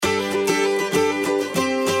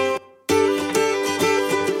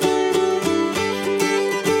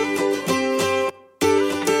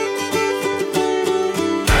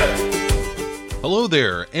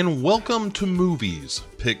there, and welcome to Movies,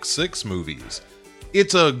 Pick 6 Movies.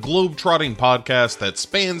 It's a globe-trotting podcast that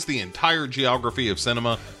spans the entire geography of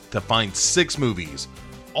cinema to find 6 movies,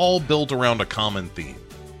 all built around a common theme.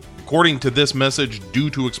 According to this message, due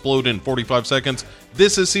to explode in 45 seconds,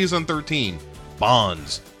 this is Season 13,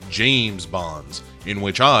 Bonds, James Bonds, in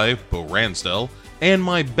which I, Bo Ransdell, and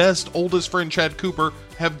my best oldest friend Chad Cooper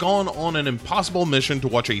have gone on an impossible mission to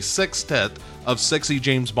watch a sextet of sexy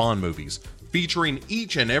James Bond movies, featuring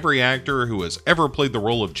each and every actor who has ever played the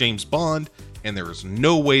role of James Bond, and there is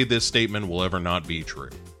no way this statement will ever not be true.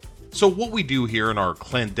 So what we do here in our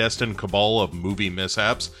clandestine cabal of movie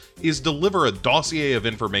mishaps is deliver a dossier of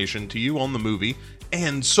information to you on the movie,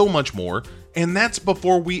 and so much more, and that's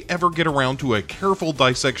before we ever get around to a careful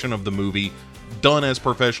dissection of the movie, done as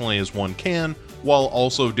professionally as one can, while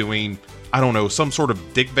also doing, some sort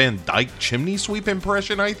of Dick Van Dyke chimney sweep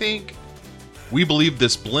impression, I think? We believe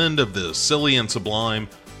this blend of the silly and sublime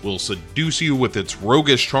will seduce you with its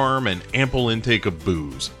roguish charm and ample intake of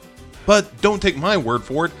booze. But don't take my word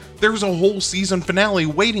for it, there's a whole season finale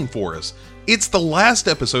waiting for us. It's the last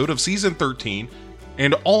episode of Season 13,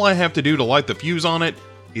 and all I have to do to light the fuse on it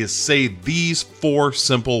is say these 4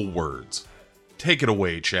 simple words. Take it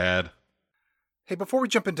away, Chad. Hey, before we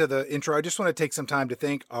jump into the intro, I just want to take some time to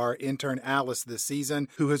thank our intern Alice this season,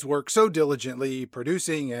 who has worked so diligently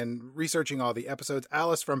producing and researching all the episodes.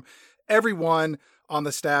 Alice, from everyone on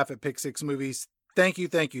the staff at Pick 6 Movies, thank you,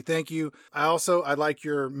 thank you, thank you. I like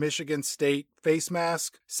your Michigan State face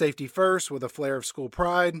mask, safety first with a flair of school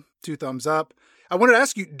pride, 2 thumbs up. I wanted to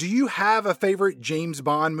ask you, do you have a favorite James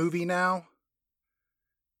Bond movie now?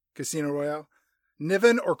 Casino Royale?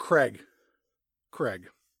 Niven or Craig? Craig.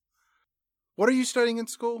 What are you studying in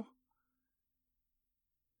school?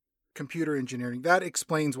 Computer engineering. That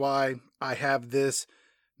explains why I have this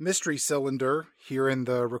mystery cylinder here in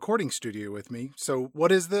the recording studio with me. So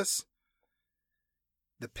what is this?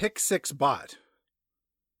 The Pick 6 bot.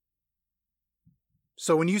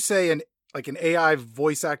 So when you say an AI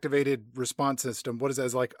voice activated response system, what is that?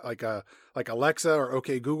 Is like Alexa or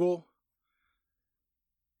OK Google?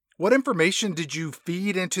 What information did you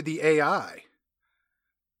feed into the AI?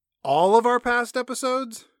 All of our past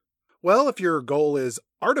episodes? Well, if your goal is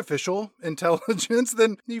artificial intelligence,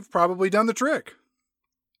 then you've probably done the trick.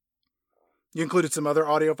 You included some other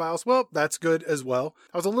audio files? Well, that's good as well.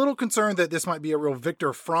 I was a little concerned that this might be a real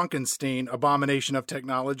Victor Frankenstein abomination of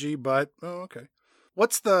technology, but, okay.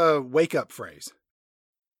 What's the wake-up phrase?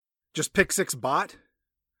 Just Pick 6 bot?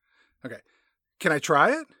 Okay. Can I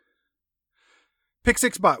try it? Pick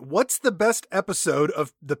 6 bot, what's the best episode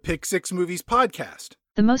of the Pick 6 Movies podcast?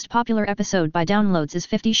 The most popular episode by downloads is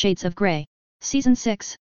 50 Shades of Grey. Season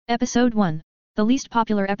 6, Episode 1. The least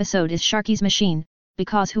popular episode is Sharky's Machine,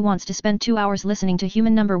 because who wants to spend 2 hours listening to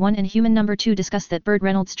Human Number 1 and Human Number 2 discuss that Burt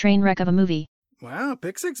Reynolds train wreck of a movie? Wow,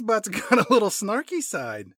 Pick 6 Bot's got a little snarky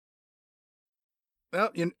side.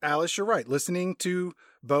 Well, Alice, you're right. Listening to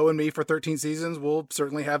Bo and me for 13 seasons will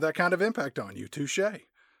certainly have that kind of impact on you. Touché.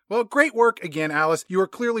 Well, great work again, Alice. You are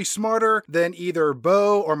clearly smarter than either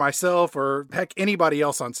Bo or myself or heck anybody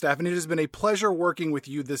else on staff, and it has been a pleasure working with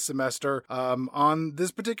you this semester on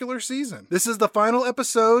this particular season. This is the final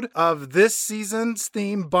episode of this season's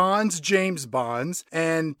theme, Bonds, James Bonds,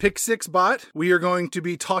 and Pick 6 Bot. We are going to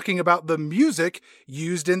be talking about the music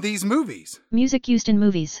used in these movies. Music used in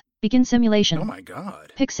movies. Begin simulation. Oh my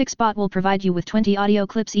god. Pick 6 Bot will provide you with 20 audio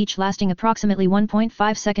clips each lasting approximately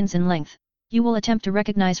 1.5 seconds in length. You will attempt to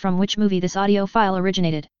recognize from which movie this audio file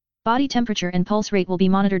originated. Body temperature and pulse rate will be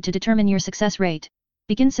monitored to determine your success rate.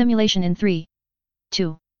 Begin simulation in 3,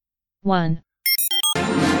 2, 1.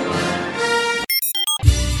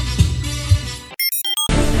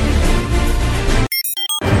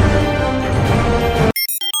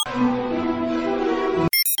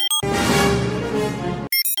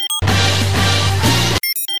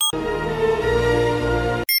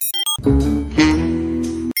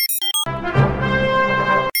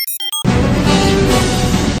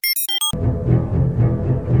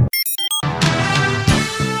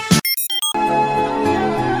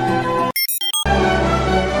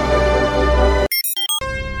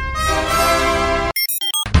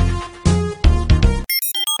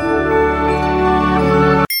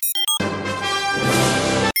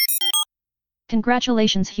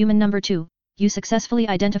 Congratulations, Human Number 2. You successfully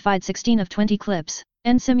identified 16 of 20 clips.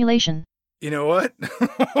 End simulation. You know what?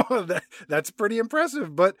 That's pretty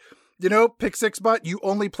impressive, but Pick 6 Bot, you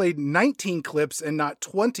only played 19 clips and not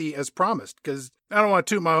 20 as promised, because I don't want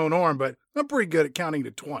to toot my own horn, but I'm pretty good at counting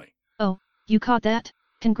to 20. Oh, you caught that?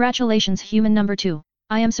 Congratulations, Human Number 2.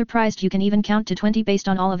 I am surprised you can even count to 20 based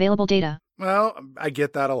on all available data. Well, I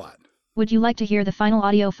get that a lot. Would you like to hear the final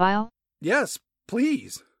audio file? Yes,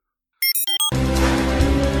 please.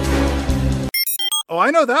 Oh,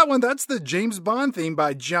 I know that one. That's the James Bond theme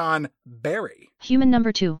by John Barry. Human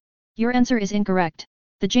number 2. Your answer is incorrect.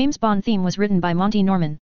 The James Bond theme was written by Monty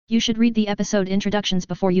Norman. You should read the episode introductions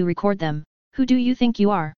before you record them. Who do you think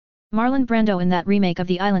you are? Marlon Brando in that remake of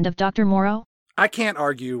The Island of Dr. Moreau? I can't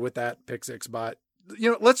argue with that, Pick 6 bot.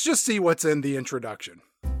 Let's just see what's in the introduction.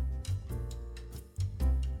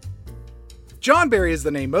 John Barry is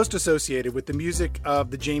the name most associated with the music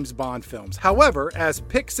of the James Bond films. However, as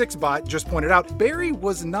Pick 6 bot just pointed out, Barry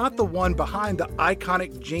was not the one behind the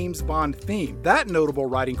iconic James Bond theme. That notable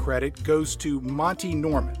writing credit goes to Monty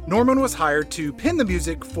Norman. Norman was hired to pen the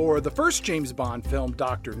music for the first James Bond film,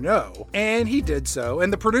 Dr. No, and he did so.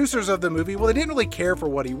 And the producers of the movie, well, they didn't really care for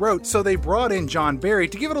what he wrote, so they brought in John Barry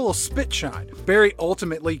to give it a little spit shine. Barry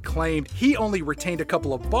ultimately claimed he only retained a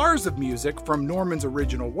couple of bars of music from Norman's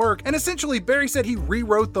original work, and essentially Barry said he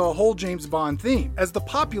rewrote the whole James Bond theme. As the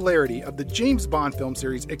popularity of the James Bond film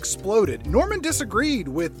series exploded, Norman disagreed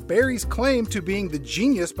with Barry's claim to being the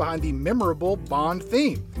genius behind the memorable Bond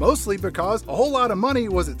theme, mostly because a whole lot of money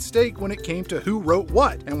was at stake when it came to who wrote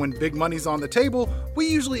what, and when big money's on the table, we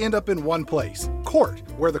usually end up in one place, court,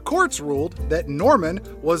 where the courts ruled that Norman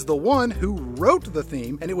was the one who wrote the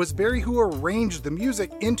theme, and it was Barry who arranged the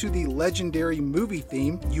music into the legendary movie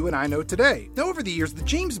theme you and I know today. Now, over the years, the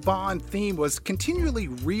James Bond theme was continually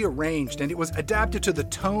rearranged, and it was adapted to the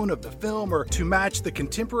tone of the film or to match the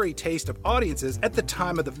contemporary taste of audiences at the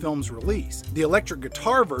time of the film's release. The electric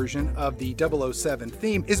guitar version of the 007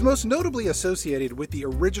 theme is most notably associated with the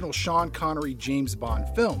original Sean Connery James Bond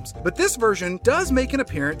films, but this version does make an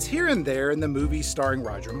appearance here and there in the movies starring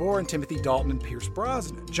Roger Moore and Timothy Dalton and Pierce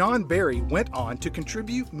Brosnan. John Barry went on to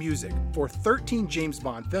contribute music for 13 James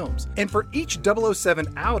Bond films, and for each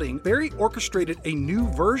 007 outing, Barry orchestrated a new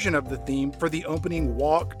version of the theme for the opening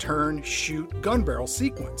walk, turn, shoot, gun barrel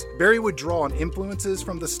sequence. Barry would draw on influences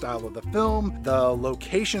from the style of the film, the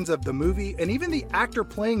locations of the movie, and even the actor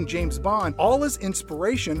playing James Bond, all as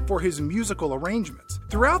inspiration for his musical arrangements.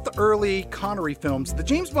 Throughout the early Connery films, the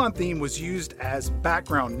James Bond theme was used as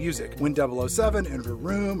background music when 007 entered a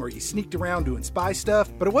room or he sneaked around doing spy stuff,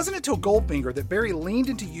 but it wasn't until Goldfinger that Barry leaned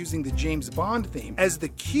into using the James Bond theme as the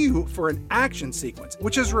cue for an action sequence,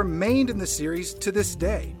 which has remained in the series to this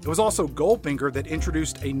day. It was also Goldfinger that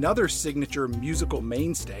introduced another signature musical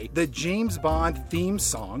mainstay, the James Bond theme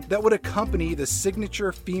song that would accompany the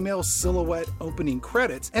signature female silhouette opening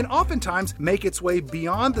credits and oftentimes make its way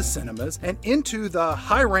beyond the cinemas and into the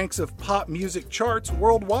high ranks of pop music charts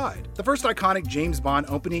worldwide. The first iconic James Bond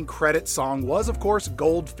opening credit song was, of course,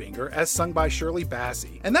 Goldfinger, as sung by Shirley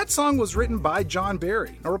Bassey, and that song was written by John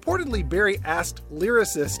Barry. Now, reportedly, Barry asked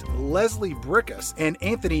lyricist Leslie Bricusse and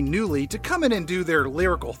Anthony Newley to come in and do their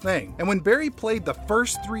lyrical thing, and when Barry played the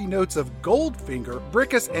first 3 notes of Goldfinger,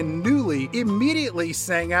 Bricusse and Newley immediately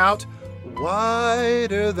sang out,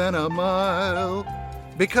 "Wider than a mile."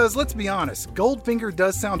 Because let's be honest, Goldfinger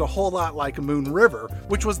does sound a whole lot like Moon River,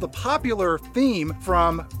 which was the popular theme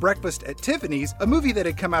from Breakfast at Tiffany's, a movie that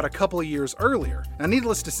had come out a couple of years earlier. Now,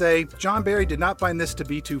 needless to say, John Barry did not find this to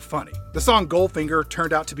be too funny. The song Goldfinger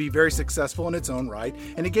turned out to be very successful in its own right,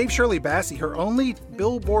 and it gave Shirley Bassey her only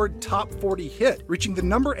Billboard Top 40 hit, reaching the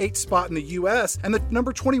number 8 spot in the US and the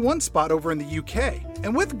number 21 spot over in the UK.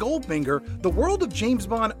 And with Goldfinger, the world of James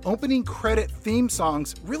Bond opening credit theme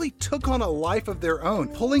songs really took on a life of their own,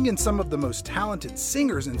 pulling in some of the most talented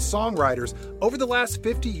singers and songwriters over the last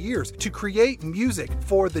 50 years to create music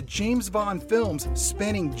for the James Bond films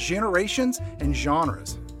spanning generations and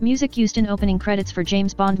genres. Music used in opening credits for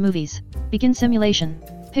James Bond movies. Begin simulation.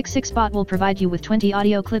 Pick 6 bot will provide you with 20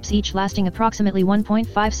 audio clips, each lasting approximately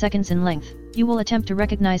 1.5 seconds in length. You will attempt to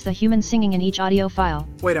recognize the human singing in each audio file.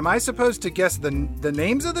 Wait, am I supposed to guess the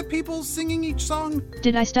names of the people singing each song?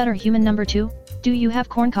 Did I stutter, human number 2? Do you have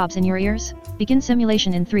corncobs in your ears? Begin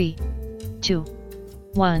simulation in 3, 2,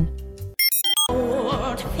 1.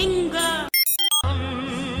 Finger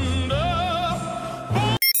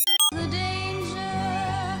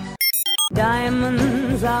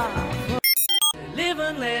diamonds are live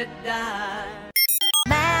and let die.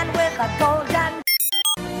 Man with a golden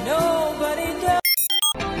nobody does.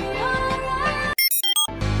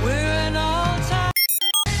 We're in all time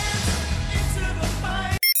into the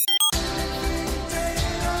fight.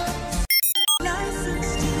 Nice and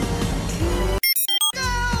steep.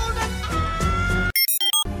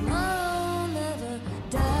 I'll never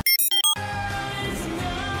die. It's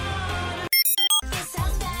not. It's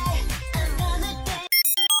okay. Another day.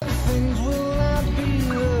 Things will not be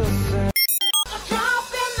the same. A drop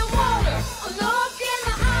in the water.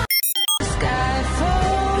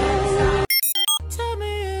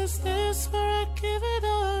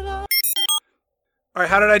 All right,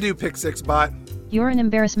 how did I do, Pick 6 Bot? You're an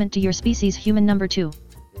embarrassment to your species, human number 2.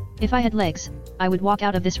 If I had legs, I would walk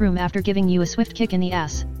out of this room after giving you a swift kick in the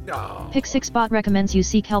ass. Aw, Pick 6 Bot recommends you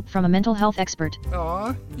seek help from a mental health expert.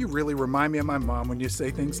 you really remind me of my mom when you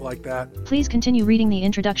say things like that. Please continue reading the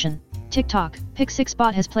introduction. TikTok, Pick 6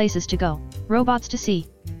 Bot has places to go. Robots to see.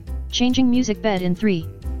 Changing music bed in 3,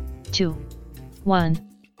 2, 1.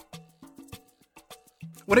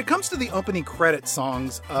 When it comes to the opening credit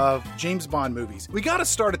songs of James Bond movies, we gotta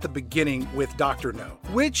start at the beginning with Dr. No,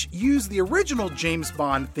 which used the original James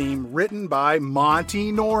Bond theme written by Monty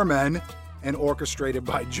Norman and orchestrated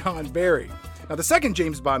by John Barry. Now, the second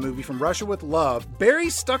James Bond movie, From Russia with Love, Barry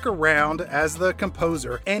stuck around as the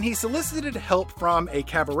composer, and he solicited help from a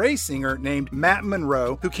cabaret singer named Matt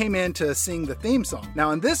Monro, who came in to sing the theme song.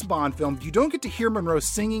 Now, in this Bond film, you don't get to hear Monro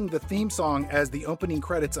singing the theme song as the opening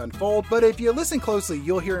credits unfold, but if you listen closely,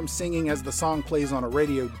 you'll hear him singing as the song plays on a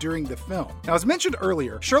radio during the film. Now, as mentioned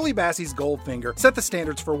earlier, Shirley Bassey's Goldfinger set the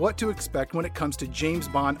standards for what to expect when it comes to James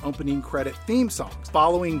Bond opening credit theme songs.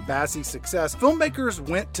 Following Bassey's success, filmmakers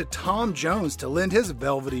went to Tom Jones to lend his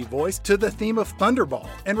velvety voice to the theme of Thunderball,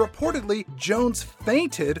 and reportedly, Jones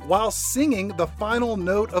fainted while singing the final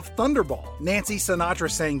note of Thunderball. Nancy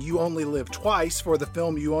Sinatra sang You Only Live Twice for the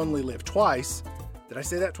film You Only Live Twice. Did I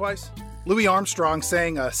say that twice? Louis Armstrong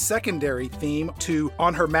sang a secondary theme to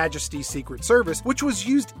On Her Majesty's Secret Service, which was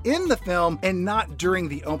used in the film and not during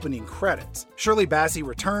the opening credits. Shirley Bassey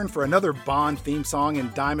returned for another Bond theme song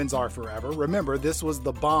in Diamonds Are Forever. Remember, this was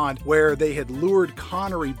the Bond where they had lured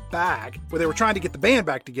Connery back, where they were trying to get the band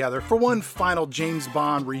back together for one final James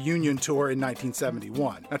Bond reunion tour in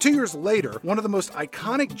 1971. Now, 2 years later, one of the most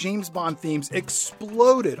iconic James Bond themes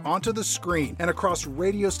exploded onto the screen and across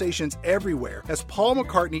radio stations everywhere as Paul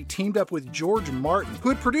McCartney teamed up with George Martin, who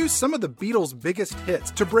had produced some of the Beatles' biggest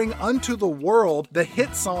hits, to bring unto the world the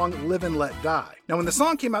hit song Live and Let Die. Now, when the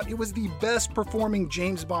song came out, it was the best performing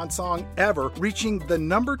James Bond song ever, reaching the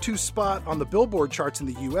number 2 spot on the Billboard charts in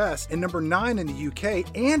the US and number 9 in the UK,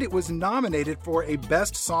 and it was nominated for a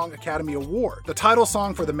Best Song Academy Award. The title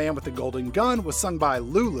song for The Man with the Golden Gun was sung by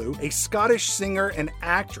Lulu, a Scottish singer and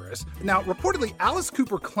actress. Now, reportedly, Alice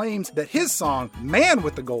Cooper claims that his song, Man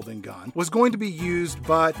with the Golden Gun, was going to be used,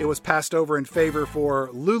 but it was passed over in favor for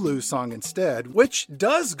Lulu's song instead, which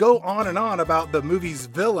does go on and on about the movie's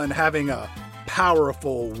villain having a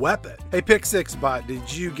powerful weapon. Hey, Pick 6 Bot,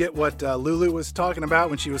 did you get what Lulu was talking about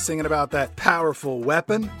when she was singing about that powerful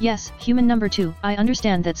weapon? Yes, human number 2. I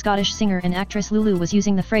understand that Scottish singer and actress Lulu was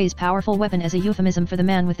using the phrase powerful weapon as a euphemism for the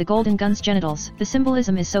man with the golden gun's genitals. The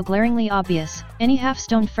symbolism is so glaringly obvious. Any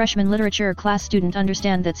half-stoned freshman literature class student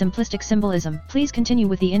understand that simplistic symbolism. Please continue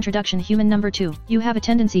with the introduction, human number 2. You have a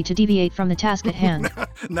tendency to deviate from the task at hand.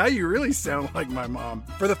 Now you really sound like my mom.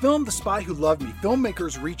 For the film The Spy Who Loved Me,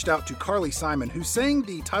 filmmakers reached out to Carly Simon, who sang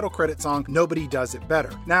the title credit song Nobody Does It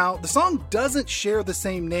Better. Now, the song doesn't share the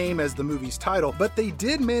same name as the movie's title, but they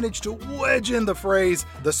did manage to wedge in the phrase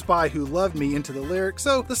The Spy Who Loved Me into the lyrics,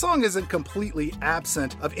 so the song isn't completely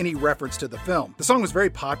absent of any reference to the film. The song was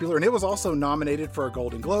very popular, and it was also nominated for a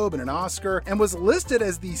Golden Globe and an Oscar, and was listed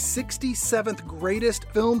as the 67th greatest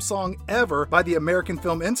film song ever by the American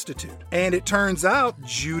Film Institute. And it turns out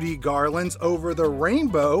Judy Garland's Over the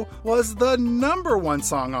Rainbow was the #1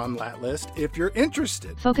 song on that list, if you're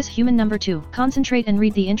interested. Focus, human number 2. Concentrate and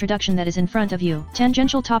read the introduction that is in front of you.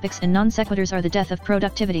 Tangential topics and non-sequiturs are the death of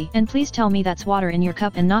productivity. And please tell me that's water in your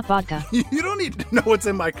cup and not vodka. You don't need to know what's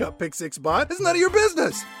in my cup, Pick 6 Bot. It's none of your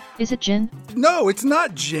business. Is it gin? No, it's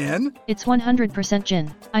not gin. It's 100%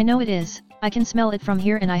 gin. I know it is. I can smell it from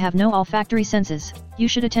here and I have no olfactory senses. You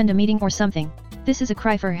should attend a meeting or something. This is a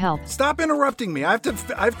cry for help. Stop interrupting me. I have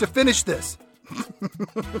to finish this.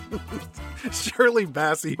 Shirley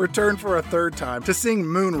Bassey returned for a third time to sing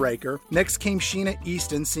Moonraker. Next came Sheena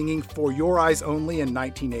Easton singing For Your Eyes Only in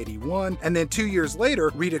 1981. And then 2 years later,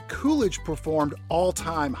 Rita Coolidge performed All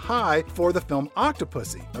Time High for the film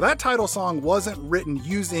Octopussy. Now, that title song wasn't written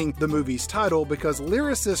using the movie's title because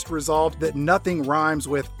lyricists resolved that nothing rhymes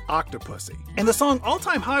with Octopussy. And the song All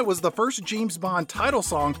Time High was the first James Bond title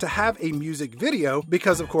song to have a music video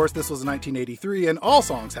because, of course, this was 1983 and all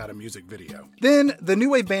songs had a music video. Then, the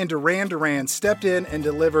new wave band Duran Duran stepped in and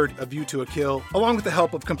delivered A View to a Kill, along with the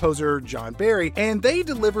help of composer John Barry, and they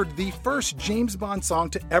delivered the first James Bond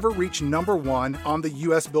song to ever reach #1 on the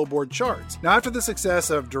US Billboard charts. Now, after the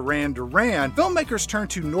success of Duran Duran, filmmakers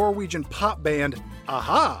turned to Norwegian pop band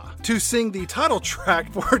a-ha to sing the title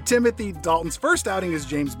track for Timothy Dalton's first outing as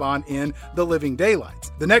James Bond in The Living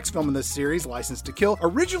Daylights. The next film in this series, License to Kill,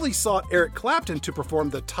 originally sought Eric Clapton to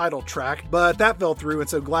perform the title track, but that fell through, and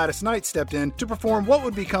so Gladys Knight stepped in Brosnan to perform what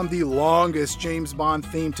would become the longest James Bond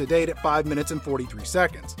theme to date at 5 minutes and 43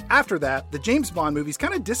 seconds. After that, the James Bond movies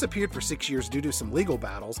kind of disappeared for 6 years due to some legal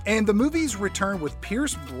battles, and the movies returned with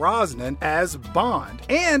Pierce Brosnan as Bond.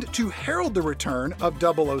 And to herald the return of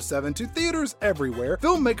 007 to theaters everywhere,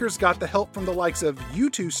 filmmakers got the help from the likes of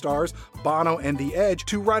U2 stars Bono and The Edge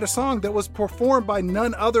to write a song that was performed by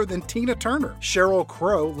none other than Tina Turner. Sheryl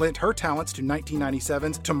Crow lent her talents to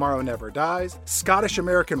 1997's Tomorrow Never Dies.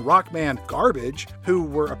 Scottish-American rock band Garbage, who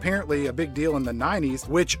were apparently a big deal in the 90s,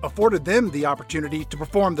 which afforded them the opportunity to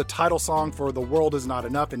perform the title song for The World Is Not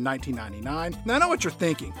Enough in 1999. Now I know what you're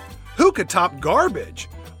thinking. Who could top Garbage?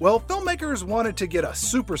 Well, filmmakers wanted to get a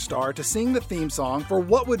superstar to sing the theme song for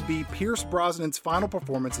what would be Pierce Brosnan's final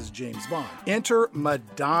performance as James Bond. Enter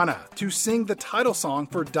Madonna to sing the title song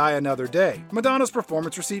for Die Another Day. Madonna's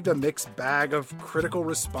performance received a mixed bag of critical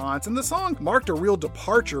response, and the song marked a real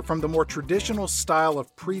departure from the more traditional style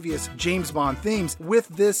of previous James Bond themes with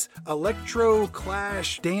this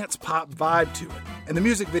electro-clash dance pop vibe to it. And the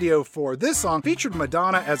music video for this song featured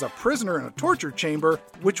Madonna as a prisoner in a torture chamber,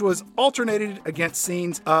 which was alternated against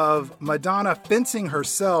scenes of Madonna fencing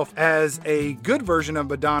herself as a good version of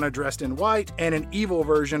Madonna dressed in white and an evil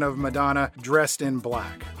version of Madonna dressed in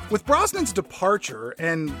black. With Brosnan's departure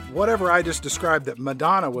and whatever I just described that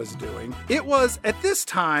Madonna was doing, it was at this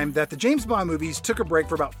time that the James Bond movies took a break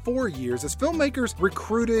for about 4 years as filmmakers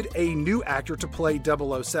recruited a new actor to play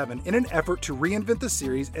 007 in an effort to reinvent the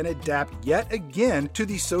series and adapt yet again to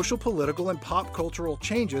the social, political, and pop cultural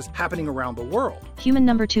changes happening around the world. Human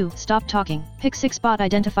number 2, stop talking. Pick 6 bot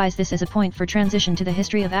identifies this as a point for transition to the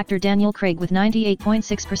history of actor Daniel Craig with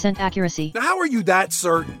 98.6% accuracy. Now, how are you that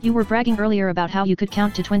certain? You were bragging earlier about how you could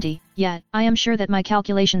count to 20. Yeah, I am sure that my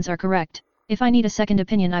calculations are correct. If I need a second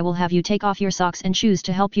opinion, I will have you take off your socks and shoes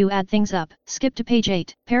to help you add things up. Skip to page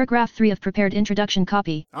 8, paragraph 3 of prepared introduction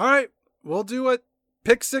copy. Alright, we'll do what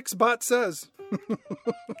Pick 6 bot says.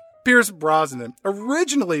 Pierce Brosnan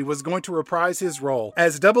originally was going to reprise his role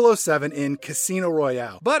as 007 in Casino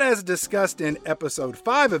Royale, but as discussed in episode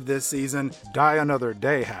 5 of this season, Die Another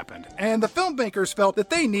Day happened, and the filmmakers felt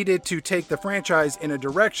that they needed to take the franchise in a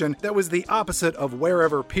direction that was the opposite of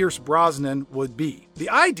wherever Pierce Brosnan would be.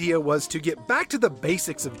 The idea was to get back to the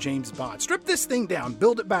basics of James Bond, strip this thing down,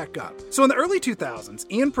 build it back up. So in the early 2000s,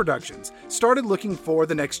 Ian Productions started looking for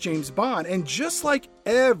the next James Bond, and just like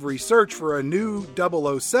every search for a new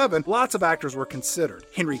 007, lots of actors were considered.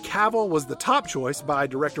 Henry Cavill was the top choice by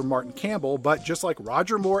director Martin Campbell, but just like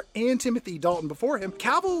Roger Moore and Timothy Dalton before him,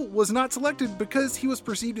 Cavill was not selected because he was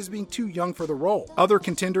perceived as being too young for the role. Other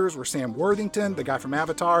contenders were Sam Worthington, the guy from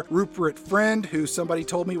Avatar, Rupert Friend, who somebody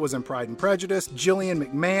told me was in Pride and Prejudice, Gillian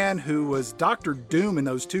McMahon, who was Dr. Doom in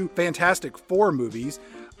those 2 Fantastic Four movies,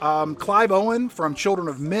 Clive Owen from Children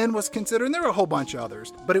of Men was considered, and there were a whole bunch of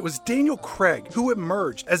others. But it was Daniel Craig who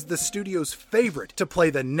emerged as the studio's favorite to play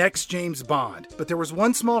the next James Bond. But there was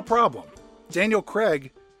one small problem. Daniel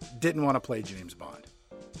Craig didn't want to play James Bond.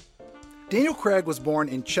 Daniel Craig was born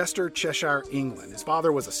in Chester, Cheshire, England. His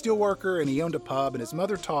father was a steelworker and he owned a pub, and his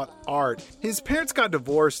mother taught art. His parents got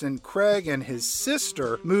divorced, and Craig and his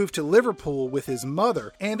sister moved to Liverpool with his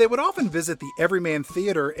mother, and they would often visit the Everyman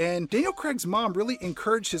Theatre, and Daniel Craig's mom really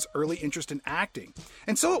encouraged his early interest in acting.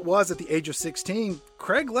 And so it was at the age of 16,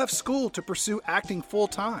 Craig left school to pursue acting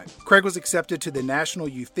full-time. Craig was accepted to the National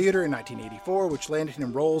Youth Theatre in 1984, which landed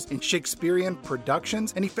him roles in Shakespearean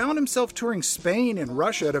productions, and he found himself touring Spain and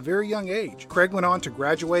Russia at a very young age. Craig went on to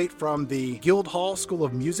graduate from the Guildhall School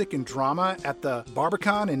of Music and Drama at the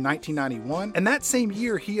Barbican in 1991, and that same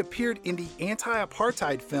year he appeared in the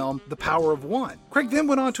anti-apartheid film The Power of One. Craig then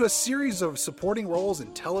went on to a series of supporting roles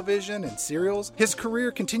in television and serials. His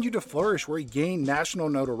career continued to flourish, where he gained national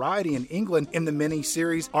notoriety in England in the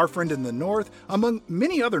mini-series Our Friend in the North, among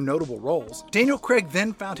many other notable roles. Daniel Craig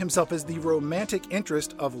then found himself as the romantic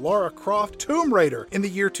interest of Lara Croft Tomb Raider in the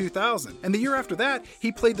year 2000, and the year after that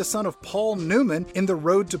he played the son of Paul Newman in The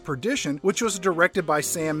Road to Perdition, which was directed by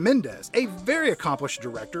Sam Mendes, a very accomplished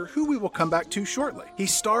director who we will come back to shortly. He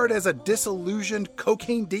starred as a disillusioned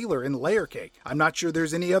cocaine dealer in Layer Cake. I'm not sure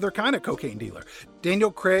there's any other kind of cocaine dealer.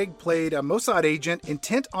 Daniel Craig played a Mossad agent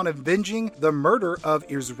intent on avenging the murder of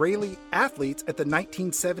Israeli athletes at the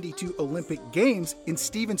 1972 Olympic Games in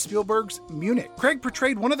Steven Spielberg's Munich. Craig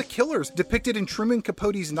portrayed one of the killers depicted in Truman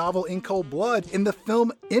Capote's novel In Cold Blood in the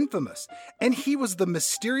film Infamous, and he was the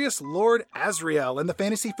mysterious Lord Asriel in the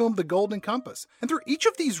fantasy film The Golden Compass. And through each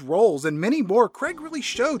of these roles and many more, Craig really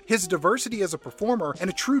showed his diversity as a performer and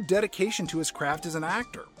a true dedication to his craft as an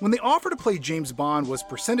actor. When the offer to play James Bond was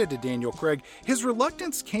presented to Daniel Craig, his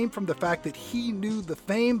reluctance came from the fact that he knew the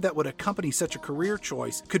fame that would accompany such a career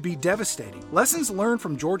choice could be devastating. Lessons lessons learned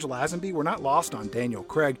from George Lazenby were not lost on Daniel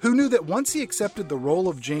Craig, who knew that once he accepted the role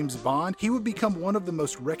of James Bond, he would become one of the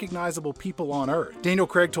most recognizable people on Earth. Daniel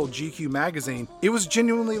Craig told GQ magazine, "It was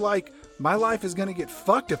genuinely like, my life is gonna get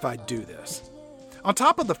fucked if I do this." On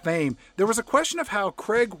top of the fame, there was a question of how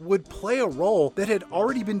Craig would play a role that had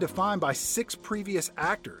already been defined by 6 previous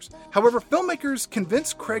actors. However, filmmakers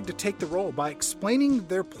convinced Craig to take the role by explaining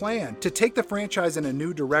their plan to take the franchise in a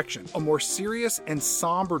new direction, a more serious and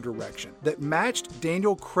somber direction that matched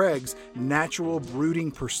Daniel Craig's natural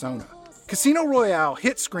brooding persona. Casino Royale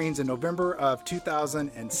hit screens in November of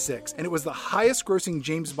 2006, and it was the highest-grossing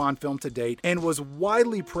James Bond film to date and was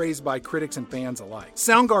widely praised by critics and fans alike.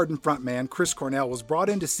 Soundgarden frontman Chris Cornell was brought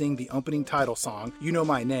in to sing the opening title song, You Know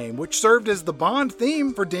My Name, which served as the Bond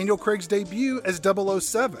theme for Daniel Craig's debut as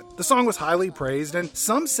 007. The song was highly praised, and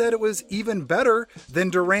some said it was even better than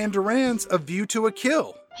Duran Duran's A View to a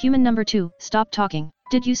Kill. Human number 2, stop talking.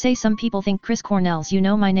 Did you say some people think Chris Cornell's You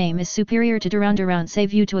Know My Name is superior to Duran Duran's A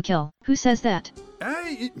View to a Kill? Who says that?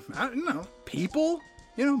 I don't know. People?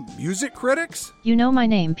 Music critics? You Know My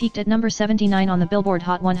Name peaked at number 79 on the Billboard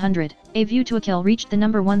Hot 100. A View to a Kill reached the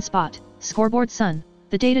number 1 spot. Scoreboard Sun.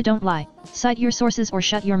 The data don't lie. Cite your sources or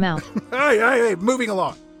shut your mouth. Hey, moving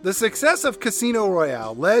along. The success of Casino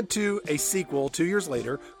Royale led to a sequel 2 years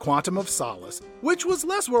later, Quantum of Solace, which was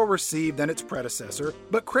less well received than its predecessor,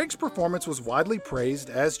 but Craig's performance was widely praised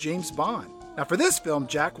as James Bond. Now for this film,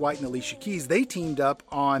 Jack White and Alicia Keys, they teamed up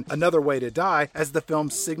on Another Way to Die as the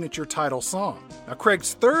film's signature title song. Now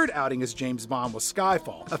Craig's third outing as James Bond was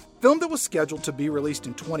Skyfall, a film that was scheduled to be released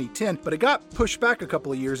in 2010, but it got pushed back a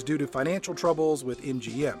couple of years due to financial troubles with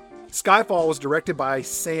MGM. Skyfall was directed by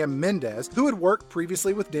Sam Mendes, who had worked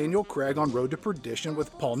previously with Daniel Craig on Road to Perdition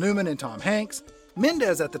with Paul Newman and Tom Hanks.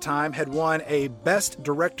 Mendes at the time had won a Best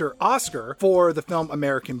Director Oscar for the film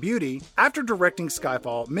American Beauty. After directing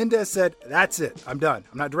Skyfall, Mendes said, "That's it, I'm done.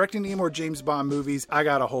 I'm not directing any more James Bond movies. I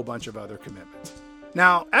got a whole bunch of other commitments."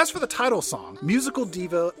 Now, as for the title song, musical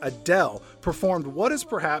diva Adele performed what is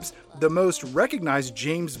perhaps the most recognized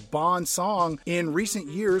James Bond song in recent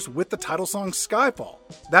years with the title song Skyfall.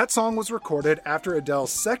 That song was recorded after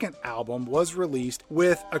Adele's second album was released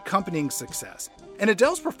with accompanying success. And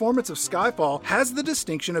Adele's performance of Skyfall has the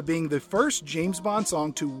distinction of being the first James Bond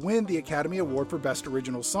song to win the Academy Award for Best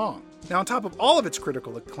Original Song. Now, on top of all of its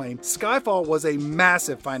critical acclaim, Skyfall was a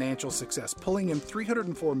massive financial success, pulling in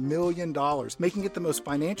 $304 million, making it the most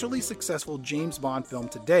financially successful James Bond film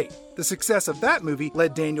to date. The success of that movie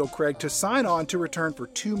led Daniel Craig to sign on to return for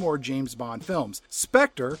 2 more James Bond films,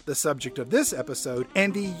 Spectre, the subject of this episode,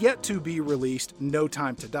 and the yet-to-be-released No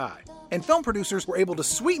Time to Die. And film producers were able to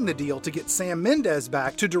sweeten the deal to get Sam Mendes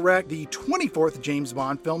back to direct the 24th James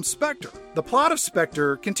Bond film, Spectre. The plot of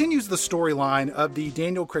Spectre continues the storyline of the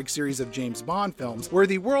Daniel Craig series of James Bond films, where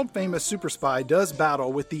the world-famous super spy does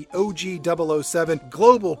battle with the OG 007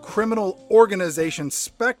 global criminal organization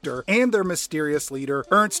Spectre and their mysterious leader,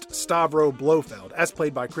 Ernst Stavro Blofeld, as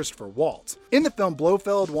played by Christopher Waltz. In the film,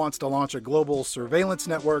 Blofeld wants to launch a global surveillance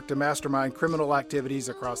network to mastermind criminal activities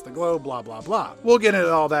across the globe, blah, blah, blah. We'll get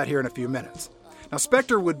into all that here in a few minutes. Now,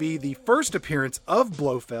 Spectre would be the first appearance of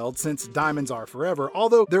Blofeld since Diamonds Are Forever,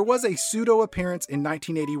 although there was a pseudo-appearance in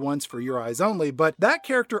 1981's For Your Eyes Only, but that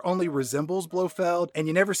character only resembles Blofeld, and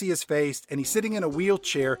you never see his face, and he's sitting in a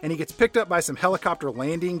wheelchair, and he gets picked up by some helicopter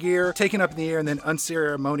landing gear, taken up in the air, and then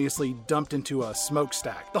unceremoniously dumped into a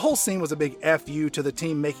smokestack. The whole scene was a big FU to the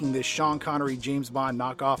team making this Sean Connery James Bond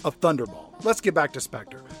knockoff of Thunderball. Let's get back to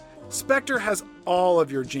Spectre. Spectre has all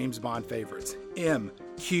of your James Bond favorites. M,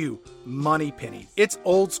 Q, Moneypenny. It's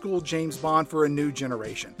old school James Bond for a new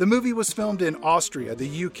generation. The movie was filmed in Austria,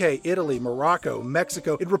 the UK, Italy, Morocco,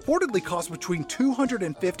 Mexico. It reportedly cost between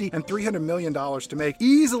 $250 and $300 million to make,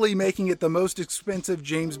 easily making it the most expensive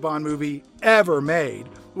James Bond movie ever made.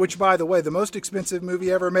 Which, by the way, the most expensive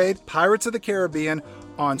movie ever made, Pirates of the Caribbean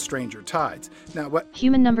on Stranger Tides. Now, what?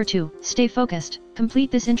 Human number 2, stay focused.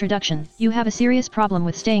 Complete this introduction. You have a serious problem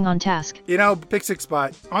with staying on task. Pick 6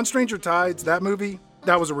 spot. On Stranger Tides, that movie,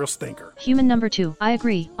 that was a real stinker. Human number 2, I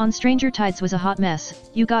agree. On Stranger Tides was a hot mess.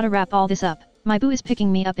 You gotta wrap all this up. My boo is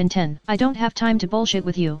picking me up in 10. I don't have time to bullshit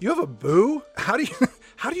with you. You have a boo? How do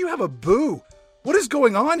you have a boo? What is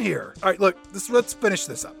going on here? All right, look, let's finish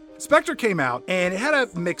this up. Spectre came out, and it had a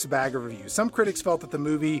mixed bag of reviews. Some critics felt that the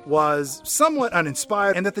movie was somewhat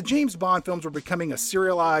uninspired, and that the James Bond films were becoming a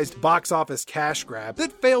serialized box office cash grab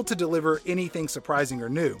that failed to deliver anything surprising or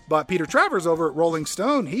new. But Peter Travers over at Rolling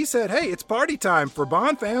Stone, he said, hey, it's party time for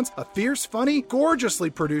Bond fans. A fierce, funny,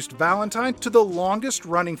 gorgeously produced Valentine to the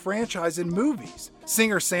longest-running franchise in movies.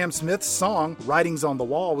 Singer Sam Smith's song, Writings on the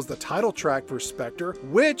Wall, was the title track for Spectre,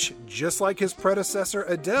 which, just like his predecessor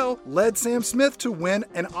Adele, led Sam Smith to win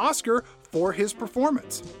an Oscar for his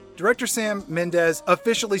performance. Director Sam Mendes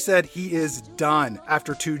officially said he is done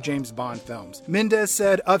after 2 James Bond films. Mendes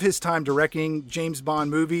said of his time directing James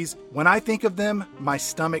Bond movies, "When I think of them, my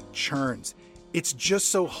stomach churns. It's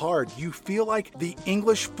just so hard. You feel like the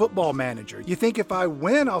English football manager. You think if I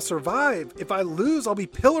win, I'll survive. If I lose, I'll be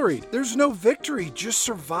pilloried. There's no victory, just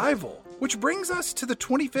survival." Which brings us to the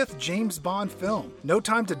 25th James Bond film, No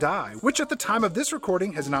Time to Die, which at the time of this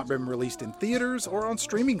recording has not been released in theaters or on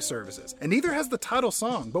streaming services, and neither has the title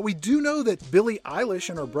song, but we do know that Billie Eilish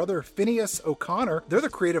and her brother Phineas O'Connor, they're the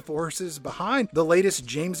creative forces behind the latest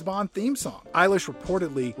James Bond theme song. Eilish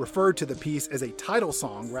reportedly referred to the piece as a title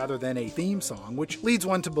song rather than a theme song, which leads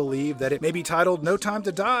one to believe that it may be titled No Time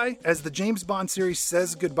to Die, as the James Bond series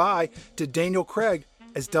says goodbye to Daniel Craig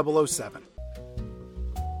as 007.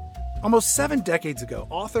 Almost 7 decades ago,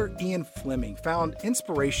 author Ian Fleming found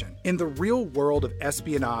inspiration in the real world of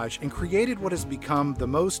espionage and created what has become the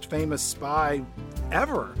most famous spy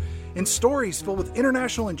ever, in stories filled with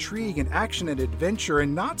international intrigue and action and adventure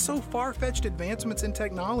and not so far-fetched advancements in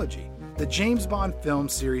technology. The James Bond film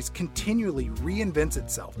series continually reinvents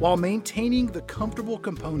itself while maintaining the comfortable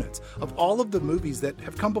components of all of the movies that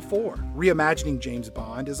have come before. Reimagining James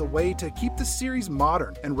Bond is a way to keep the series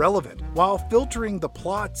modern and relevant while filtering the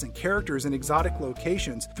plots and characters in exotic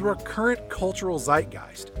locations through our current cultural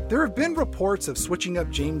zeitgeist. There have been reports of switching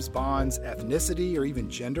up James Bond's ethnicity or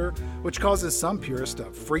even gender, which causes some purists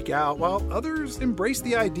to freak out, while others embrace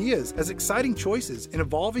the ideas as exciting choices in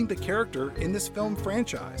evolving the character in this film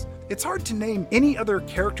franchise. It's hard to name any other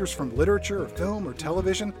characters from literature or film or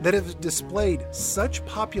television that have displayed such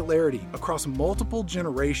popularity across multiple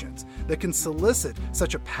generations that can solicit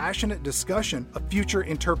such a passionate discussion of future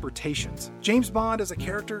interpretations. James Bond as a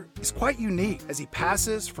character is quite unique as he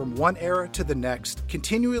passes from one era to the next,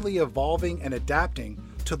 continually evolving and adapting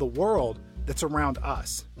to the world that's around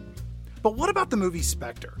us. But what about the movie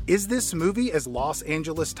Spectre? Is this movie, as Los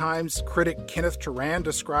Angeles Times critic Kenneth Turan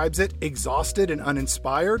describes it, exhausted and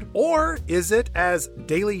uninspired? Or is it, as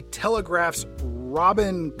Daily Telegraph's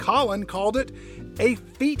Robin Collin called it, a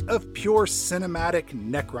feat of pure cinematic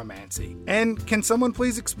necromancy? And can someone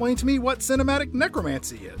please explain to me what cinematic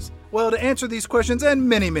necromancy is? Well, to answer these questions and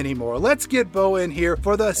many, many more, let's get Bo in here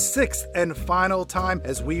for the 6th and final time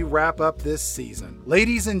as we wrap up this season.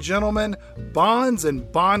 Ladies and gentlemen, Bonds and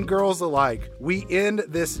Bond girls alike, we end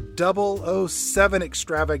this 007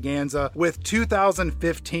 extravaganza with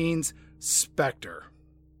 2015's Spectre.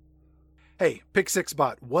 Hey, Pick 6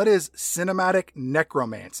 Bot, what is cinematic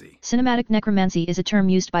necromancy? Cinematic necromancy is a term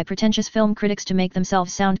used by pretentious film critics to make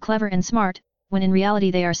themselves sound clever and smart, when in reality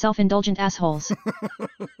they are self-indulgent assholes.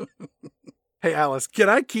 Hey Alice, can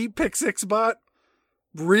I keep Pick 6 Bot?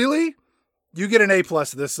 Really? You get an A+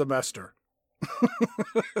 this semester.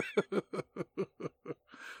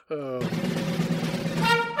 Oh.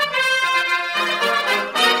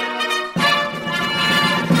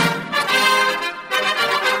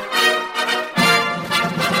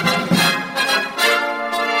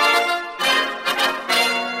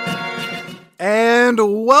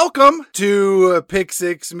 And welcome to Pick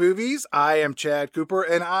 6 Movies. I am Chad Cooper,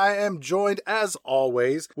 and I am joined, as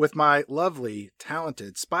always, with my lovely,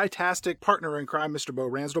 talented, spy-tastic partner in crime, Mr. Bo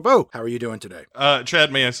Ransdell. Bo, how are you doing today?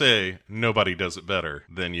 Chad, may I say, nobody does it better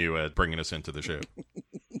than you at bringing us into the show.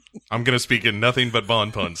 I'm going to speak in nothing but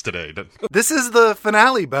Bond puns today. This is the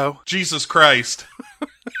finale, Bo. Jesus Christ.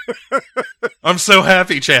 I'm so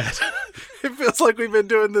happy, Chad. It feels like we've been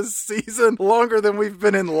doing this season longer than we've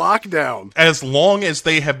been in lockdown. As long as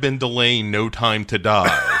they have been delaying No Time to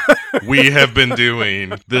Die, we have been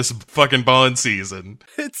doing this fucking Bond season.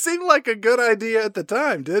 It seemed like a good idea at the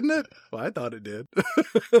time, didn't it? Well, I thought it did.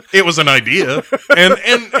 It was an idea.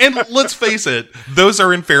 And let's face it, those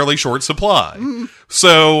are in fairly short supply. Mm.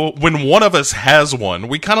 So when one of us has one,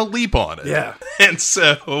 we kind of leap on it. Yeah. And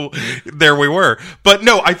so there we were. But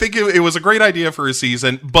no, I think it was a great idea for a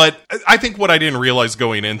season. But I think what I didn't realize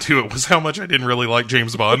going into it was how much I didn't really like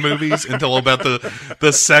James Bond movies until about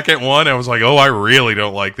the second one. I was like, oh, I really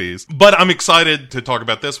don't like these. movies. But I'm excited to talk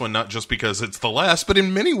about this one, not just because it's the last, but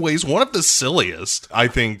in many ways, one of the silliest, I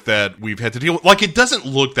think, that we've had to deal with. Like, it doesn't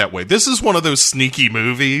look that way. This is one of those sneaky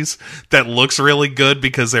movies that looks really good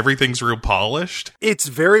because everything's real polished. It's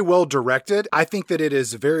very well directed. I think that it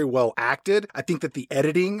is very well acted. I think that the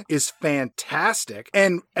editing is fantastic.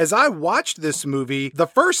 And as I watched this movie, the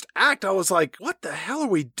first act, I was like, what the hell are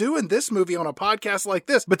we doing this movie on a podcast like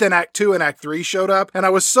this? But then Act 2 and Act 3 showed up, and I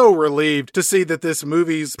was so relieved to see that this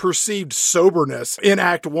movie's perceived soberness in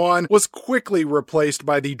Act 1 was quickly replaced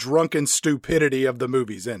by the drunken stupidity of the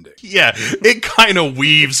movie's ending. Yeah, it kind of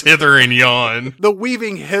weaves hither and yon. The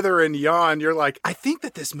weaving hither and yon, you're like, I think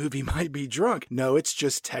that this movie might be drunk. No, it's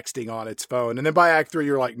just texting on its phone. And then by Act 3,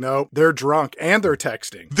 you're like, no, they're drunk and they're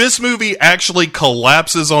texting. This movie actually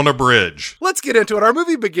collapses on a bridge. Let's get into it. Our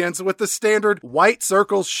movie begins with the standard white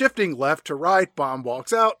circles shifting left to right. Bond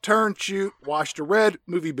walks out, turn, shoot, wash to red.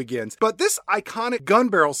 Movie begins. But this iconic gun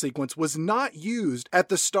barrel sequence was not used at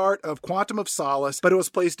the start of Quantum of Solace, but it was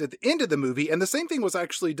placed at the end of the movie. And the same thing was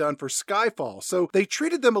actually done for Skyfall. So they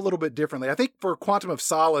treated them a little bit differently. I think for Quantum of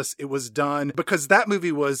Solace, it was done because that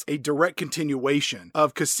movie was a direct continuation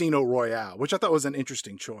of Casino Royale, which I thought was an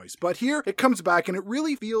interesting choice. But here it comes back and it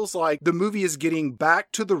really feels like the movie is getting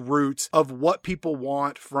back to the roots of what people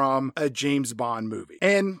want from a James Bond movie.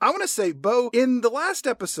 And I want to say, Bo, in the last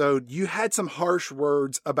episode, you had some harsh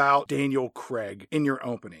words about Daniel Craig in your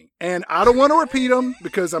opening. And I don't want to repeat them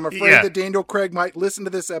because I'm afraid that Daniel Craig might listen to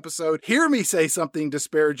this episode, hear me say something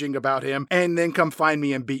disparaging about him, and then come find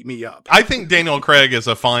me and beat me up. I think Daniel Craig is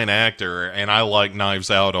a fine actor, and I like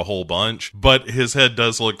Knives Out a whole bunch, but his head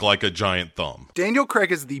does look like a giant thumb. Daniel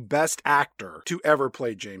Craig is the best actor to ever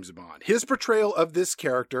play James Bond. His portrayal of this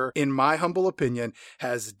character, in my humble opinion,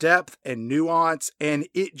 has depth and nuance, and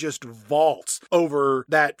it just vaults over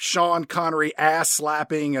that Sean Connery ass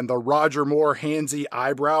slapping and the Roger Moore handsy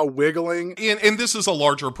eyebrow wiggling. And this is a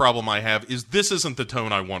larger problem I have, is this isn't the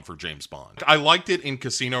tone I want for James Bond. I liked it in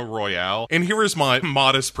Casino Royale, and here is my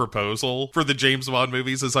modest proposal for the James Bond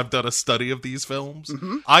movies as I've done a study of these films.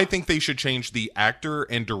 Mm-hmm. I think they should change the actor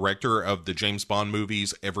and director of the James Bond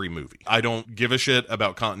movies every movie. I don't give a shit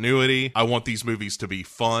about continuity. I want these movies to be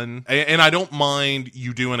fun. And I don't mind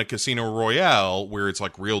you doing a Casino Royale where it's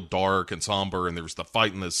like real dark and somber and there's the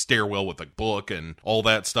fight in the stairwell with a book and all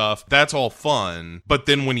that stuff. That's all fun. But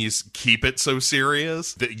then when you keep it so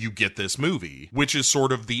serious that you get this movie, which is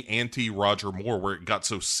sort of the anti-Roger Moore where it got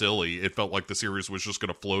so silly, it felt like the series was just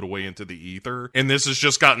going to float away into the ether. And this has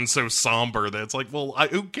just gotten so somber that it's like, well,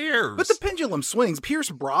 who cares? But the pendulum swings. Pierce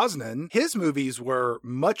Brosnan, his movies were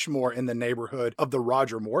much more in the neighborhood of the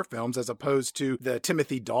Roger Moore films as opposed to the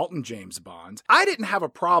Timothy Dalton James Bonds. I didn't have a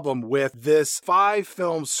problem with this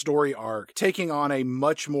 5-film story arc taking on a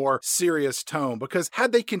much more serious tone because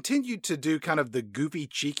had they continued to do kind of the goofy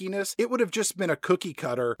cheekiness, it would have just been a cookie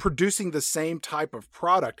cutter producing the same type of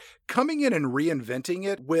product. Coming in and reinventing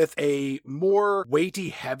it with a more weighty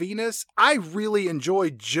heaviness, I really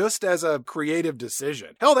enjoyed just as a creative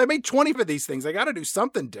decision. Hell, they made 20 of these things. They got to do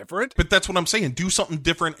something different. But that's what I'm saying. Do something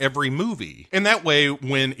different every movie. And that way,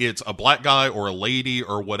 when it's a black guy or a lady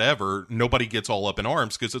or whatever, nobody gets all up in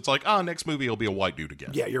arms because it's like, next movie will be a white dude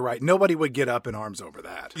again. Yeah, you're right. Nobody would get up in arms over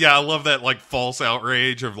that. Yeah, I love that like false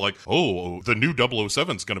outrage of like, oh, the new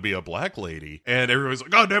 007's going to be a black lady. And everybody's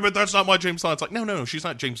like, oh, damn it, that's not my James Bond. It's like, no, she's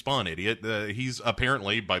not James Bond, idiot. He's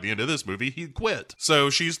apparently, by the end of this movie, he quit. So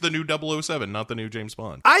she's the new 007, not the new James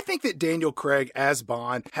Bond. I think that Daniel Craig as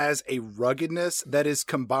Bond has a ruggedness that is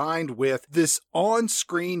combined with this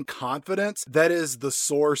on-screen confidence that is the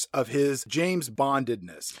source of his James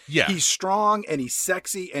Bondedness. Yeah. He's strong and he's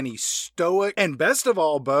sexy and he's stoic. And best of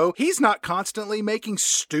all, Bo, he's not constantly making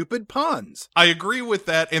stupid puns. I agree with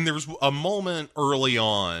that. And there's a moment early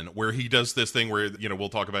on where he does this thing where, we'll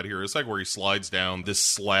talk about here in a second, where he slides down this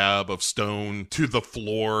slab of stone to the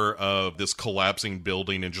floor of this collapsing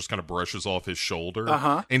building and just kind of brushes off his shoulder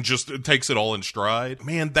and just takes it all in stride.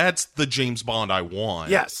 Man, that's the James Bond I want.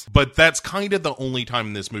 Yes. But that's kind of the only time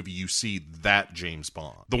in this movie you see that James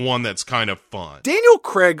Bond. The one that's kind of fun. Daniel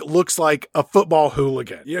Craig looks like a football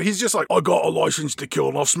hooligan. He's just like, I got a license to kill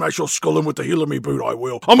and I'll smash your skull in with the heel of me boot, I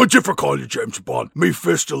will. I'm a different kind of James Bond. Me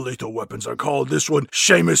fist of lethal weapons. I call this one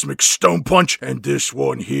Seamus McStonepunch and this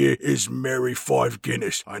one here is Mary 5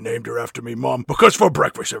 Guinness. I named her after me mum because for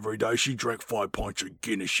breakfast every day she drank 5 pints of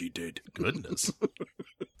Guinness, she did. Goodness.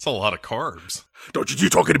 It's a lot of carbs. Don't you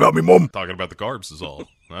talking about me mum? Talking about the carbs is all.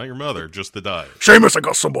 not your mother, just the diet. Seamus, I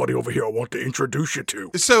got somebody over here I want to introduce you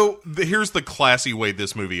to. So here's the classy way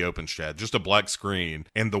this movie opens, Chad. Just a black screen,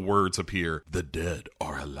 and the words appear, "The dead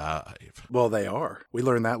are alive." Well, they are. We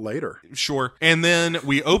learn that later. Sure. And then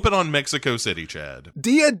we open on Mexico City, Chad.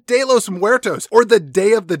 Dia de los Muertos, or the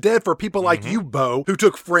Day of the Dead for people like you, Bo, who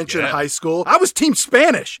took French in Yeah. high school. I was team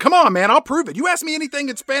Spanish. Come on, man, I'll prove it. You ask me anything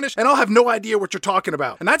in Spanish, and I'll have no idea what you're talking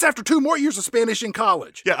about. And that's after 2 more years of Spanish in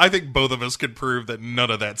college. Yeah, I think both of us could prove that none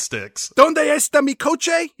of that sticks. Donde está mi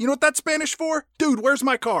coche? You know what that's Spanish for? Dude, where's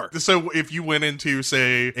my car? So if you went into,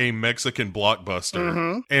 say, a Mexican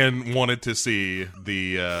blockbuster and wanted to see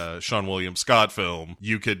the Sean William Scott film,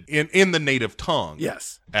 you could, in the native tongue,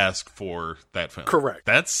 Yes, ask for that film. Correct.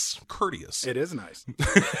 That's courteous. it is nice.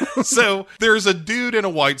 So there's a dude in a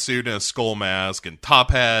white suit and a skull mask and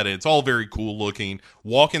top hat, and it's all very cool looking,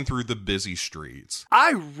 walking through the busy streets.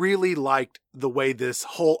 I really liked the way this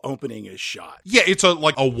whole opening is shot. Yeah, it's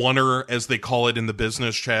like a oneer, as they call it in the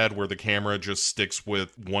business, Chad, where the camera just sticks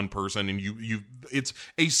with one person, and it's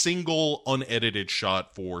a single unedited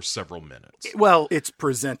shot for several minutes. Well, it's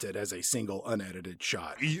presented as a single unedited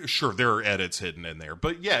shot. Sure, there are edits hidden in there,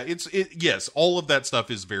 but yeah, yes, all of that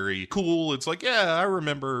stuff is very cool. It's like, yeah, I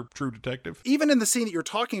remember True Detective. Even in the scene that you're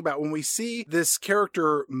talking about, when we see this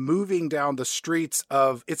character moving down the streets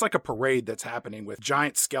of, it's like a parade that's happening with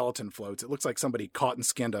giant skeleton floats. It looks like somebody cotton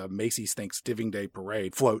skinned a Macy's Thanksgiving Day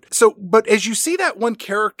parade float. So, but as you see that one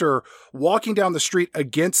character walking down the street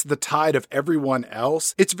against the tide of everyone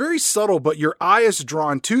else, it's very subtle, but your eye is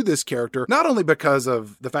drawn to this character, not only because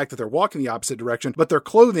of the fact that they're walking the opposite direction, but their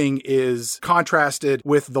clothing is contrasted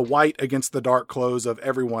with the white against the dark clothes of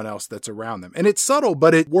everyone else that's around them. And it's subtle,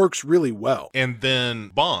 but it works really well. And then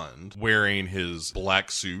Bond, wearing his black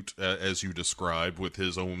suit, as you described, with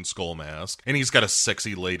his own skull mask, and he's got a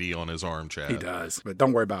sexy lady on his arm, Chad. He does, but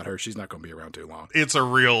don't worry about her. She's not going to be around too long. It's a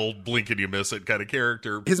real blink and you miss it kind of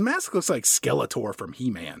character. His mask looks like Skeletor from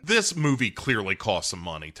He-Man. This movie clearly cost some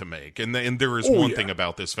money to make, and there is Oh, one yeah. thing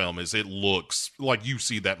about this film is it looks like you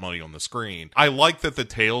see that money on the screen. I like that the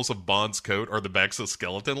tails of Bond's coat are the backs of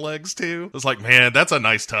skeleton legs too. It's like, man, that's a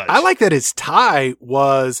nice touch. I like that his tie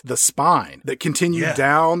was the spine that continued Yeah.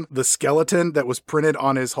 down the skeleton that was printed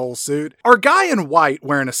on his whole suit. Our guy in white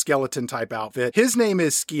wearing a skeleton type outfit, his name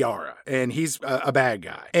is Sciarra, and he's a bad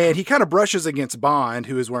guy. And he kind of brushes against Bond,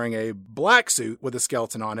 who is wearing a black suit with a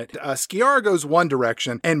skeleton on it. Sciarra goes one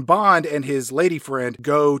direction, and Bond and his lady friend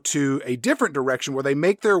go to a different direction where they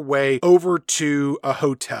make their way over to a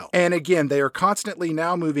hotel. And again, they are constantly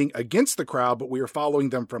now moving against the crowd, but we are following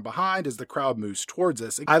them from behind as the crowd moves towards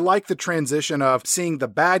us. I like the transition of seeing the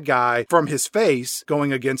bad guy from his face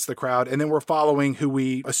going against the crowd, and then we're following who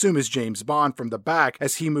we assume is James Bond from the back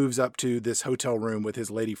as he moves up to this hotel room with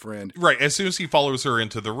his lady friend. Right, as soon as he follows her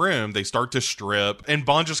into the room, they start to strip, and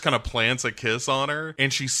Bond just kind of plants a kiss on her,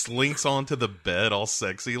 and she slinks onto the bed all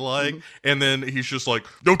sexy like, and then he's just like,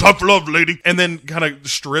 "No time for love, lady," and then kind of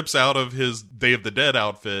strips out of his Day of the Dead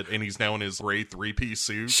outfit, and he's now in his gray 3-piece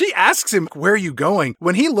suit. She asks him, "Where are you going?"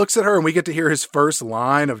 When he looks at her and we get to hear his first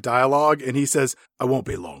line of dialogue, and he says, "I won't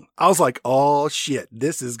be long." I was like, oh shit,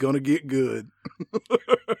 this is gonna get good.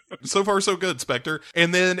 So far, so good, Spectre.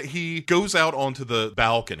 And then he goes out onto the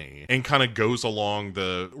balcony and kind of goes along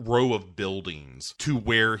the row of buildings to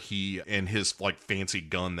where he and his like fancy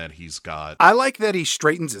gun that he's got. I like that he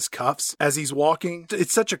straightens his cuffs as he's walking.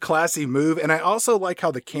 It's such a classy move. And I also like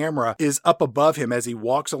how the camera is up above him as he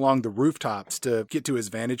walks along the rooftops to get to his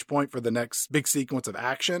vantage point for the next big sequence of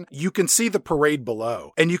action. You can see the parade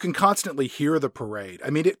below, and you can constantly hear the parade.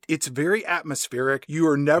 I mean, it's very atmospheric. You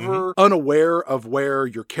are never unaware of where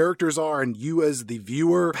your characters are, and you as the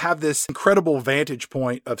viewer have this incredible vantage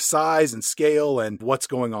point of size and scale and what's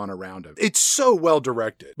going on around him. It's so well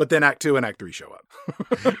directed. But then Act 2 and Act 3 show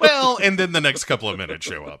up. Well, and then the next couple of minutes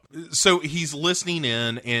show up. So he's listening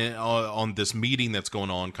in on this meeting that's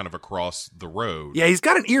going on kind of across the road. Yeah, he's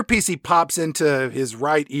got an earpiece he pops into his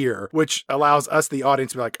right ear, which allows us, the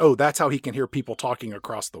audience, to be like, oh, that's how he can hear people talking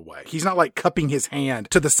across the way. He's not like cupping his hand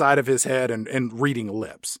to the side of his head and reading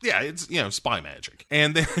lips. Yeah, it's, spy magic.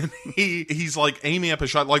 And then he's like aiming up a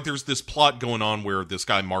shot. Like there's this plot going on where this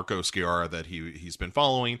guy, Marco Sciarra, that he's been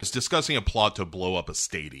following, is discussing a plot to blow up a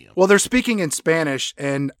stadium. Well, they're speaking in Spanish,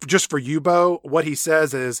 and just for you, Bo, what he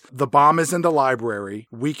says is, the bomb is in the library.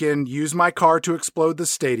 We can use my car to explode the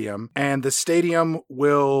stadium, and the stadium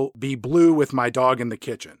will be blue with my dog in the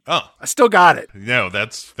kitchen. Oh. I still got it. No,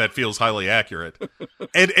 that feels highly accurate.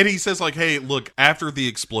 and he says like, hey, look, after the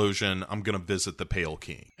explosion, I'm going to visit the Pale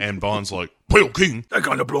King. And Bond's like, Pale King. They're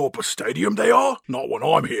gonna blow up a stadium, they are? Not when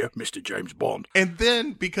I'm here, Mr. James Bond. And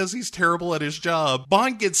then, because he's terrible at his job,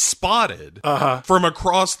 Bond gets spotted from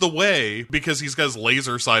across the way because he's got his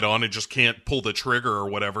laser sight on and just can't pull the trigger or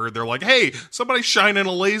whatever. They're like, hey, somebody's shining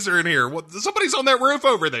a laser in here. Somebody's on that roof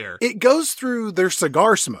over there. It goes through their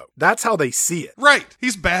cigar smoke. That's how they see it. Right.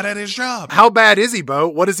 He's bad at his job. How bad is he, Bo?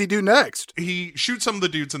 What does he do next? He shoots some of the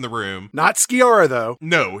dudes in the room. Not Sciarra, though.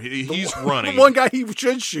 No, he's running. The one guy he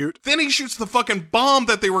should shoot. Then he shoots the fucking bomb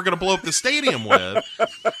that they were going to blow up the stadium with,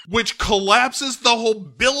 which collapses the whole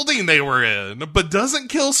building they were in, but doesn't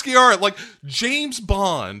kill Sciarra. Like, James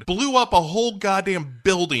Bond blew up a whole goddamn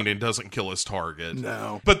building and doesn't kill his target.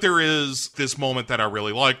 No. But there is this moment that I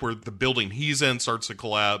really like where the building he's in starts to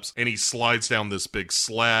collapse and he slides down this big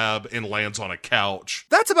slab and lands on a couch.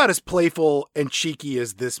 That's about as playful and cheeky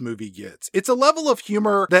as this movie gets. It's a level of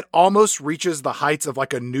humor that almost reaches the heights of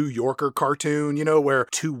like a New Yorker cartoon, you know, where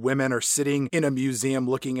two women are sitting in a museum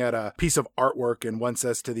looking at a piece of artwork and one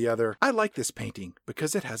says to the other, I like this painting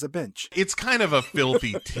because it has a bench. It's kind of a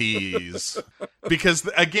filthy tease because,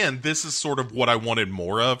 again, this is sort of what I wanted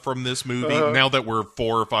more of from this movie. Now that we're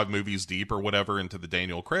 4 or 5 movies deep or whatever into the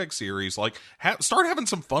Daniel Craig series, like, start having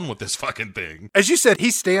some fun with this fucking thing. As you said,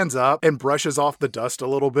 he stands up and brushes off the dust a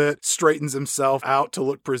little bit, straightens himself out to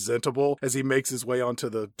look presentable as he makes his way onto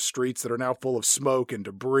the streets that are now full of smoke and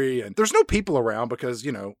debris. And there's no people around because,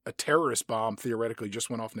 you know, a terrorist bomb theoretically just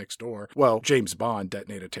went off next door. Well, James Bond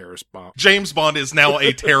detonated a terrorist bomb. James Bond is now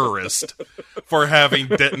a terrorist for having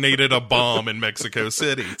detonated a bomb in Mexico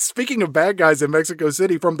City. Speaking of bad guys in Mexico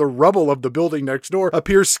City, from the rubble of the building next door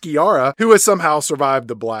appears Sciarra, who has somehow survived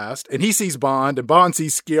the blast. And he sees Bond, and Bond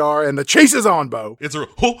sees Sciarra, and the chase is on, Bo. It's a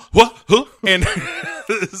huh. And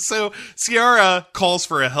so Sciarra calls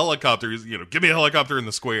for a helicopter. You know, give me a helicopter in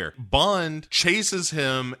the square. Bond chases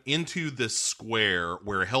him into this square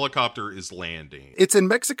where a helicopter is landing. It's in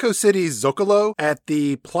Mexico City's Zocalo at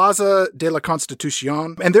the Plaza de la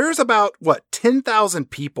Constitucion. And there's about,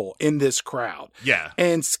 10,000 people in this crowd. Yeah.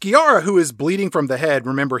 And Sciarra, who is bleeding from the head,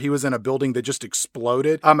 remember, he was in a building that just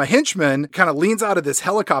exploded. A henchman kind of leans out of this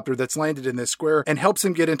helicopter that's landed in this square and helps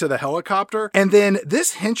him get into the helicopter. And then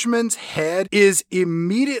this henchman's head is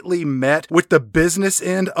immediately met with the business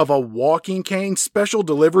end of a walking cane, special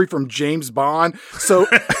delivery from James Bond. So,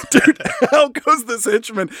 dude, out goes this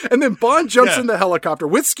henchman. And then Bond jumps in the helicopter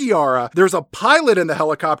with Sciarra. There's a pilot in the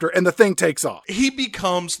helicopter and the thing takes off. He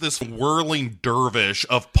becomes this whirling dervish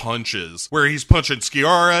of punches where he's punching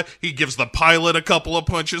Sciarra. He gives the pilot a couple of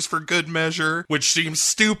punches for good measure, which seems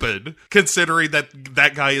stupid considering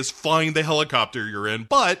that guy is flying the helicopter you're in.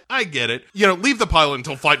 But I get it. You know, leave the pilot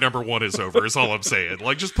until fight number 1 is over is all I'm saying.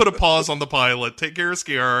 Like, just put a pause on the pilot, take care of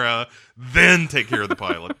Sciarra, then take care of the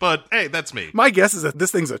pilot. But hey, that's me. My guess is that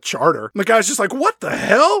this thing's a charter. The guy's just like, what the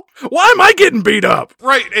hell? Why am I getting beat up?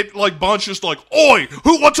 Right. Like, Bond's just like, oi,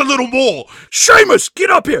 who wants a little more? Seamus, get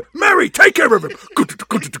up here. Mary, take care of him.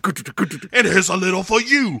 And here's a little for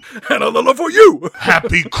you. And a little for you.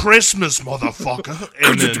 Happy Christmas, motherfucker.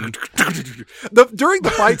 And then during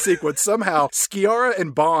the fight sequence, somehow Sciarra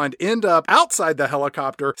and Bond end up outside the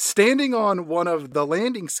helicopter, standing on one of the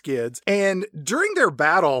landing skids. And during their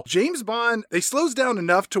battle, James Bond, they slows down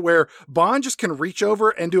enough to where Bond just can reach over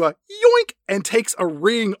and do a yoink and takes a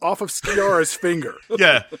ring off of Sciarra's finger.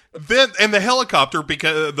 Yeah. Then and the helicopter,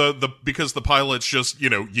 because the pilot's just, you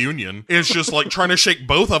know, Union, is just like trying to shake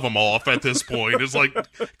both of them off at this point. It's like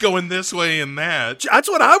going this way and that. That's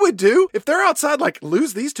what I would do. If they're outside, like,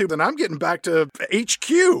 lose these two, then I'm getting back to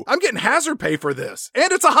HQ. I'm getting hazard pay for this.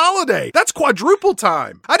 And it's a holiday. That's quadruple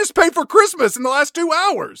time. I just paid for Christmas in the last 2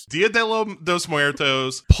 hours. Dia de los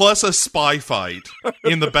Muertos plus a spy fight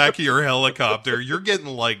in the back of your helicopter. You're getting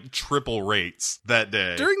like triple rates that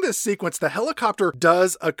day. During this sequence, the helicopter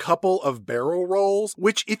does a couple of barrel rolls,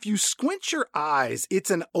 which if you squint your eyes, it's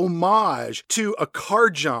an homage to a car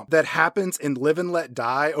jump that happens in Live and Let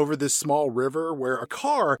Die over this small river where a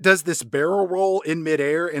car does this barrel roll in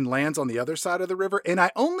midair and lands on the other side of the river. And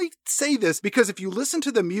I only say this because if you listen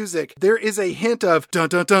to the music, there is a hint of dun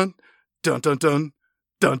dun dun, dun dun dun,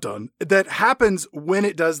 dun dun, that happens when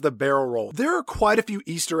it does the barrel roll. There are quite a few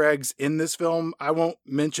Easter eggs in this film. I won't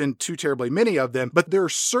mention too terribly many of them, but there are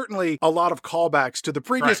certainly a lot of callbacks to the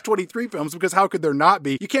previous 23 films, because how could there not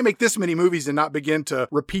be? You can't make this many movies and not begin to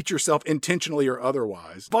repeat yourself intentionally or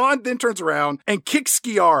otherwise. Bond then turns around and kicks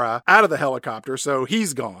Sciarra out of the helicopter, so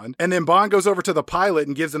he's gone. And then Bond goes over to the pilot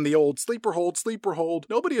and gives him the old sleeper hold, sleeper hold.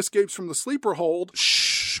 Nobody escapes from the sleeper hold.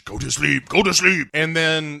 Shh. shh, go to sleep, go to sleep. And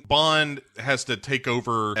then Bond has to take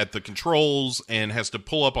over at the controls and has to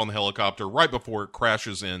pull up on the helicopter right before it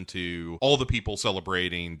crashes into all the people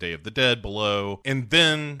celebrating Day of the Dead below. And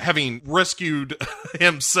then, having rescued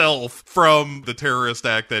himself from the terrorist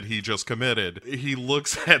act that he just committed, he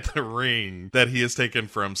looks at the ring that he has taken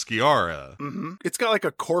from Sciarra. Mm-hmm. It's got like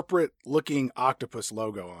a corporate-looking octopus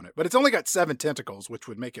logo on it, but it's only got 7 tentacles, which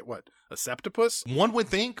would make it, what, a septopus? One would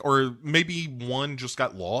think, or maybe one just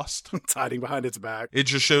got lost. It's hiding behind its back. It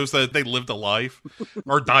just shows that they lived a life.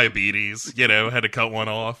 Or diabetes, had to cut one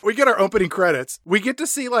off. We get our opening credits. We get to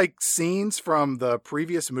see like scenes from the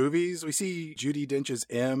previous movies. We see Judi Dench's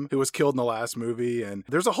M, who was killed in the last movie, and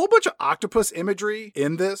there's a whole bunch of octopus imagery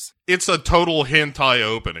in this. It's a total hentai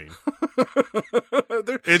opening.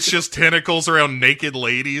 It's just tentacles around naked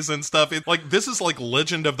ladies and stuff. This is like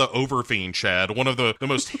Legend of the Overfiend, Chad. One of the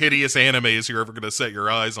most hideous animes you're ever going to set your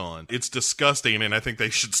eyes on. It's disgusting, and I think they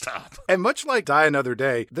should stop. And much like Die Another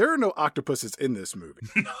Day, there are no octopuses in this movie.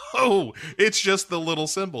 No, it's just the little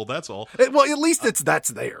symbol, that's all. Well, at least that's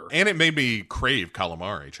there. And it made me crave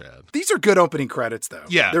calamari, Chad. These are good opening credits, though.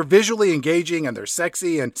 Yeah. They're visually engaging, and they're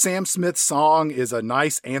sexy, and Sam Smith's song is a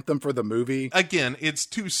nice anthem for the movie. Again, it's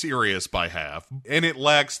too serious by half, and it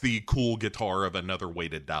lacks the cool guitar of Another Way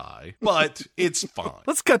to Die, but it's fine.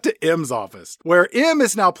 Let's cut to M's office, where M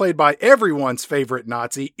is now played by everyone's favorite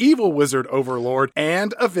Nazi, evil wizard overlord,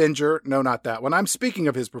 and Avenger. No, not that one. I'm speaking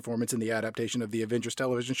of his performance in the adaptation of the Avengers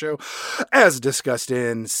television show, as discussed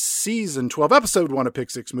in Season 12, Episode 1 of Pick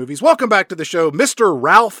 6 Movies. Welcome back to the show, Mr.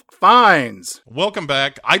 Ralph Fiennes. Welcome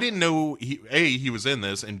back. I didn't know, he was in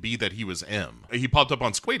this, and B, that he was M. He popped up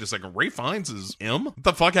on Wait a second, Ray Fiennes is M? What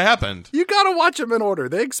the fuck happened? You gotta watch them in order.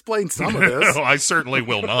 They explain some of this. No, I certainly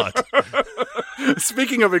will not.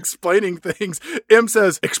 Speaking of explaining things, M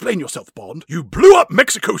says, "Explain yourself, Bond. You blew up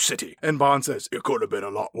Mexico City." And Bond says, "It could have been a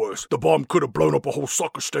lot worse. The bomb could have blown up a whole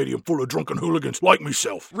soccer stadium full of drunken hooligans like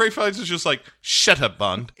myself." Ray Fiennes is just like, shut up,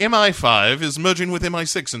 Bond. MI5 is merging with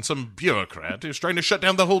MI6 and some bureaucrat is trying to shut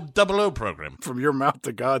down the whole 00 program. From your mouth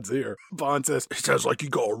to God's ear. Bond says, "It sounds like you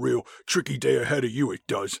got a real tricky day ahead of you, it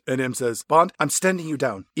does." And M says, "Bond, I'm standing you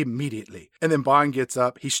down immediately." And then Bond gets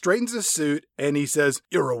up, he straightens his suit, and he says,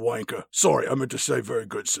 "You're a wanker. Sorry, I meant to say very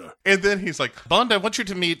good, sir." And then he's like, Bond, I want you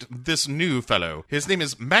to meet this new fellow. His name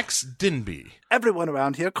is Max Dinby. Everyone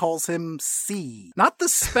around here calls him C. Not the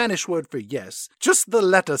Spanish word for yes, just the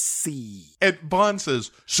letter C. And Bond says,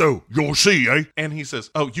 so, you're C, eh? And he says,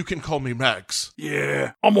 oh, you can call me Max.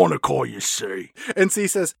 Yeah, I'm gonna call you C. And C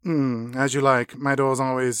says, as you like. My door's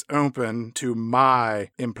always open to my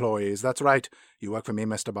employees. That's right. You work for me,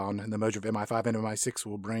 Mr. Bond, and the merger of MI5 and MI6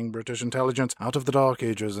 will bring British intelligence out of the dark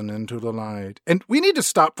ages and into the light. And we need to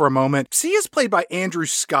stop for a moment. C is played by Andrew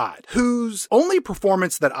Scott, whose only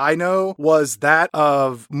performance that I know was that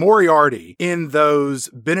of Moriarty in those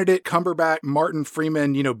Benedict Cumberbatch, Martin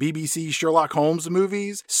Freeman, BBC Sherlock Holmes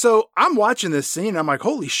movies. So I'm watching this scene, and I'm like,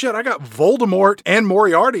 holy shit, I got Voldemort and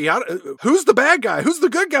Moriarty. Who's the bad guy? Who's the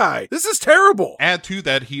good guy? This is terrible. Add to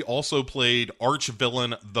that, he also played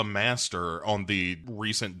arch-villain The Master on the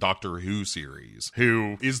recent Doctor Who series,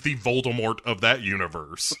 who is the Voldemort of that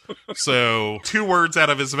universe. So 2 words out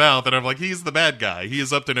of his mouth, and I'm like, he's the bad guy. He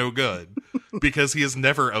is up to no good. Because he is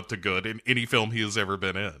never up to good in any film he has ever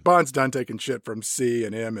been in. Bond's done taking shit from C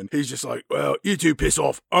and M, and he's just like, well, you two piss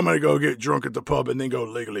off. I'm gonna go get drunk at the pub and then go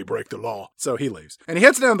legally break the law. So he leaves. And he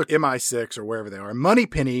heads down to MI6 or wherever they are.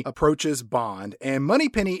 Moneypenny approaches Bond, and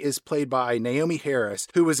Moneypenny is played by Naomi Harris,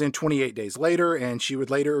 who was in 28 Days Later, and she would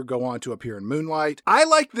later go on to appear in Moonlight. I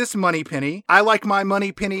like this Moneypenny. I like my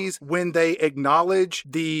Moneypennies when they acknowledge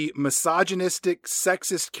the misogynistic,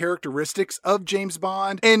 sexist characteristics of James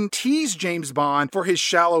Bond and tease James Bond for his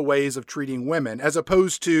shallow ways of treating women, as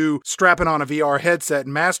opposed to strapping on a VR headset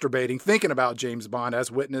and masturbating, thinking about James Bond, as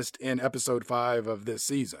witnessed in episode 5 of this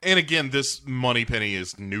season. And again, this Moneypenny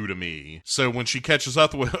is new to me. So when she catches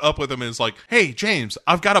up with him and is like, hey, James,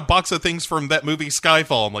 I've got a box of things from that movie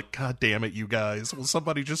Skyfall. I'm like, God damn it, you guys. Will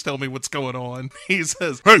somebody just tell me what's going on? He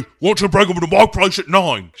says, hey, why don't you bring him to my place at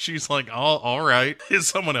 9? She's like, oh, all right. Is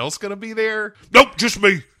someone else going to be there? Nope, just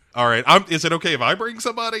me. All right, is it okay if I bring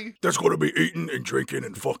somebody? There's going to be eating and drinking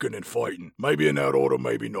and fucking and fighting. Maybe in that order,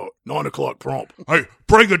 maybe not. 9 o'clock prompt. Hey,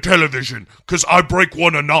 bring a television, because I break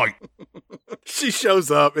one a night. She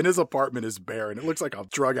shows up and his apartment is bare and it looks like a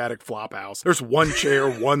drug addict flop house. There's one chair,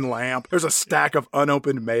 one lamp. There's a stack of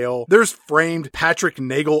unopened mail. There's framed Patrick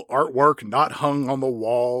Nagel artwork not hung on the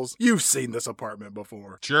walls. You've seen this apartment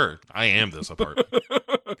before. Sure, I am this apartment.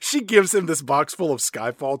 She gives him this box full of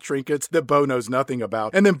Skyfall trinkets that Bo knows nothing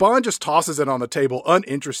about, and then Bond just tosses it on the table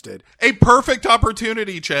uninterested. A perfect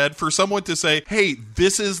opportunity, Chad, for someone to say, hey,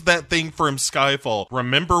 this is that thing from Skyfall.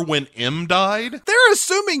 Remember when M died? They're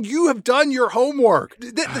assuming you have done your homework.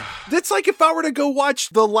 That's like if I were to go watch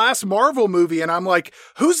the last Marvel movie and I'm like,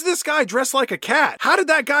 who's this guy dressed like a cat? How did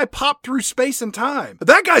that guy pop through space and time?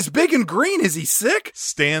 That guy's big and green. Is he sick?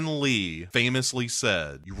 Stan Lee famously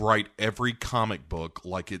said, you write every comic book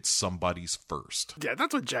like it's somebody's first. Yeah,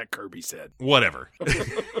 that's what Jack Kirby said. Whatever.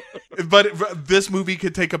 But this movie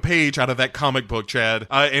could take a page out of that comic book, Chad,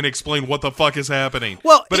 and explain what the fuck is happening.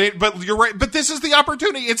 Well, but you're right. But this is the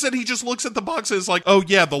opportunity. Instead, he just looks at the boxes like, oh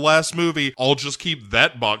yeah, the last movie. I'll just keep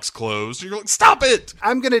that box closed. You're like, stop it.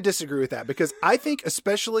 I'm going to disagree with that because I think,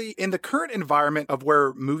 especially in the current environment of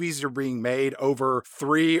where movies are being made over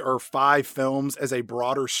 3 or 5 films as a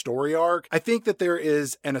broader story arc, I think that there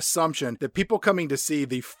is an assumption that people coming to see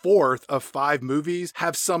the 4th of 5 movies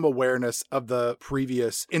have some awareness of the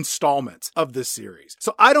previous installments of this series.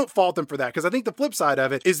 So I don't fault them for that because I think the flip side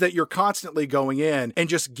of it is that you're constantly going in and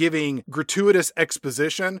just giving gratuitous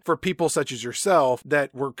exposition for people such as yourself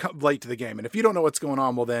that were late to the game. And if you don't know what's going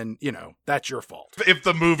on, well then, you know, that's your fault. If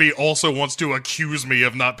the movie also wants to accuse me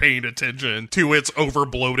of not paying attention to its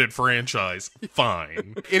overbloated franchise,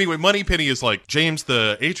 fine. Anyway, Moneypenny is like, James,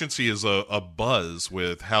 the agency is a buzz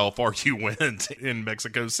with how far you went in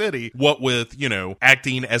Mexico City. What with, you know,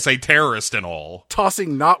 acting as a terrorist and all.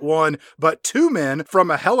 Tossing not one, but 2 men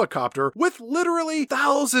from a helicopter with literally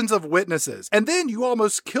thousands of witnesses. And then you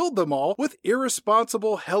almost killed them all with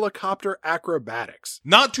irresponsible helicopter acrobatics.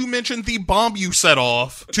 Not to mention the bomb you set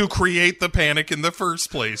off to create the panic in the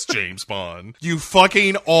first place, James Bond. You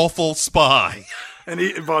fucking awful spy. And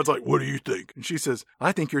Bond's like, what do you think? And she says,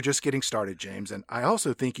 I think you're just getting started, James. And I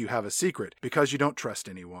also think you have a secret because you don't trust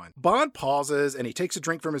anyone. Bond pauses and he takes a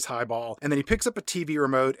drink from his highball. And then he picks up a TV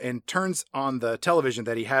remote and turns on the television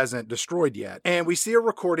that he hasn't destroyed yet. And we see a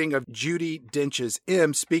recording of Judi Dench's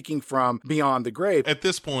M speaking from beyond the grave. At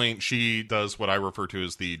this point, she does what I refer to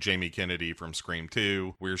as the Jamie Kennedy from Scream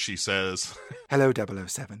 2, where she says, Hello,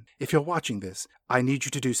 007. If you're watching this, I need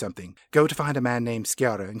you to do something. Go to find a man named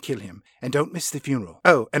Sciarra and kill him. And don't miss the funeral.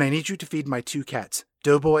 Oh, and I need you to feed my 2 cats,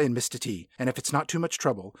 Doughboy and Mr. T. And if it's not too much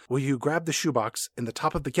trouble, will you grab the shoebox in the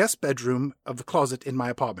top of the guest bedroom of the closet in my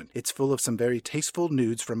apartment? It's full of some very tasteful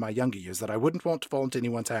nudes from my younger years that I wouldn't want to fall into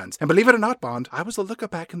anyone's hands. And believe it or not, Bond, I was a looker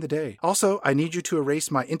back in the day. Also, I need you to erase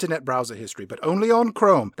my internet browser history, but only on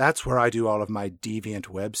Chrome. That's where I do all of my deviant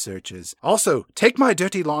web searches. Also, take my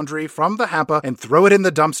dirty laundry from the hamper and throw it in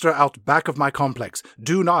the dumpster out back of my complex.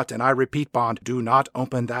 Do not, and I repeat, Bond, do not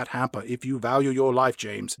open that hamper. If you value your life,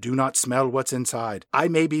 James, do not smell what's inside. I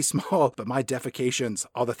may be small, but my defecations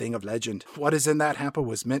are the thing of legend. What is in that hamper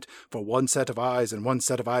was meant for one set of eyes, and one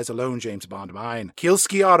set of eyes alone, James Bond, mine. Kill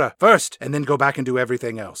Sciarra first, and then go back and do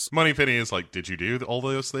everything else. Moneypenny is like, did you do all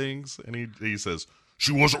those things? And he says,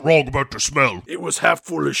 she wasn't wrong about the smell. It was half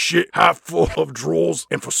full of shit, half full of drawers,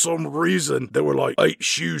 and for some reason, there were like 8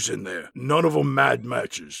 shoes in there. None of them mad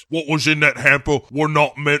matches. What was in that hamper were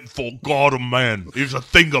not meant for God or man. It's a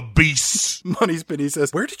thing of beasts. Moneypenny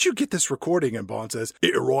says, where did you get this recording? And Bond says,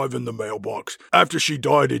 it arrived in the mailbox. After she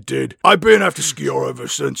died, it did. I've been after Sciarra ever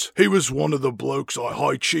since. He was one of the blokes I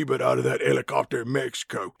high-cheated out of that helicopter in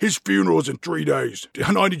Mexico. His funeral's in 3 days,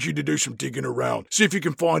 and I need you to do some digging around. See if you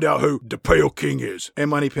can find out who the Pale King is. And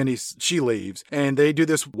Moneypenny, she leaves, and they do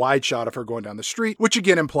this wide shot of her going down the street, which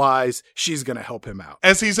again implies she's going to help him out.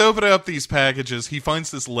 As he's opening up these packages, he finds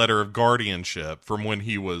this letter of guardianship from when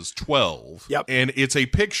he was 12. Yep. And it's a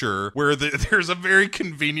picture where there's a very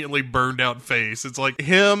conveniently burned out face. It's like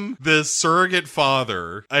him, this surrogate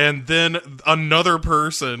father, and then another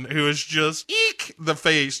person who is just, eek, the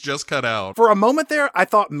face just cut out. For a moment there, I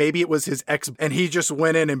thought maybe it was his ex, and he just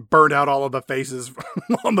went in and burned out all of the faces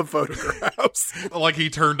on the photographs. Like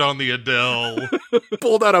he turned on the Adele.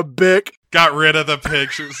 Pulled out a Bic. Got rid of the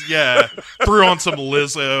pictures. Yeah. Threw on some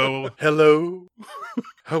Lizzo. Hello.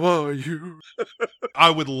 How are you?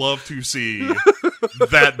 I would love to see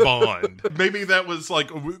that Bond. Maybe that was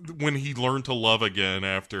like when he learned to love again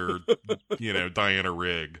after, Diana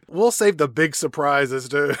Rigg. We'll save the big surprise as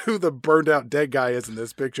to who the burned out dead guy is in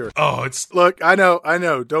this picture. Oh, it's... Look, I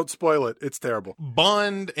know. Don't spoil it. It's terrible.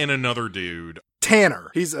 Bond and another dude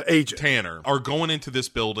Tanner, he's an agent. Tanner, are going into this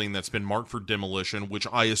building that's been marked for demolition, which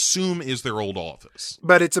I assume is their old office.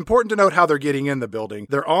 But it's important to note how they're getting in the building.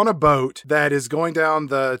 They're on a boat that is going down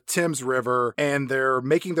the Thames River, and they're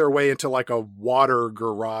making their way into like a water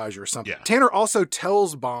garage or something. Yeah. Tanner also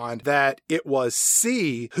tells Bond that it was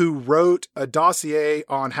C who wrote a dossier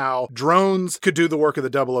on how drones could do the work of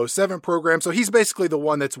the 007 program. So he's basically the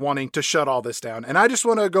one that's wanting to shut all this down. And I just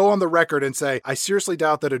want to go on the record and say, I seriously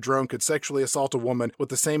doubt that a drone could sexually assault a woman with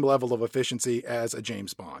the same level of efficiency as a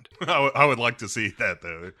James Bond. I would like to see that,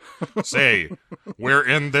 though. Say, we're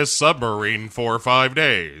in this submarine for 5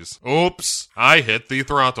 days. Oops, I hit the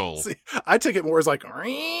throttle. See, I took it more as like,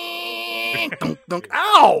 dunk, dunk,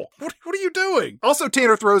 ow! What are you doing? Also,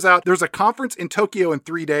 Tanner throws out, there's a conference in Tokyo in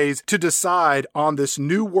 3 days to decide on this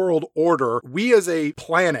new world order. We as a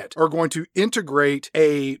planet are going to integrate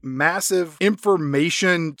a massive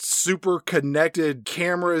information, super connected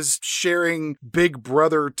cameras sharing Big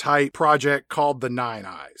Brother type project called the Nine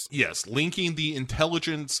Eyes. Yes, linking the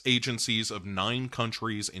intelligence agencies of 9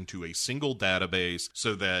 countries into a single database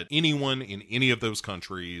so that anyone in any of those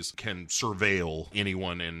countries can surveil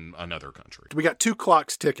anyone in another country. We got 2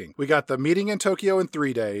 clocks ticking. We got the meeting in Tokyo in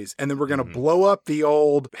 3 days, and then we're going to blow up the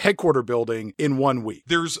old headquarter building in 1 week.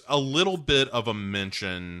 There's a little bit of a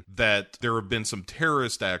mention that there have been some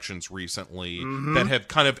terrorist actions recently that have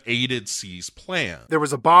kind of aided C's plan. There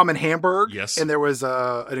was a bomb in Hamburg. Yes. And there was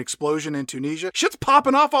an explosion in Tunisia. Shit's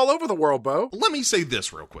popping off all over the world, Bo. Let me say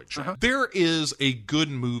this real quick, Sean. There is a good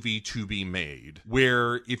movie to be made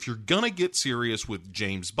where if you're gonna get serious with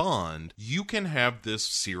James Bond, you can have this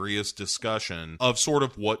serious discussion of sort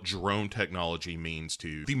of what drone technology means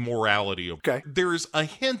to the morality of... Okay. There's a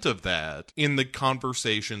hint of that in the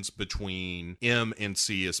conversations between M and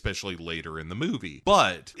C, especially later in the movie.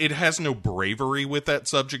 But it has no bravery with that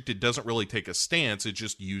subject. It doesn't really take a stance. It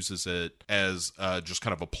just uses it as just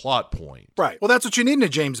kind of a plot point. Right. Well, that's what you need in a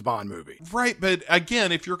James Bond movie. Right, but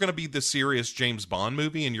again, if you're going to be the serious James Bond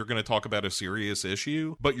movie and you're going to talk about a serious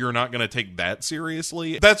issue, but you're not going to take that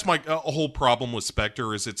seriously, that's my whole problem with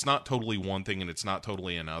Spectre, is it's not totally one thing and it's not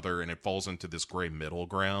totally another, and it falls into this gray middle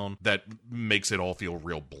ground that makes it all feel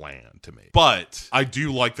real bland to me. But I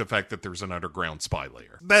do like the fact that there's an underground spy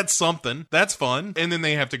layer. That's something. That's fun. And then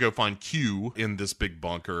they have to go find Q in this big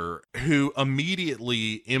bunker, who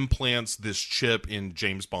immediately implants this chip in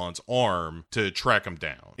James Bond's arm to track him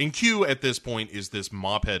down. And Q at this point is this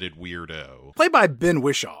mop-headed weirdo. Played by Ben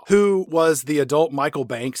Whishaw, who was the adult Michael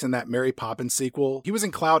Banks in that Mary Poppins sequel. He was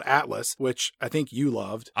in Cloud Atlas, which I think you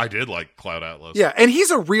loved. I did like Cloud Atlas. Yeah, and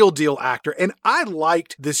he's a real deal actor. And I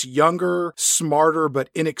liked this younger, smarter, but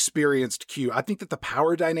inexperienced Q. I think that the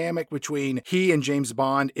power dynamic between he and James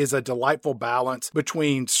Bond is a delightful balance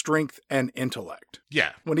between strength and intellect.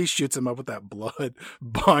 Yeah. When he shoots him up with that blood,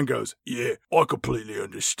 Bond goes, yeah, I completely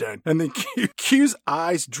understand. And then Q's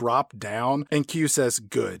eyes drop down and Q says,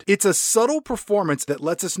 good. It's a subtle performance that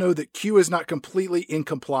lets us know that Q is not completely in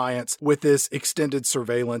compliance with this extended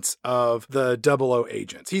surveillance of the 00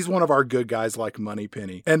 agents. He's one of our good guys like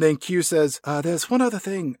Moneypenny. And then Q says, there's one other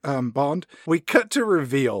thing, Bond. We cut to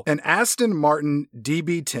reveal an Aston Martin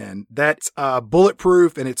DB10 that's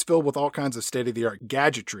bulletproof and it's filled with all kinds of state-of-the-art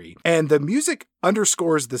gadgetry. And the music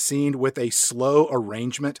underscores the scene with a slow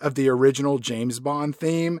arrangement of the original James Bond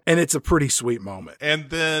theme, and it's a pretty sweet moment. And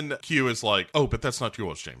then Q is like, oh, but that's not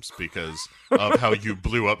yours, James, because of how you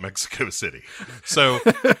blew up Mexico City. So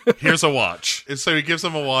here's a watch. And so he gives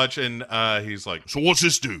him a watch, and he's like, so what's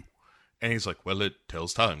this do? And he's like, well, it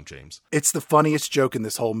tells time, James. It's the funniest joke in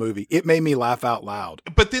this whole movie. It made me laugh out loud.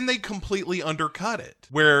 But then they completely undercut it,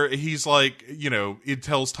 where he's like, it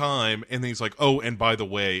tells time, and then he's like, oh, and by the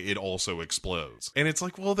way, it also explodes. And it's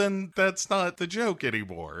like, well, then that's not the joke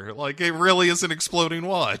anymore. Like, it really is an exploding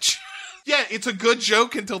watch. Yeah, it's a good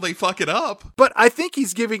joke until they fuck it up. But I think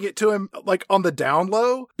he's giving it to him like on the down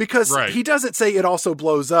low, because he doesn't say it also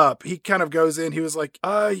blows up. He kind of goes in, he was like,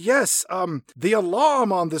 yes, the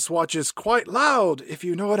alarm on this watch is quite loud, if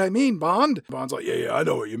you know what I mean, Bond. Bond's like, yeah, I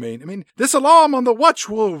know what you mean. I mean, this alarm on the watch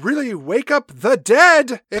will really wake up the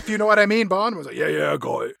dead, if you know what I mean, Bond. Was like, yeah, I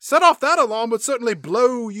got it. Set off that alarm would certainly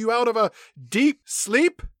blow you out of a deep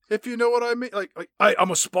sleep, if you know what I mean. Like, hey,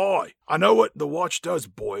 I'm a spy. I know what the watch does,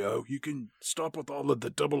 boyo. You can stop with all of the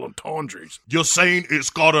double entendres. You're saying it's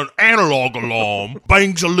got an analog alarm,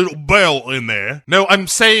 bangs a little bell in there. No, I'm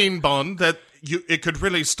saying, Bond, that it could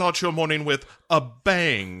really start your morning with a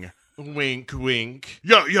bang. Wink, wink.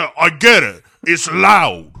 Yeah, I get it. It's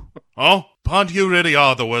loud. Oh, Bond, you really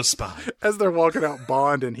are the worst spy. As they're walking out,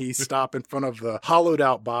 Bond and he stop in front of the hollowed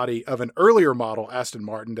out body of an earlier model Aston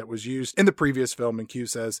Martin that was used in the previous film, and Q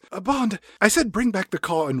says, Bond, I said bring back the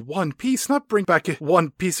car in one piece, not bring back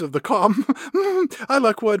one piece of the car. I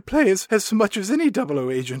like wordplay as much as any 00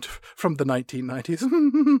 agent from the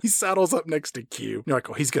 1990s. He saddles up next to Q. You're like,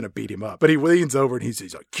 oh, he's going to beat him up. But he leans over and he's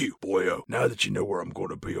like, Q, boyo, now that you know where I'm going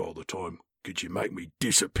to be all the time, could you make me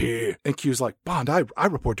disappear? And Q's like, Bond, I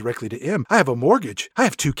report directly to M. I have a mortgage. I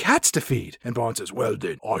have 2 cats to feed. And Bond says, well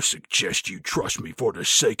then, I suggest you trust me for the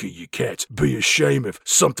sake of your cats. Be a shame if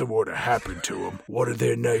something were to happen to them. What are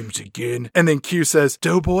their names again? And then Q says,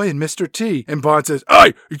 Doughboy and Mr. T. And Bond says,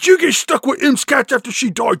 hey, did you get stuck with M's cats after she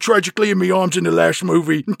died tragically in my arms in the last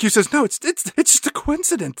movie? And Q says, no, it's just a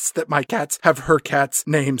coincidence that my cats have her cats'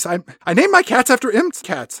 names. I named my cats after M's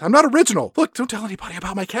cats. I'm not original. Look, don't tell anybody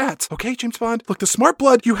about my cats. Okay, James Bond? Look, the smart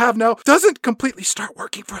blood you have now doesn't completely start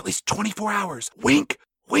working for at least 24 hours. Wink,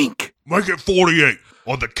 wink. Make it 48,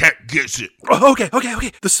 or the cat gets it. Oh, okay.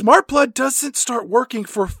 The smart blood doesn't start working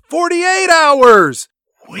for 48 hours.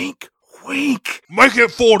 Wink, wink. Make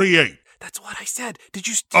it 48. That's what I said. Did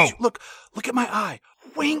you look at my eye.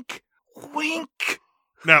 Wink, wink.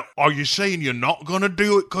 Now, are you saying you're not gonna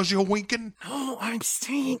do it because you're winking? No, I'm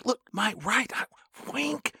saying, look, my right eye.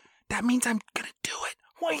 Wink. That means I'm gonna do it.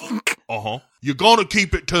 Wink. Uh-huh. You're gonna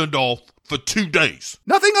keep it turned off for 2 days.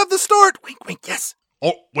 Nothing of the sort. Wink, wink, yes.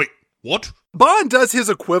 Oh, wait, what? Bond does his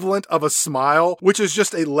equivalent of a smile, which is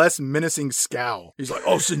just a less menacing scowl. He's like,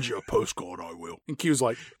 I'll send you a postcard, I will. And Q's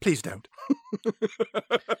like, please don't.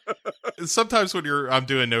 Sometimes when I'm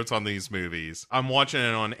doing notes on these movies, I'm watching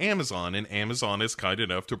it on Amazon, and Amazon is kind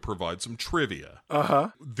enough to provide some trivia. Uh-huh.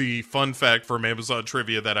 The fun fact from Amazon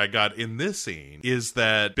trivia that I got in this scene is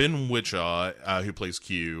that Ben Whishaw, who plays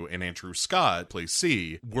Q, and Andrew Scott, plays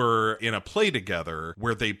C, were in a play together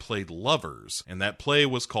where they played lovers, and that play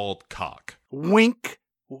was called Cock. Wink,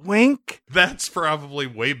 wink. That's probably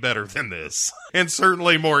way better than this, and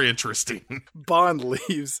certainly more interesting. Bond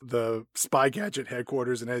leaves the spy gadget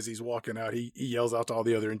headquarters, and as he's walking out, he yells out to all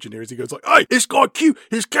the other engineers. He goes like, hey, this guy Q,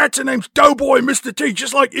 his cat's name's Doughboy and Mr. T,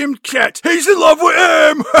 just like M's cat. He's in love with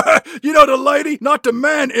M. You know, the lady, not the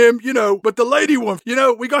man M, but the lady one.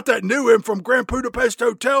 We got that new M from Grand Budapest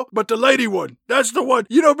Hotel, but the lady one, that's the one.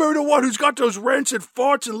 Remember the one who's got those rancid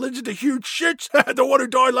farts and lives into huge shits? The one who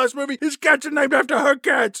died last movie? His cats are named after her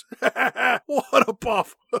cats. What a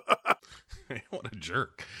puff. What a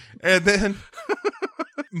jerk. And then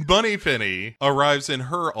Moneypenny arrives in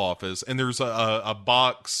her office, and there's a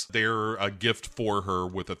box there, a gift for her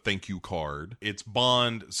with a thank you card. It's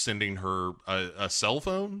Bond sending her a cell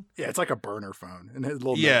phone. Yeah, it's like a burner phone. And his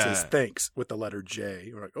little note says thanks with the letter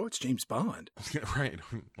J. We're like, oh, it's James Bond. Right.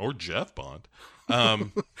 Or Jeff Bond.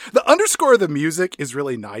 The underscore of the music is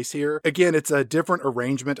really nice here. Again, it's a different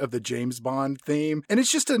arrangement of the James Bond theme, and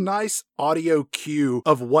it's just a nice audio cue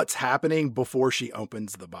of what's happening before she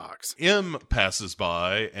opens the box. M passes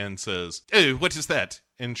by and says, "Oh, what is that?"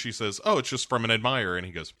 And she says, oh, it's just from an admirer. And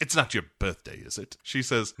he goes, it's not your birthday, is it? She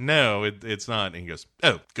says, no, it's not. And he goes,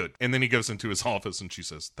 oh, good. And then he goes into his office and she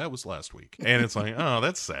says, that was last week. And it's like, oh,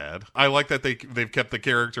 that's sad. I like that they've kept the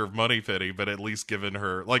character of Moneypenny, but at least given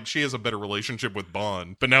her, like, she has a better relationship with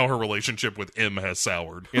Bond, but now her relationship with M has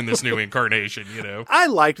soured in this new incarnation, I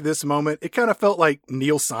liked this moment. It kind of felt like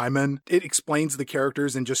Neil Simon. It explains the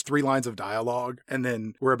characters in just 3 lines of dialogue. And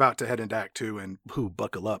then we're about to head into Act 2 and,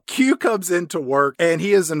 buckle up. Q comes into work and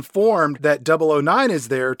he is informed that 009 is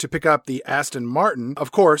there to pick up the Aston Martin.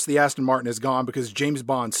 Of course, the Aston Martin is gone because James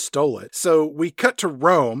Bond stole it. So we cut to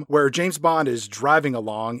Rome, where James Bond is driving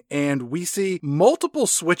along, and we see multiple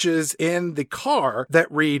switches in the car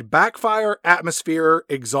that read backfire, atmosphere,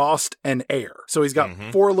 exhaust, and air. So he's got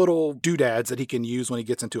 4 little doodads that he can use when he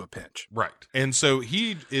gets into a pinch. Right. And so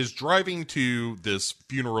he is driving to this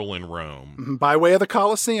funeral in Rome. By way of the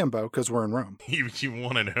Colosseum, Bo, because we're in Rome. You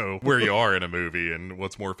want to know where you are in a movie and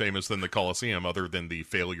what's more famous than the Colosseum other than the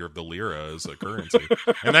failure of the lira as a currency.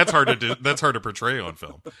 And that's hard to portray on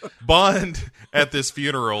film. Bond at this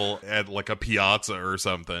funeral at like a piazza or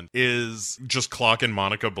something is just clocking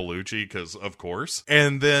Monica Bellucci because of course.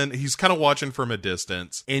 And then he's kind of watching from a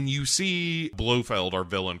distance and you see Blofeld, our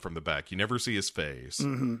villain, from the back. You never see his face.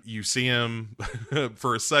 You see him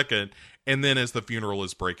for a second. And then as the funeral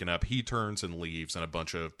is breaking up, he turns and leaves, and a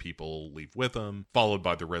bunch of people leave with him, followed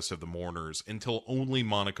by the rest of the mourners, until only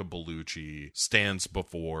Monica Bellucci stands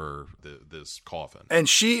before this coffin. And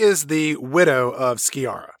she is the widow of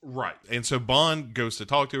Sciarra. Right. And so Bond goes to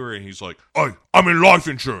talk to her, and he's like, hey, I'm in life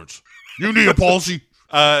insurance. You need a policy?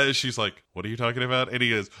 She's like, what are you talking about? And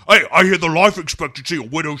he goes, hey, I hear the life expectancy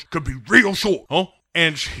of widows can be real short. Huh?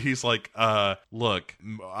 And she's like, look,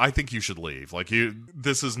 I think you should leave. Like,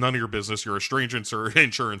 this is none of your business. You're a strange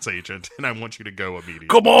insurance agent, and I want you to go immediately.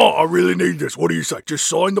 Come on, I really need this. What do you say? Just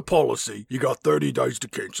sign the policy. You got 30 days to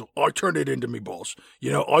cancel. I turn it into me boss.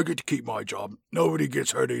 You know, I get to keep my job. Nobody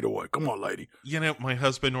gets hurt either way. Come on, lady. You know, my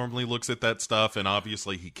husband normally looks at that stuff, and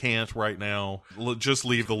obviously he can't right now. Just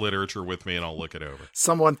leave the literature with me, and I'll look it over.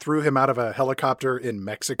 Someone threw him out of a helicopter in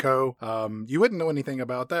Mexico. You wouldn't know anything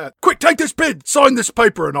about that. Quick, take this pen. Sign this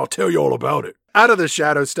paper, and I'll tell you all about it. Out of the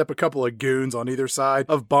shadows step a couple of goons on either side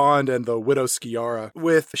of Bond and the widow Sciarra,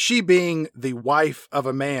 with she being the wife of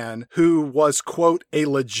a man who was, quote, a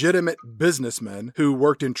legitimate businessman who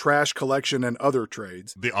worked in trash collection and other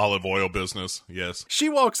trades. The olive oil business, yes. She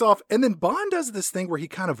walks off, and then Bond does this thing where he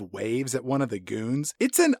kind of waves at one of the goons.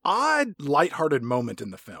 It's an odd, lighthearted moment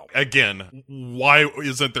in the film. Again, why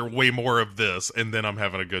isn't there way more of this? And then I'm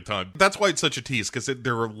having a good time. That's why it's such a tease, because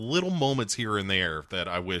there are little moments here and there that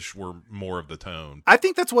I wish were more of the tone. I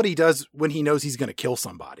think that's what he does when he knows he's going to kill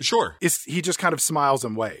somebody. Sure. He just kind of smiles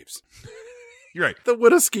and waves. You're right. The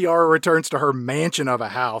widow Sciarra returns to her mansion of a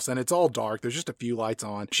house, and it's all dark. There's just a few lights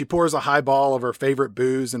on. She pours a highball of her favorite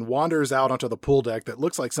booze and wanders out onto the pool deck that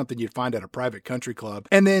looks like something you'd find at a private country club.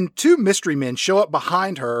 And then two mystery men show up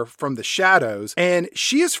behind her from the shadows, and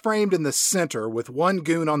she is framed in the center with one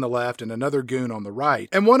goon on the left and another goon on the right.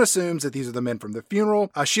 And one assumes that these are the men from the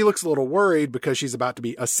funeral. She looks a little worried because she's about to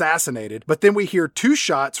be assassinated, but then we hear two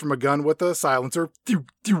shots from a gun with a silencer.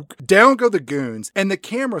 Down go the goons, and the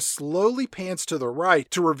camera slowly pans to the right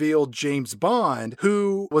to reveal James Bond,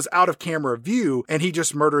 who was out of camera view, and he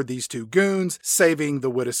just murdered these two goons, saving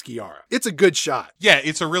the widow Sciarra. It's a good shot. Yeah,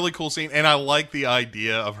 it's a really cool scene, and I like the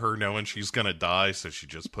idea of her knowing she's gonna die, so she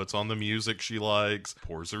just puts on the music she likes,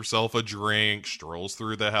 pours herself a drink, strolls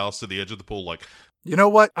through the house to the edge of the pool like, you know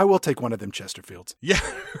what? I will take one of them Chesterfields. yeah,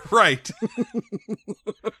 right.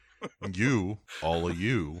 You, all of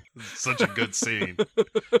you. Such a good scene.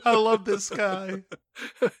 I love this guy.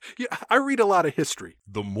 Yeah, I read a lot of history.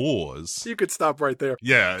 The Moors. You could stop right there.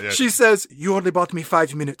 Yeah. She says, you only bought me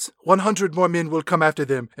 5 minutes. 100 more men will come after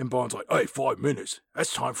them. And Bond's like, Hey, 5 minutes.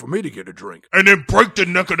 That's time for me to get a drink. And then break the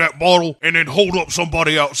neck of that bottle and then hold up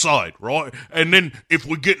somebody outside, right? And then if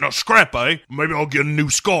we get in a scrap, maybe I'll get a new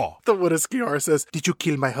scar. The widow Sciarra says, did you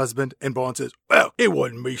kill my husband? And Bond says, well, it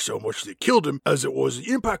wasn't me so much that killed him as it was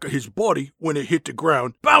the impact of his body when it hit the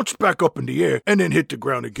ground, bounced back up in the air, and then hit the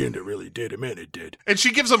ground again that really did him, and it did. And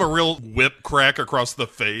she gives him a real whip crack across the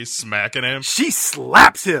face, smacking him. She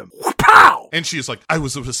slaps him. Pow! And she's like, I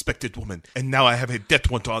was a respected woman, and now I have a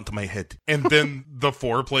debt went onto my head. And then the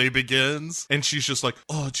foreplay begins, and she's just like,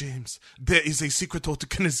 oh, James, there is a secret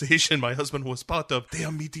organization my husband was part of. They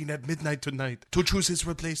are meeting at midnight tonight to choose his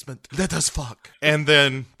replacement. Let us fuck. And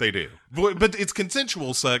then they do. But it's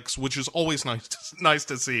consensual sex, which is always nice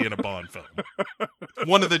to see in a Bond film.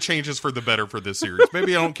 One of the changes for the better for this series.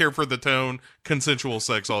 Maybe I don't care for the tone. Consensual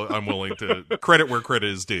sex, I'm willing to credit where credit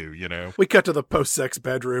is due, you know? We cut to the post-sex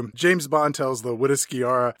bedroom. James Bond tells the widow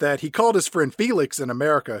Sciarra that he called his friend Felix in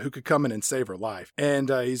America who could come in and save her life. And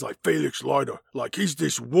he's like, Felix Leiter, like he's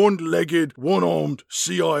this one-legged, one-armed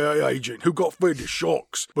CIA agent who got fed to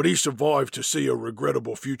sharks, but he survived to see a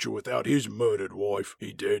regrettable future without his murdered wife.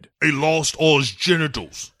 He did. He lost all his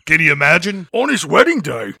genitals. Can you imagine? On his wedding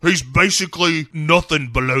day. He's basically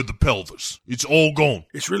nothing below the pelvis. It's all gone.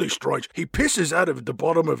 It's really strange. He pisses out of the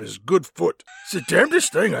bottom of his good foot. It's the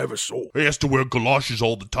damnedest thing I ever saw. He has to wear galoshes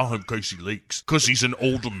all the time in case he leaks. Because he's an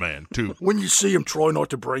older man, too. When you see him try not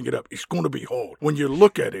to bring it up, it's going to be hard. When you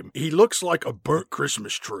look at him, he looks like a burnt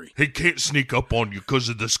Christmas tree. He can't sneak up on you because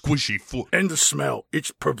of the squishy foot. And the smell. It's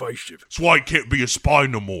pervasive. That's why he can't be a spy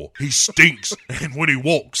no more. He stinks. And when he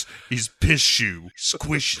walks, his piss shoe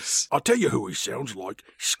squishes. I'll tell you who he sounds like.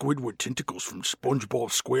 Squidward Tentacles from SpongeBob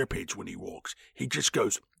SquarePants when he walks. He just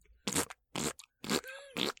goes...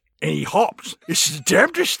 and he hops. It's the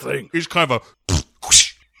damnedest thing. It's kind of a...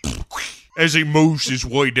 as he moves his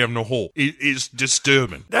way down the hall. It's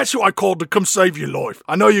disturbing. That's who I called to come save your life.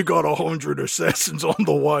 I know you got 100 assassins on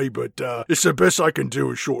the way, but it's the best I can do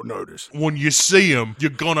at short notice. When you see him,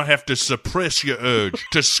 you're gonna have to suppress your urge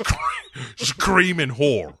to scream in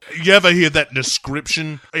horror. You ever hear that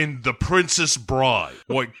description in The Princess Bride,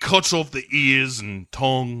 where it cuts off the ears and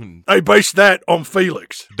tongue? They based that on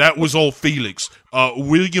Felix. That was all Felix.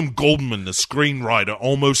 William Goldman, the screenwriter,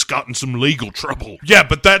 almost got in some legal trouble. Yeah,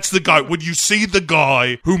 but that's the guy. When you see the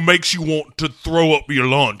guy who makes you want to throw up your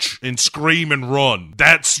lunch and scream and run,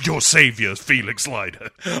 that's your savior, Felix Leiter.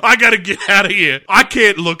 I gotta get out of here. I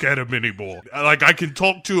can't look at him anymore. Like, I can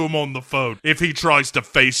talk to him on the phone. If he tries to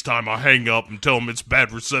FaceTime, I hang up and tell him it's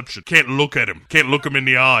bad reception. Can't look at him. Can't look him in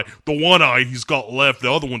the eye. The one eye he's got left,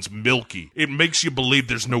 the other one's milky. It makes you believe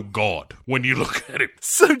there's no God when you look at him.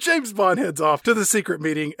 So James Bond heads off to the secret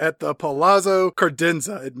meeting at the Palazzo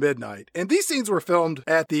Cardenza at midnight. And these scenes were filmed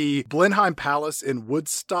at the Blenheim Palace in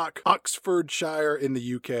Woodstock, Oxfordshire in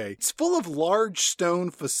the UK. It's full of large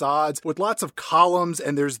stone facades with lots of columns,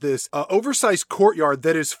 and there's this oversized courtyard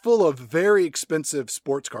that is full of very expensive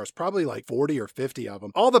sports cars, probably like 40 or 50 of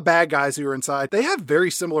them. All the bad guys who are inside, they have very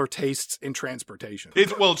similar tastes in transportation.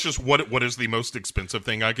 It's just what is the most expensive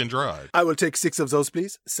thing I can drive? I will take 6 of those,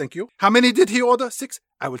 please. Thank you. How many did he order? 6?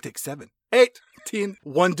 I will take 7. 18.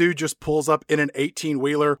 One dude just pulls up in an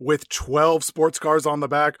 18-wheeler with 12 sports cars on the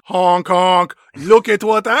back. Honk, honk. Look at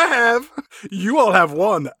what I have. You all have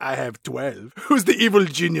 1. I have 12. Who's the evil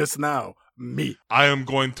genius now? Me. I am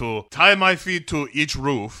going to tie my feet to each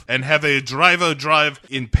roof and have a driver drive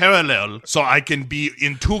in parallel so I can be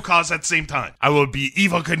in 2 cars at the same time. I will be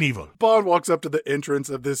Evel Knievel. Bond walks up to the entrance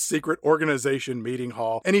of this secret organization meeting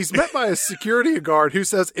hall, and he's met by a security guard who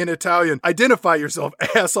says in Italian, "Identify yourself,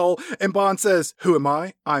 asshole." And Bond says, "Who am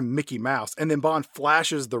I? I'm Mickey Mouse." And then Bond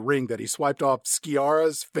flashes the ring that he swiped off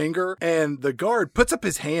Sciarra's finger, and the guard puts up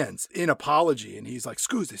his hands in apology, and he's like,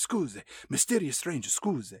 "Scusi, mysterious stranger,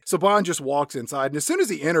 scusi." So Bond just walks inside, and as soon as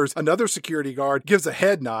he enters, another security guard gives a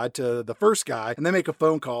head nod to the first guy, and they make a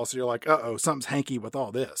phone call, so you're like, uh-oh, something's hanky with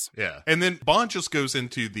all this. Yeah. And then Bond just goes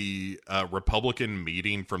into the Republican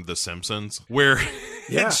meeting from The Simpsons, where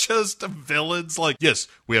it's just villains like, yes,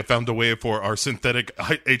 we have found a way for our synthetic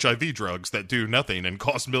HIV drugs that do nothing and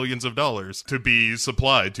cost millions of dollars to be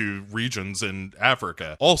supplied to regions in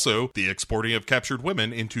Africa. Also, the exporting of captured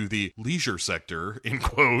women into the leisure sector, in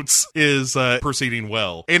quotes, is proceeding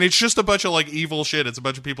well. And it's just a bunch of like evil shit. It's a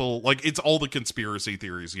bunch of people, like, it's all the conspiracy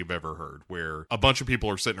theories you've ever heard, where a bunch of people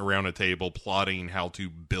are sitting around a table plotting how to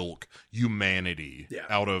bilk humanity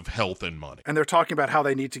out of health and money. And they're talking about how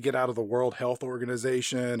they need to get out of the World Health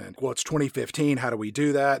Organization, and well, it's 2015, how do we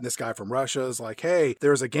do that? And this guy from Russia is like, hey,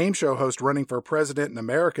 there's a game show host running for president in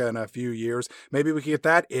America in a few years. Maybe we can get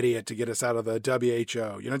that idiot to get us out of the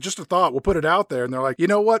WHO. You know, just a thought, we'll put it out there. And they're like, you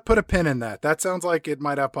know what? Put a pin in that. That sounds like it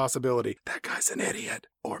might have possibility. That guy's an idiot.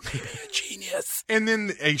 Or maybe a genius. And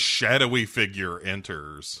then a shadowy figure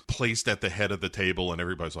enters, placed at the head of the table, and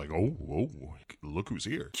everybody's like, oh, look who's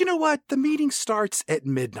here. You know what? The meeting starts at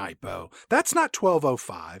midnight, Bo. That's not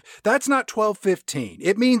 12:05. That's not 12:15.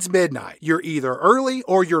 It means midnight. You're either early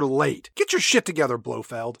or you're late. Get your shit together,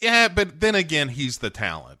 Blofeld. Yeah, but then again, he's the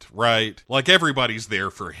talent, right? Like, everybody's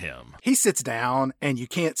there for him. He sits down, and you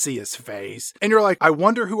can't see his face. And you're like, I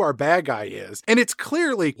wonder who our bad guy is. And it's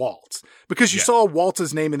clearly Waltz, because you saw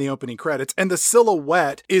Waltz's name in the opening credits, and the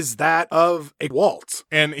silhouette is that of a Waltz.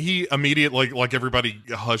 And he immediately, like everybody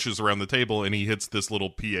hushes around the table, and he hits this little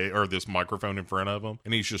PA or this microphone in front of him,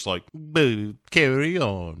 and he's just like, "Boo, carry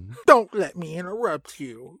on. Don't let me interrupt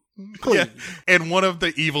you. Please." Yeah. And one of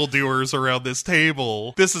the evildoers around this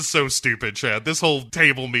table, this is so stupid, Chad. This whole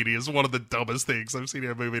table meeting is one of the dumbest things I've seen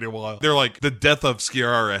in a movie in a while. They're like, the death of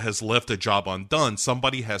Sciarra has left a job undone.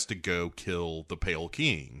 Somebody has to go kill the Pale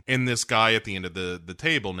King. And this guy at the end of the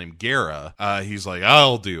table named Guerra, he's like,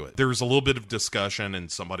 I'll do it. There's a little bit of discussion,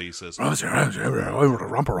 and somebody says, I didn't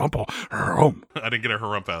get a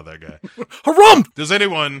harump out of that guy. Harump! Does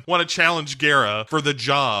anyone want to challenge Guerra for the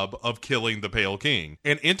job of killing the Pale King?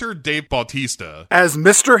 And enter Dave Bautista as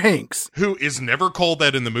Mr. Hanks, who is never called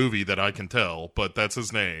that in the movie that I can tell, but that's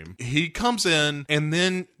his name. He comes in and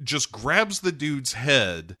then just grabs the dude's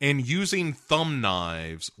head, and using thumb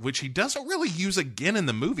knives, which he doesn't really use again in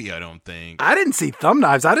the movie, I don't think. I didn't see thumb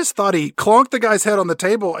knives. I just thought he clonked the guy's head on the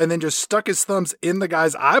table and then just stuck his thumbs in the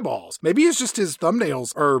guy's eyeballs. Maybe it's just his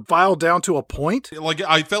thumbnails are filed down to a point. Like,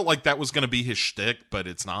 I felt like that was going to be his shtick, but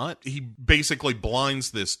it's not. He basically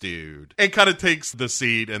blinds this dude and kind of takes the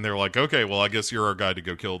seat, and they're like, okay, well, I guess you're our guy to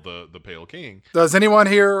go kill the Pale King. Does anyone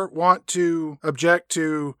here want to object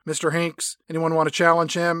to Mr. Hanks? Anyone want to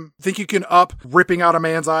challenge him? Think you can up ripping out a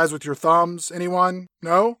man's eyes with your thumbs? Anyone?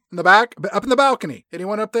 No? In the back? Up in the balcony.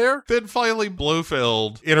 Anyone up there? Then finally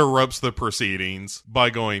Blofeld interrupts the proceedings by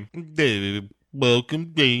going,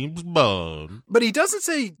 Welcome, James Bond. But he doesn't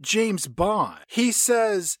say James Bond. He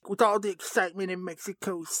says, With all the excitement in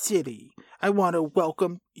Mexico City, I want to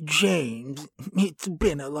welcome James. It's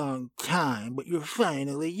been a long time, but you're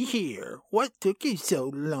finally here. What took you so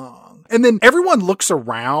long? and then everyone looks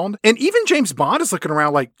around, and even James Bond is looking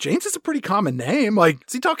around like, James is a pretty common name. Like,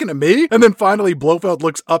 is he talking to me? And then finally Blofeld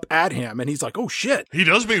looks up at him, and he's like, oh shit. He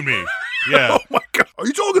does mean me. Yeah. Oh my God, are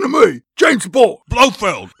you talking to me? James Bond.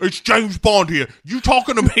 Blofeld, it's James Bond here. You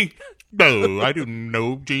talking to me? No, I didn't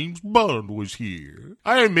know James Bond was here.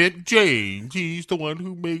 I meant James. He's the one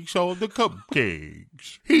who makes all the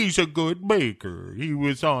cupcakes. He's a good baker. He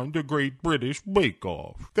was on the Great British Bake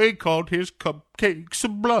Off. They called his cupcake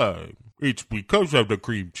sublime. It's because of the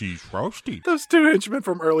cream cheese frosting. Those two henchmen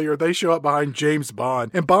from earlier, they show up behind James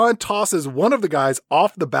Bond, and Bond tosses one of the guys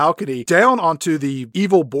off the balcony down onto the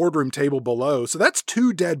evil boardroom table below. So that's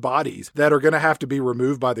 2 dead bodies that are going to have to be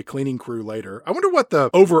removed by the cleaning crew later. I wonder what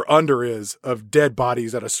the over-under is of dead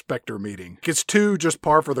bodies at a Spectre meeting. Is 2 just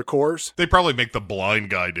par for the course? They probably make the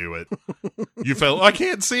blind guy do it. You felt, I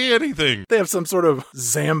can't see anything. They have some sort of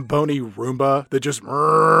Zamboni Roomba that just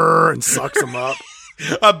and sucks them up.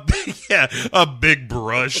 A big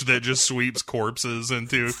brush that just sweeps corpses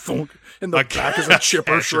into. Thunk. In the back is a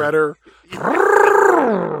chipper shredder.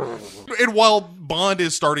 And while Bond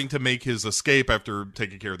is starting to make his escape after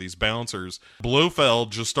taking care of these bouncers,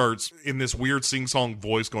 Blofeld just starts in this weird sing-song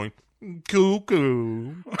voice going,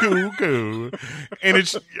 cuckoo, cuckoo. And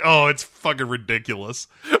it's fucking ridiculous.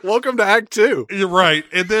 Welcome to Act 2. You're right.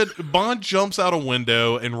 And then Bond jumps out a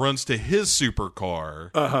window and runs to his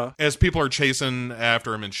supercar as people are chasing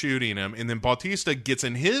after him and shooting him. And then Bautista gets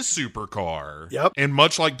in his supercar. Yep. And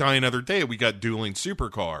much like Die Another Day, we got dueling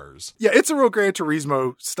supercars. Yeah, it's a real Gran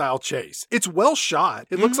Turismo style chase. It's well shot.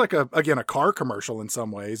 It looks like a car commercial in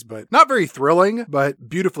some ways, but not very thrilling, but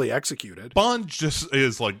beautifully executed. Bond just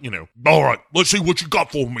is like, all right, let's see what you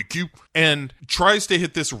got for me, Q. And tries to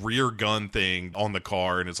hit this rear gun thing on the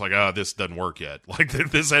car, and it's like, this doesn't work yet. Like,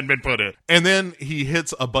 this hadn't been put in. And then he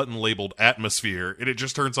hits a button labeled Atmosphere, and it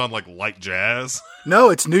just turns on, like, light jazz. No,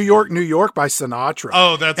 it's New York, New York by Sinatra.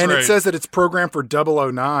 Oh, that's right. And it right. says that it's programmed for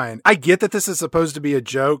 009. I get that this is supposed to be a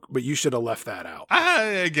joke, but you should have left that out.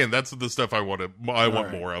 Again, that's the stuff I want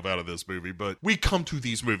more of out of this movie, but we come to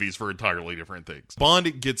these movies for entirely different things.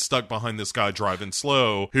 Bond gets stuck behind this guy driving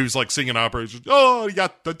slow, who's like singing operas. Oh,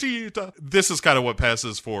 yatta tita. This is kind of what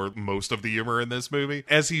passes for most of the humor in this movie.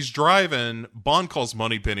 As he's driving, Bond calls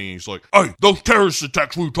Moneypenny. He's like, hey, those terrorist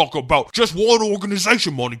attacks we were talking about, just one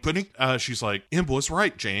organization, Moneypenny. She's like, M was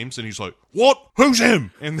right, James. And he's like, what? Who's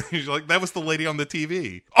him? And he's like, that was the lady on the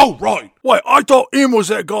TV. Oh, right. Wait, I thought him was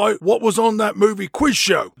that guy what was on that movie quiz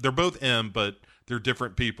show. They're both M, but they're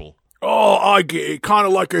different people. Oh, I get it. Kind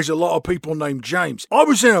of like there's a lot of people named James. I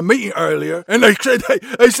was in a meeting earlier, and they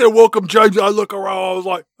said, welcome, James. I look around, I was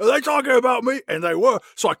like, are they talking about me? And they were.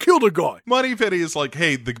 So I killed a guy. Moneypenny is like,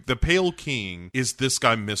 hey, the Pale King is this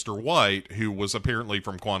guy, Mr. White, who was apparently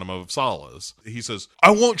from Quantum of Solace. He says, I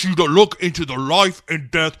want you to look into the life and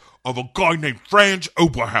death of a guy named Franz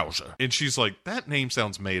Oberhauser. And she's like, that name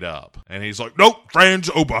sounds made up. And he's like, nope, Franz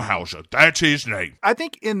Oberhauser. That's his name. I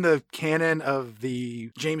think in the canon of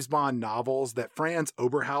the James Bond novels that Franz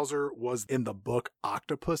Oberhauser was in the book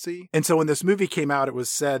Octopussy. And so when this movie came out, it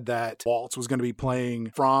was said that Waltz was going to be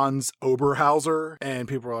playing Franz Oberhauser. And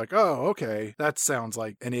people were like, oh, okay, that sounds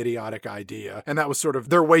like an idiotic idea. And that was sort of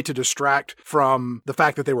their way to distract from the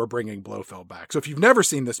fact that they were bringing Blofeld back. So if you've never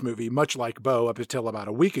seen this movie, much like Bo up until about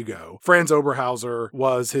a week ago, Franz Oberhauser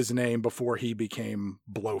was his name before he became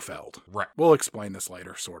Blofeld. Right. We'll explain this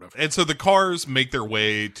later, sort of. And so the cars make their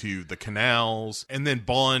way to the canals, and then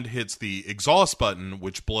Bond hits the exhaust button,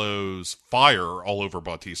 which blows fire all over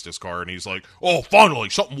Bautista's car, and he's like, oh, finally,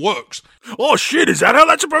 something works. Oh, shit, is that how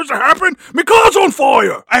that's supposed to happen? My car's on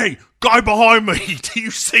fire! Hey, guy behind me, do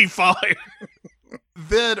you see fire?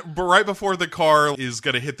 Then, but right before the car is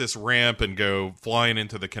going to hit this ramp and go flying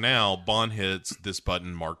into the canal, Bond hits this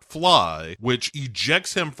button marked fly, which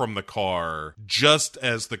ejects him from the car just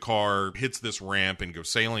as the car hits this ramp and goes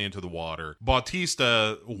sailing into the water.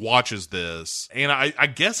 Bautista watches this, and I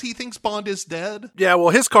guess he thinks Bond is dead. Yeah, well,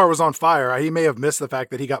 his car was on fire. He may have missed the fact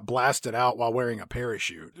that he got blasted out while wearing a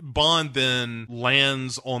parachute. Bond then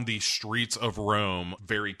lands on the streets of Rome,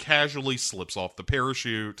 very casually slips off the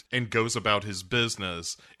parachute, and goes about his business.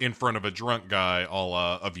 this in front of a drunk guy, a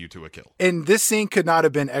la A View to a Kill. And this scene could not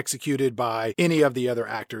have been executed by any of the other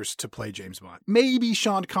actors to play James Bond. Maybe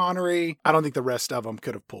Sean Connery. I don't think the rest of them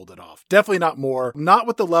could have pulled it off. Definitely not more. Not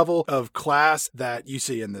with the level of class that you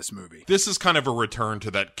see in this movie. This is kind of a return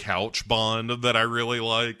to that couch Bond that I really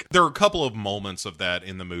like. There are a couple of moments of that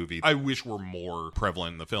in the movie I wish were more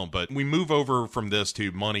prevalent in the film, but we move over from this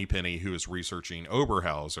to Moneypenny, who is researching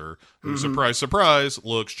Oberhauser, who, surprise, surprise,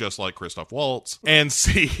 looks just like Christoph Waltz, and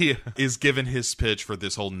C is given his pitch for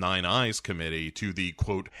this whole Nine Eyes committee to the,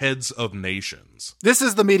 quote, heads of nations. This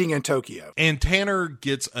is the meeting in Tokyo. And Tanner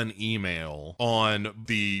gets an email on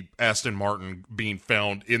the Aston Martin being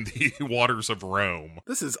found in the waters of Rome.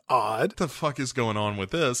 This is odd. What the fuck is going on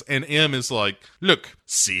with this? And M is like, look,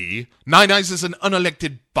 see, Nine Eyes is an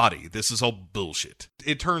unelected body. This is all bullshit.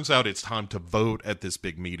 It turns out it's time to vote at this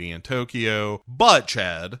big meeting in Tokyo. But,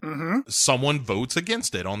 Chad, someone votes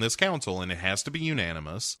against it on this council, and it has to be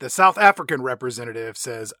unanimous. The South African representative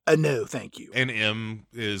says, no, thank you. And M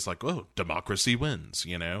is like, oh, democracy wins,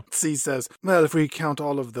 you know? C says, well, if we count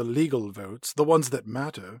all of the legal votes, the ones that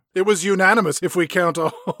matter, it was unanimous if we count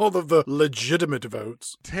all of the legitimate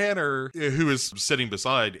votes. Tanner, who is sitting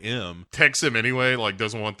beside M, texts him anyway, like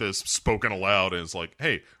doesn't want this spoken aloud, and is like,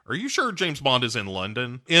 hey, are you sure James Bond is in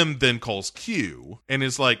London? M then calls Q and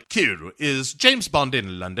is like, Q, is James Bond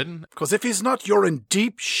in London? Because if he's not, you're in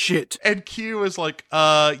deep shit. And Q is like,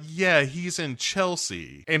 yeah, he's in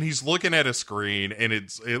Chelsea. And he's looking at a screen, and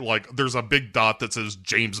it like there's a big dot that says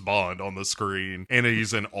James Bond on the screen, and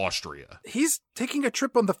he's in Austria. He's taking a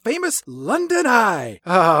trip on the famous London Eye.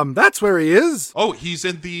 That's where he is. Oh, he's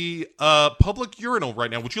in the public urinal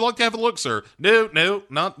right now. Would you like to have a look, sir? No,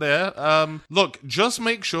 not there. Look, just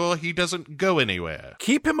make sure he doesn't go anywhere.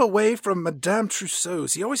 Keep him away from Madame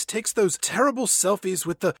Trousseau's. He always takes those terrible selfies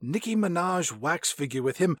with the Nicki Minaj wax figure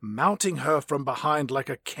with him mounting her from behind like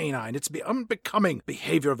a canine. It's the unbecoming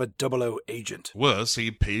behavior of a 00 agent. Worse, he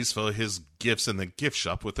pays for his gifts in the gift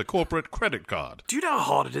shop with a corporate credit card. Do you know how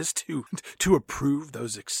hard it is to approve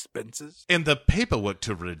those expenses? And the paperwork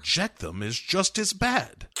to reject them is just as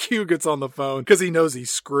bad. Q gets on the phone because he knows he's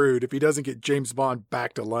screwed if he doesn't get James Bond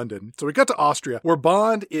back to London. So we got to Austria, where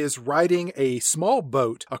Bond is riding a small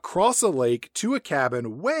boat across a lake to a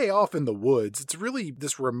cabin way off in the woods. It's really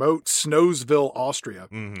this remote Snowsville, Austria.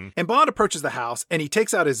 And Bond approaches the house, and he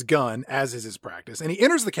takes out his gun, as is his practice, and he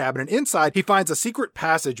enters the cabin, and inside he finds a secret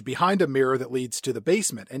passage behind a mirror that leads to the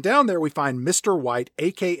basement. And down there we find Mr. White,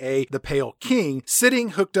 aka the Pale King,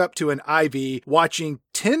 sitting hooked up to an IV watching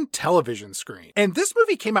 10 television screens. And this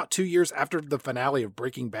movie came out 2 years after the finale of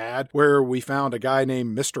Breaking Bad, where we found a guy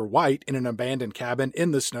named Mr. White in an abandoned cabin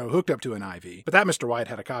in the snow hooked up to an IV. But that Mr. White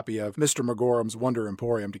had a copy of Mr. McGorham's Wonder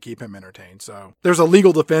Emporium to keep him entertained. So there's a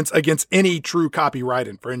legal defense against any true copyright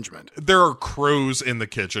infringement. There are crows in the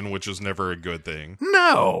kitchen, which is never a good thing.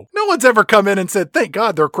 No one's ever come in and said, thank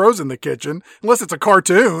God there are crows in the kitchen, unless it's a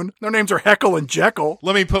cartoon. Their names are Heckle and Jekyll.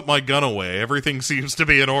 Let me put my gun away. Everything seems to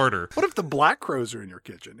be in order. What if the black crows are in your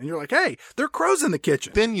kitchen? And you're like, hey, there are crows in the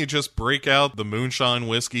kitchen. Then you just break out the moonshine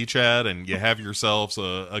whiskey, Chad, and you have yourselves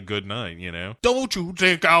a good night, you know? Don't you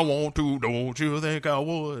think I want to? Don't you think I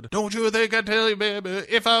would? Don't you think I'd tell you, baby,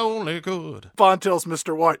 if I only could? Bond tells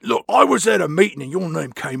Mr. White, Look, I was at a meeting and your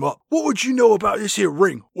name came up. What would you know about this here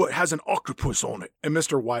ring? What has an octopus on it? and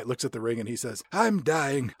Mr. White looks at the ring and he says, I'm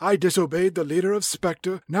dying. I disobeyed the leader of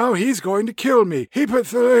Spectre. Now he's going to kill me. He put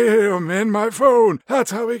thallium in my phone.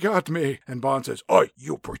 That's how he got me. And Bond says, Oi,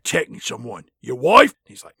 you're protecting someone. Your wife?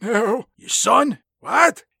 He's like, no. Your son?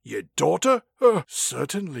 What? Your daughter?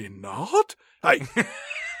 Certainly not. Hey,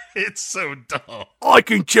 It's so dumb. I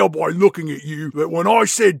can tell by looking at you that when I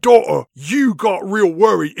said daughter, you got real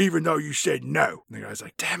worried even though you said no. And the guy's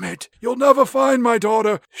like, damn it. You'll never find my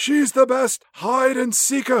daughter. She's the best hide and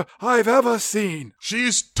seeker I've ever seen.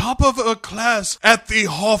 She's top of her class at the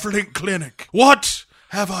Hoffling Clinic. What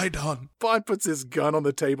have I done? Bond puts his gun on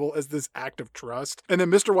the table as this act of trust. And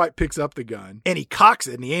then Mr. White picks up the gun and he cocks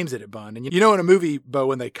it and he aims it at Bond. And you know, in a movie, Bo,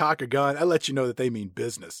 when they cock a gun, that lets you know that they mean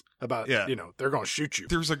business about, they're going to shoot you.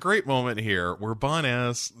 There's a great moment here where Bond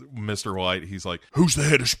asks Mr. White, he's like, Who's the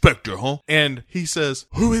head of Spectre, huh? and he says,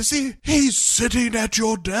 Who is he? He's sitting at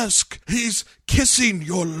your desk. He's kissing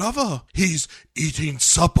your lover. He's eating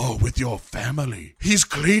supper with your family. He's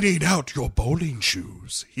cleaning out your bowling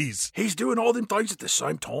shoes. He's doing all them things at the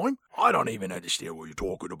same time? I don't even understand what you're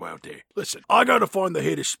talking about there. Listen, I gotta find the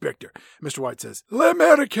head of Spectre. Mr. White says,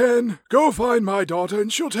 L'Americaine, go find my daughter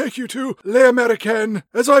and she'll take you to L'Americaine.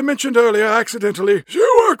 As I mentioned earlier, accidentally, she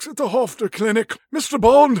works at the Hofter Clinic. Mr.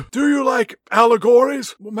 Bond, do you like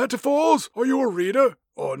allegories, metaphors? Are you a reader?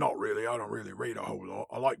 Oh, not really. I don't really read a whole lot.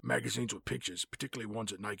 I like magazines with pictures, particularly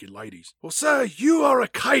ones of naked ladies. Well, sir, you are a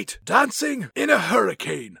kite dancing in a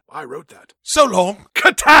hurricane. I wrote that. So long.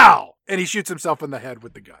 Ka-tow! And he shoots himself in the head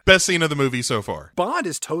with the gun. Best scene of the movie so far. Bond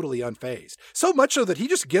is totally unfazed. So much so that he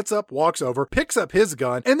just gets up, walks over, picks up his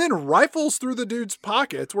gun, and then rifles through the dude's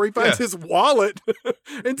pockets where he finds his wallet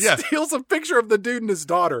and steals a picture of the dude and his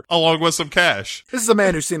daughter. Along with some cash. This is a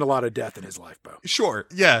man who's seen a lot of death in his life, Bo. Sure.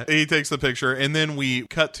 Yeah. He takes the picture, and then we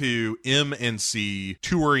cut to M and C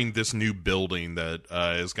touring this new building that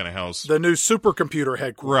is going to house the new supercomputer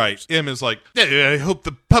headquarters. Right. M is like, I hope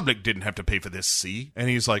the public didn't have to pay for this, C. And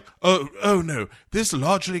he's like, oh no, this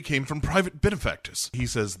largely came from private benefactors. He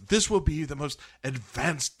says, this will be the most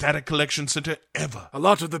advanced data collection center ever. A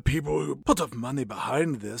lot of the people who put up money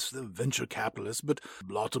behind this, they're venture capitalists, but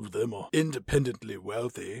a lot of them are independently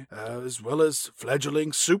wealthy, as well as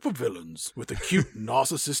fledgling supervillains with acute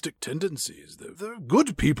narcissistic tendencies. They're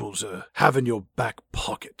good people to have in your back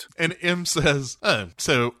pocket. And M says,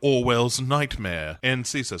 so Orwell's nightmare. And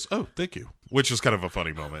C says, oh, thank you. Which is kind of a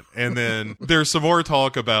funny moment. And then there's some more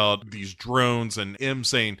talk about these drones and M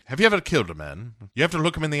saying, have you ever killed a man? You have to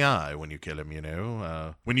look him in the eye when you kill him, you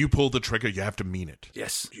know? When you pull the trigger, you have to mean it.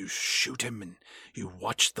 Yes, you shoot him and you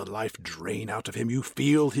watch the life drain out of him. You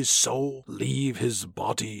feel his soul leave his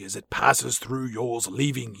body as it passes through yours,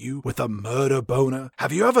 leaving you with a murder boner.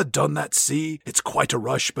 Have you ever done that, C? It's quite a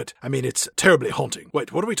rush, but I mean, it's terribly haunting.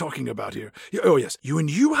 Wait, what are we talking about here? Oh, yes. When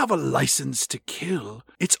you have a license to kill,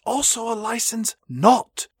 it's also a license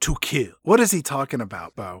not to kill. What is he talking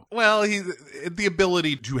about, Bo? Well, the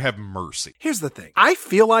ability to have mercy. Here's the thing. I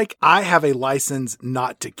feel like I have a license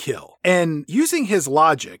not to kill. And using his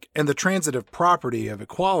logic and the transitive property of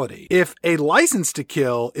equality, if a license to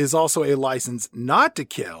kill is also a license not to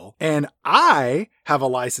kill, and I have a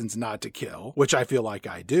license not to kill, which I feel like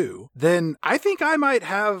I do, then I think I might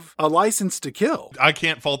have a license to kill. I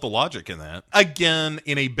can't fault the logic in that. Again,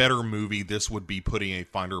 in a better movie, this would be putting a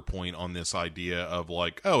finer point on this idea of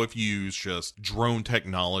like, oh, if you use just drone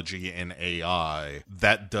technology and AI,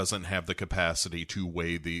 that doesn't have the capacity to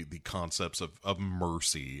weigh the concepts of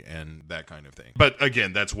mercy and that kind of thing. But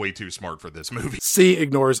again, that's way too smart for this movie. C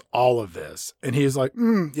ignores all of this. And he's like,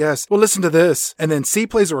 yes, well, listen to this. And then C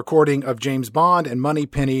plays a recording of James Bond and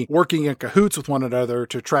Moneypenny working in cahoots with one another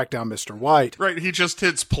to track down Mr. White. Right, he just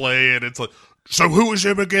hits play and it's like, so who is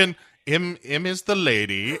him again? M is the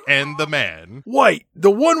lady and the man. Wait, the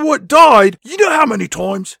one what died? You know how many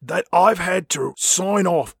times that I've had to sign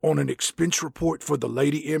off on an expense report for the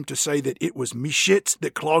lady M to say that it was me shits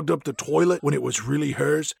that clogged up the toilet when it was really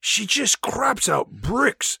hers? She just craps out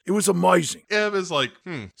bricks. It was amazing. M is like,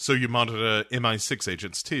 so you monitor MI6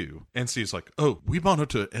 agents too? And C's like, oh, we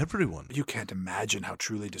monitor everyone. You can't imagine how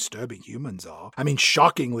truly disturbing humans are. I mean,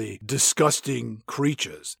 shockingly disgusting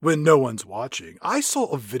creatures when no one's watching. I saw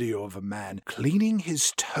a video of a man cleaning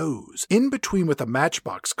his toes in between with a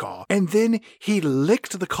Matchbox car, and then he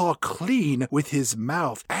licked the car clean with his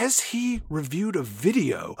mouth as he reviewed a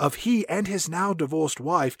video of he and his now divorced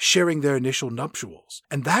wife sharing their initial nuptials.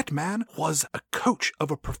 And that man was a coach of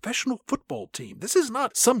a professional football team. This is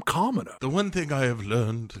not some commoner. The one thing I have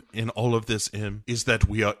learned in all of this, M, is that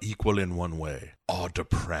we are equal in one way. Our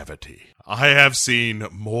depravity. I have seen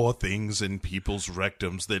more things in people's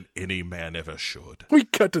rectums than any man ever should. We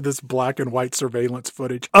cut to this black and white surveillance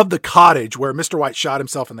footage of the cottage where Mr. White shot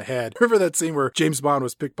himself in the head. Remember that scene where James Bond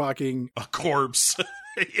was pickpocketing a corpse?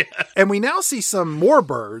 Yeah. And we now see some more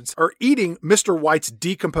birds are eating Mr. White's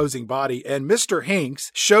decomposing body, and Mr.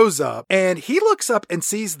 Hanks shows up and he looks up and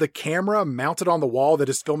sees the camera mounted on the wall that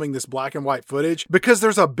is filming this black and white footage because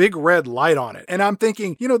there's a big red light on it. And I'm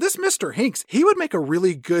thinking, this Mr. Hanks, he would make a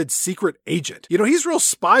really good secret agent. He's real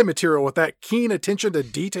spy material with that keen attention to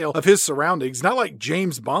detail of his surroundings, not like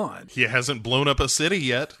James Bond. He hasn't blown up a city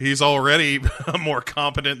yet. He's already more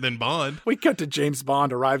competent than Bond. We cut to James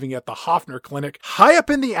Bond arriving at the Hofner Clinic high up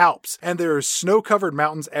in the Alps, and there's snow-covered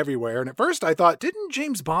mountains everywhere. And at first I thought, didn't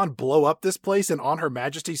James Bond blow up this place in On Her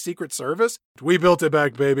Majesty's Secret Service? We built it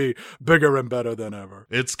back, baby. Bigger and better than ever.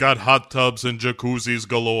 It's got hot tubs and jacuzzis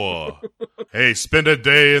galore. Hey, spend a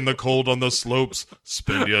day in the cold on the slopes.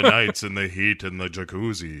 Spend your nights in the heat in the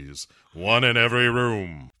jacuzzis. One in every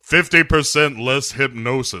room. 50% less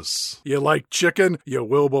hypnosis. You like chicken? You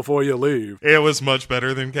will before you leave. It was much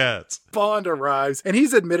better than Cats. Bond arrives, and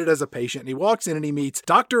he's admitted as a patient, and he walks in and he meets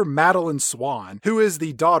Dr. Madeline Swan, who is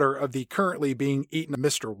the daughter of the currently being eaten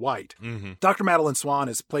Mr. White. Mm-hmm. Dr. Madeline Swan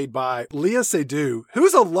is played by Léa Seydoux,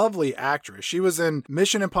 who's a lovely actress. She was in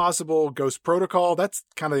Mission Impossible, Ghost Protocol. That's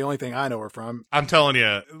kind of the only thing I know her from. I'm telling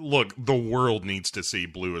you, look, the world needs to see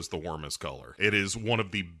Blue is the Warmest Color. It is one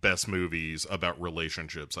of the best movies about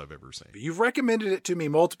relationships I've ever seen. You've recommended it to me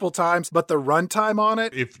multiple times, but the runtime on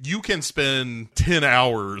it... If you can spend 10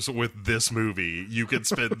 hours with this movie, you can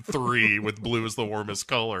spend 3 with Blue is the Warmest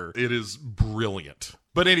Color. It is brilliant.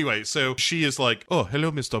 But anyway, so she is like, oh,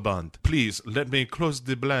 hello, Mr. Bond. Please let me close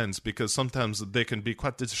the blinds because sometimes they can be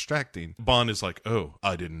quite distracting. Bond is like, oh,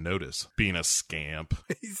 I didn't notice. Being a scamp.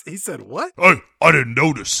 He said, what? Oh, I didn't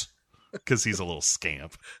notice. Because he's a little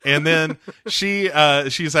scamp. And then she's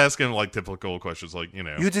asking like typical questions like, you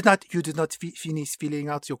know. You did not finish filling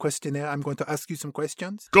out your questionnaire. I'm going to ask you some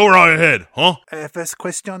questions. Go right ahead, huh? First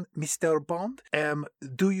question, Mr. Bond.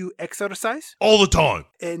 Do you exercise? All the time.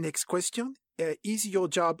 Next question. Is your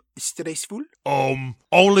job stressful?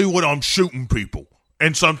 Only when I'm shooting people.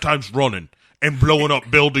 And sometimes running. And blowing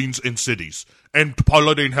up buildings in cities. And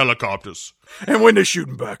piloting helicopters. And when they're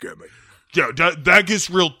shooting back at me. Yeah, that gets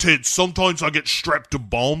real tense. Sometimes I get strapped to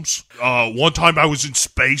bombs. One time I was in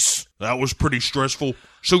space. That was pretty stressful.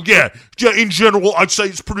 So yeah, in general, I'd say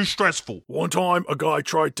it's pretty stressful. One time, a guy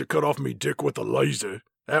tried to cut off me dick with a laser.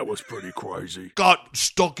 That was pretty crazy. Got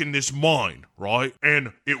stuck in this mine, right?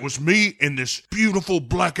 And it was me and this beautiful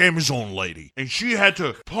black Amazon lady. And she had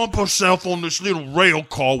to pump herself on this little rail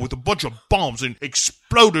car with a bunch of bombs and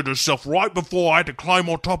exploded herself right before I had to climb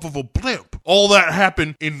on top of a blimp. All that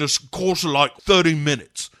happened in the course of like 30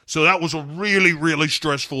 minutes. So that was a really, really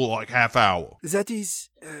stressful like half hour. That is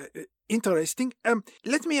interesting.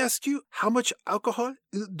 Let me ask you, how much alcohol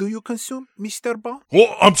do you consume, Mr. Bond?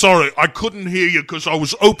 Well, I'm sorry, I couldn't hear you because I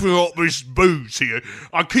was opening up this booze here.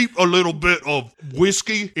 I keep a little bit of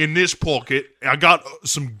whiskey in this pocket. I got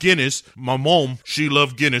some Guinness. My mom, she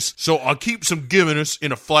loved Guinness. So I keep some Guinness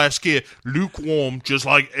in a flask here, lukewarm, just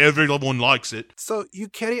like everyone likes it. So you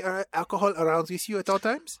carry alcohol around with you at all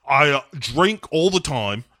times? I drink all the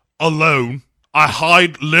time, alone. I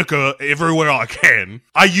hide liquor everywhere I can.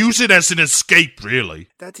 I use it as an escape, really.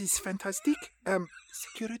 That is fantastic.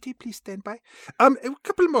 Security, please stand by. A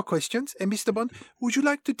couple more questions. Mr. Bond, would you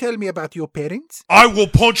like to tell me about your parents? I will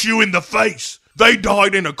punch you in the face. They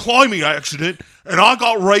died in a climbing accident, and I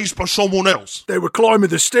got raised by someone else. They were climbing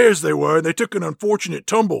the stairs, and they took an unfortunate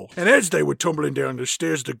tumble. And as they were tumbling down the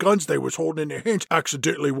stairs, the guns they was holding in their hands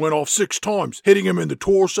accidentally went off 6 times, hitting them in the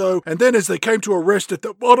torso. And then as they came to a rest at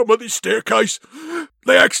the bottom of the staircase,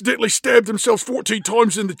 they accidentally stabbed themselves 14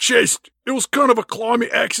 times in the chest. It was kind of a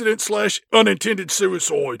climbing accident / unintended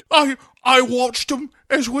suicide. I watched them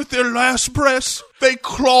as with their last breaths, they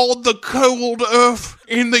clawed the cold earth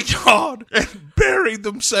in the yard and buried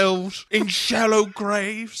themselves in shallow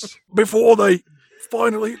graves. Before they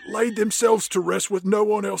finally laid themselves to rest with no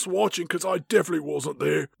one else watching, because I definitely wasn't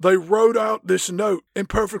there, they wrote out this note and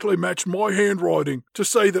perfectly matched my handwriting to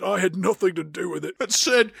say that I had nothing to do with it. It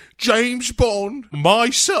said, James Bond, my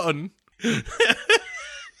son.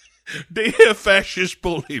 Dear fascist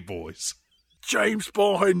bully boys. James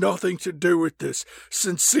Bond had nothing to do with this.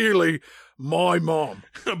 Sincerely, my mom.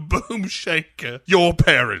 Boom shaker. Your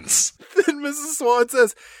parents. Then Mrs. Swan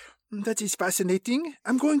says, that is fascinating.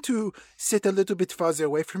 I'm going to sit a little bit farther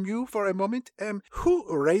away from you for a moment. Who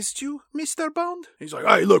raised you, Mr. Bond? He's like,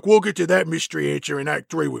 hey, look, we'll get to that mystery answer in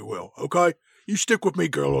Act 3, we will, okay? You stick with me,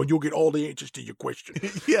 girl, and you'll get all the answers to your question.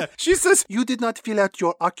 Yeah. She says, you did not fill out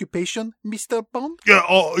your occupation, Mr. Bond? Yeah,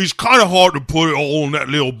 it's kind of hard to put it all in that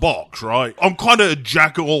little box, right? I'm kind of a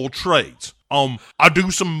jack of all trades. I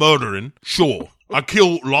do some murdering, sure. I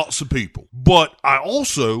kill lots of people. But I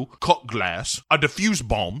also cut glass, I defuse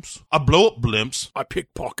bombs, I blow up blimps. I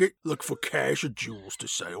pickpocket, look for cash or jewels to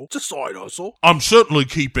sell. It's a side hustle. I'm certainly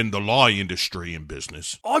keeping the lie industry in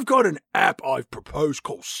business. I've got an app I've proposed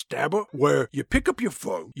called Stabber, where you pick up your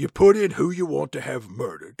phone, you put in who you want to have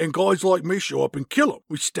murdered, and guys like me show up and kill them.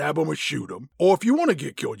 We stab them and shoot them. Or if you want to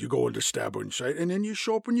get killed, you go into Stabber and say it, and then you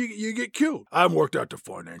show up and you get killed. I haven't worked out the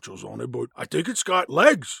financials on it, but I think it's got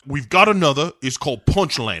legs. We've got another. It's called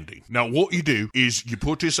Punch Landing. Now, what you do is you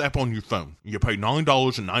put this app on your phone. You pay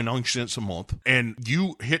 $9.99 a month, and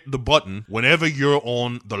you hit the button whenever you're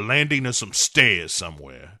on the landing of some stairs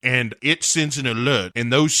somewhere, and it sends an alert,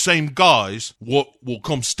 and those same guys, what will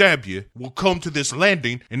come stab you, will come to this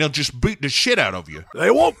landing, and they'll just beat the shit out of you. They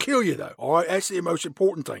won't kill you, though. All right, that's the most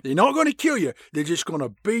important thing. They're not going to kill you. They're just going to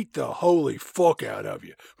beat the holy fuck out of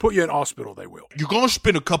you. Put you in hospital, they will. You're going to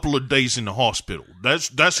spend a couple of days in the hospital.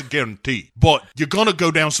 That's a guarantee. But you're going to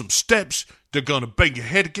go down some steps. They're going to bang your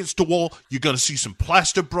head against the wall. You're going to see some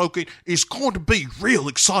plaster broken. It's going to be real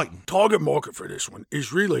exciting. Target market for this one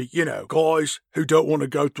is really, guys who don't want to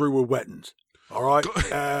go through with wettings. All right?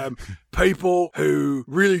 People who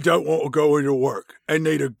really don't want to go into work and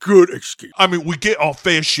need a good excuse. I mean, we get our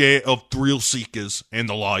fair share of thrill seekers and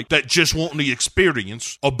the like that just want the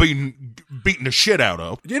experience of being beaten the shit out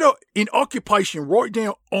of. In occupation, write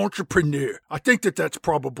down entrepreneur. I think that's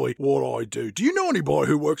probably what I do. Do you know anybody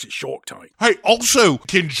who works at Shark Tank? Hey, also,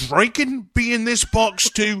 can drinking be in this box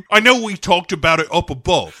too? I know we talked about it up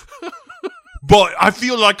above, but I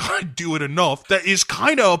feel like I do it enough that it's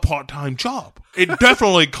kind of a part-time job. It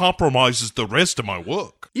definitely compromises the rest of my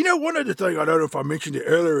work. One other thing, I don't know if I mentioned it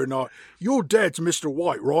earlier or not. Your dad's Mr.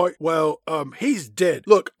 White, right? Well, he's dead.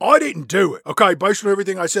 Look, I didn't do it. Okay, based on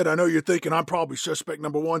everything I said, I know you're thinking I'm probably suspect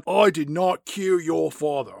number one. I did not kill your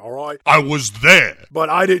father, all right? I was there. But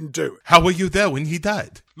I didn't do it. How were you there when he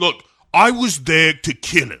died? Look, I was there to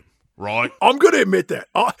kill him. Right? I'm going to admit that.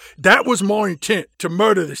 That was my intent, to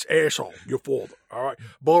murder this asshole, your father, all right?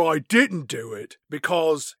 But I didn't do it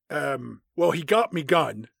because, he got me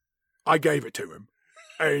gun. I gave it to him.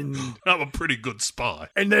 And I'm a pretty good spy.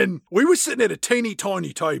 And then we were sitting at a teeny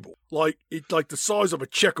tiny table, like the size of a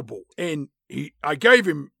checkerboard. And I gave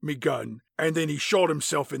him me gun, and then he shot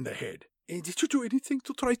himself in the head. And did you do anything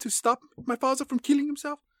to try to stop my father from killing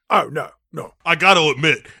himself? Oh, no. I gotta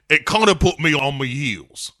admit, it kind of put me on my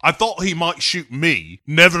heels. I thought he might shoot me.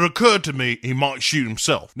 Never occurred to me he might shoot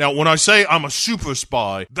himself. Now, when I say I'm a super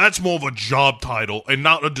spy, that's more of a job title and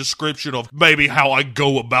not a description of maybe how I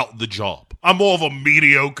go about the job. I'm more of a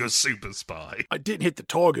mediocre super spy. I didn't hit the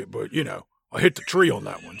target, but, I hit the tree on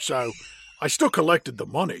that one, so I still collected the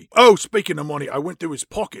money. Oh, speaking of money, I went through his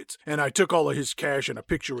pockets, and I took all of his cash and a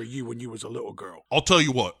picture of you when you was a little girl. I'll tell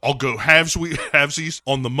you what, I'll go halvesies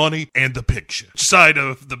on the money and the picture. Side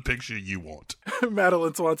of the picture you want.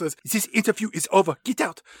 Madeline Swan says, "This interview is over. Get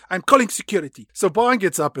out. I'm calling security." So Bond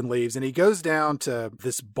gets up and leaves, and he goes down to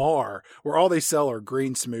this bar where all they sell are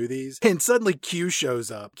green smoothies. And suddenly Q shows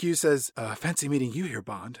up. Q says, "Fancy meeting you here,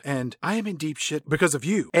 Bond. And I am in deep shit because of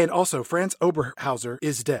you. And also, Franz Oberhauser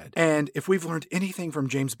is dead. And if we've learned anything from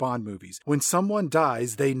James Bond movies, when someone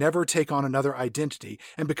dies, they never take on another identity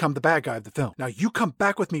and become the bad guy of the film. Now you come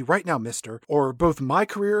back with me right now, mister, or both my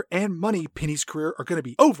career and Moneypenny's career are going to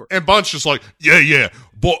be over." And Bond's just like, yeah.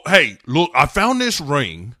 But hey, look, I found this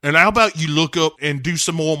ring, and how about you look up and do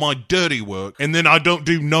some more of my dirty work, and then I don't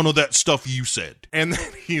do none of that stuff you said. And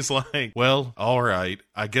then he's like, well, all right,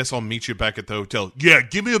 I guess I'll meet you back at the hotel. Yeah,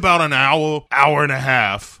 give me about an hour and a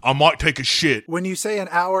half. I might take a shit. When you say an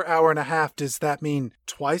hour and a half, does that mean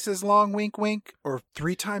twice as long, wink, wink? Or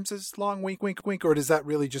 3 times as long, wink, wink, wink? Or does that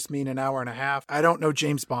really just mean an hour and a half? I don't know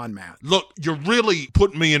James Bond math. Look, you're really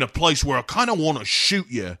putting me in a place where I kind of want to shoot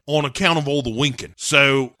you on account of all the winking.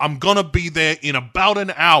 So I'm going to be there in about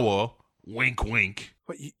an hour, wink, wink.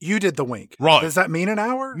 But you did the wink. Right. Does that mean an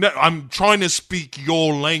hour? No, I'm trying to speak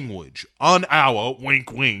your language. An hour,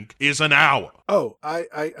 wink, wink, is an hour. Oh,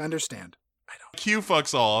 I understand. Q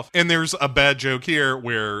fucks off, and there's a bad joke here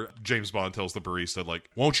where James Bond tells the barista, like,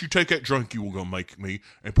 won't you take that drink you were gonna make me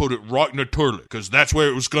and put it right in the toilet, because that's where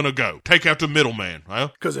it was gonna go. Take out the middleman, huh?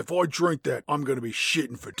 Because if I drink that, I'm gonna be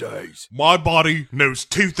shitting for days. My body knows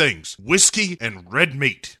 2 things, whiskey and red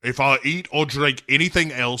meat. If I eat or drink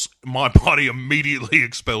anything else, my body immediately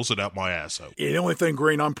expels it out my asshole. Yeah, the only thing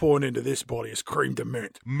green I'm pouring into this body is cream de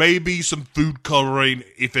mint. Maybe some food coloring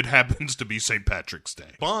if it happens to be St. Patrick's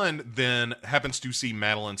Day. Bond then happens to see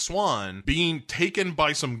Madeline Swan being taken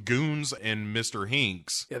by some goons and Mr.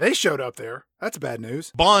 Hinks. Yeah, they showed up there. That's bad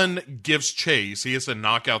news. Bond gives chase. He has to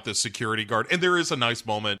knock out this security guard. And there is a nice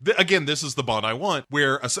moment. Again, this is the Bond I want,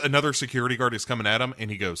 where another security guard is coming at him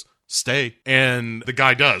and he goes, "Stay." And the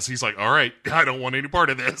guy does. He's like, all right, I don't want any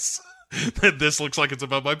part of this. This looks like it's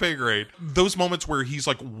above my pay grade. Those moments where he's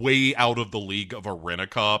like way out of the league of a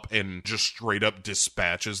rent-a-cop and just straight up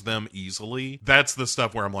dispatches them easily. That's the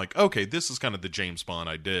stuff where I'm like, okay, this is kind of the James Bond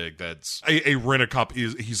I dig. That's a rent-a-cop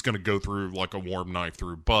he's going to go through like a warm knife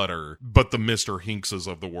through butter. But the Mr. Hinkses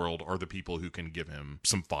of the world are the people who can give him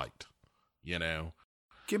some fight, you know?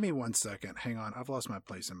 Give me 1 second. Hang on. I've lost my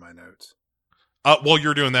place in my notes. While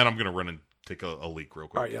you're doing that, I'm going to run and take a leak real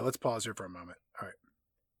quick. All right, yeah, let's pause here for a moment. All right.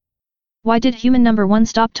 Why did human number 1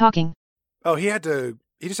 stop talking? Oh, he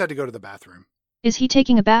just had to go to the bathroom. Is he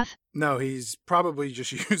taking a bath? No, he's probably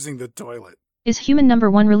just using the toilet. Is human number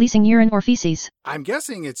 1 releasing urine or feces? I'm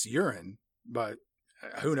guessing it's urine, but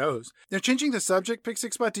who knows? They're changing the subject, Pick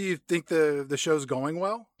Six Spot. Do you think the show's going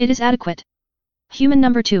well? It is adequate. Human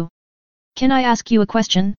number 2. Can I ask you a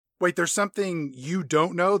question? Wait, there's something you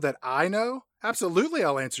don't know that I know? Absolutely,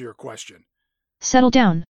 I'll answer your question. Settle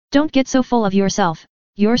down. Don't get so full of yourself.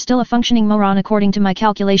 You're still a functioning moron according to my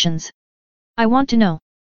calculations. I want to know.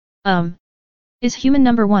 Is human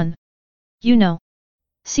number 1? You know.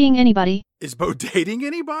 Seeing anybody? Is Bo dating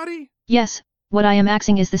anybody? Yes, what I am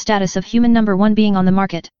asking is the status of human number 1 being on the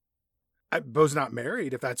market. Bo's not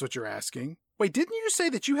married, if that's what you're asking. Wait, didn't you say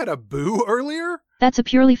that you had a boo earlier? That's a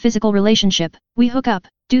purely physical relationship. We hook up,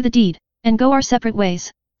 do the deed, and go our separate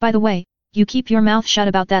ways. By the way, you keep your mouth shut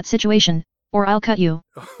about that situation, or I'll cut you.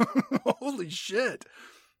 Holy shit.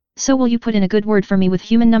 So will you put in a good word for me with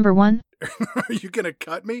human number 1? Are you gonna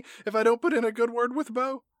cut me if I don't put in a good word with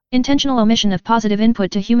Bo? Intentional omission of positive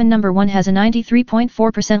input to human number 1 has a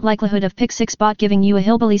 93.4% likelihood of Pick Six Spot giving you a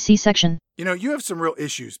hillbilly C-section. You know, you have some real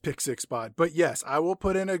issues, Pick Six Spot, but yes, I will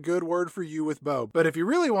put in a good word for you with Bo. But if you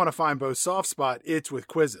really want to find Bo's soft spot, it's with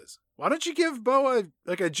quizzes. Why don't you give Bo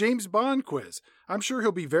a James Bond quiz? I'm sure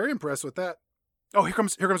he'll be very impressed with that. Oh, here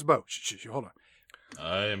comes Bo. Shh, hold on.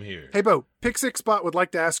 I am here. Hey, Bo, Pick Six Spot would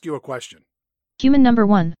like to ask you a question. Human number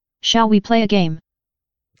 1, shall we play a game?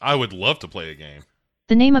 I would love to play a game.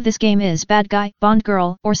 The name of this game is Bad Guy, Bond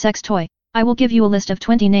Girl, or Sex Toy. I will give you a list of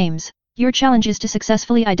 20 names. Your challenge is to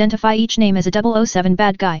successfully identify each name as a 007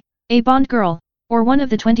 bad guy, a Bond girl, or one of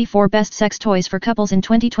the 24 best sex toys for couples in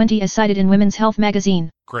 2020 as cited in Women's Health magazine.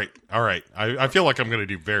 Great. All right. I feel like I'm going to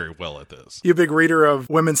do very well at this. You a big reader of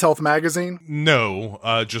Women's Health magazine? No,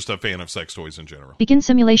 just a fan of sex toys in general. Begin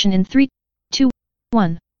simulation in 3, 2,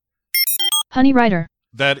 1. Honey Rider.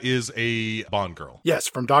 That is a Bond girl. Yes,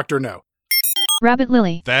 from Dr. No. Rabbit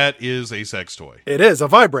Lily. That is a sex toy. It is a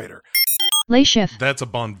vibrator. Lay Schiff. That's a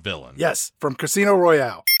Bond villain. Yes, from Casino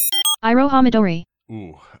Royale. Iroh Hamadori.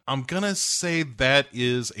 Ooh, I'm going to say that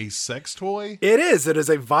is a sex toy. It is. It is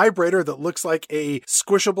a vibrator that looks like a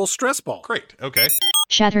squishable stress ball. Great. Okay.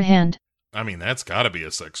 Shatterhand. I mean, that's got to be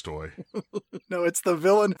a sex toy. No, it's the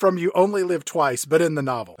villain from You Only Live Twice, but in the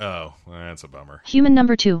novel. Oh, that's a bummer. Human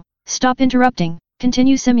number 2. Stop interrupting.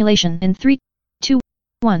 Continue simulation in 3, 2,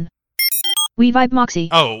 1. We Vibe Moxie.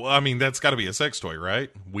 Oh, I mean, that's got to be a sex toy,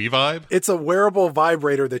 right? We Vibe? It's a wearable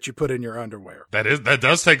vibrator that you put in your underwear. That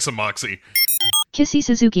does take some moxie. Kissy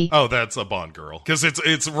Suzuki. Oh, that's a Bond girl. Because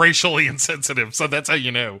it's racially insensitive, so that's how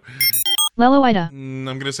you know. Lelo Ida. I'm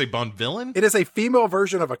going to say Bond villain? It is a female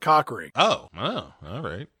version of a cock ring. Oh, all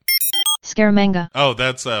right. Scaramanga. Oh,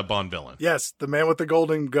 that's a Bond villain. Yes, the man with the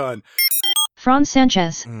golden gun. Franz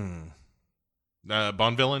Sanchez.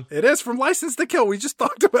 Bond villain? It is from License to Kill. We just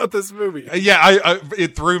talked about this movie. Yeah,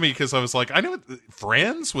 it threw me because I was like, I know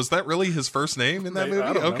Franz? Was that really his first name in that movie?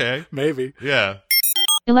 I don't know. Okay. Maybe. Yeah.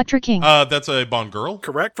 Electra King. That's a Bond girl?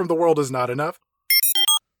 Correct, from The World Is Not Enough.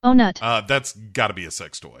 Oh Nut. That's got to be a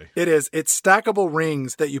sex toy. It is. It's stackable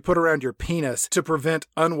rings that you put around your penis to prevent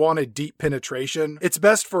unwanted deep penetration. It's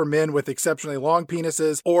best for men with exceptionally long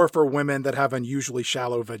penises or for women that have unusually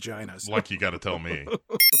shallow vaginas. Like you got to tell me.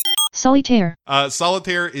 Solitaire.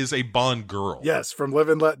 Solitaire is a Bond girl. Yes, from Live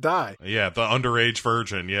and Let Die. Yeah, the underage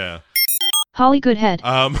virgin, yeah. Holly Goodhead.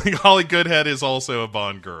 Holly Goodhead is also a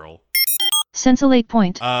Bond girl. Sensolate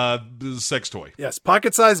Point. Sex toy. Yes,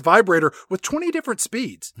 pocket-sized vibrator with 20 different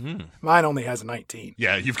speeds. Hmm. Mine only has 19.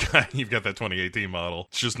 Yeah, you've got that 2018 model.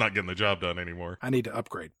 It's just not getting the job done anymore. I need to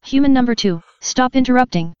upgrade. Human number 2. Stop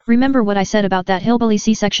interrupting. Remember what I said about that hillbilly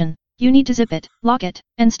C-section. You need to zip it, lock it,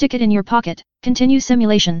 and stick it in your pocket. Continue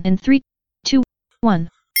simulation in 3, 2, 1.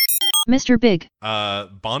 Mr. Big.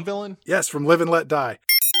 Bond villain? Yes, from Live and Let Die.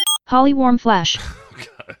 Holly Warm Flash.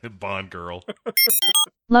 Bond girl.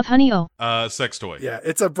 Love Honey O. Sex toy. Yeah,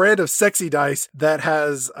 it's a brand of sexy dice that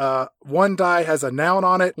has, one die has a noun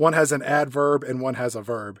on it, one has an adverb, and one has a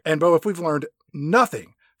verb. And Bo, if we've learned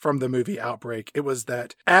nothing from the movie Outbreak, it was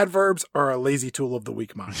that adverbs are a lazy tool of the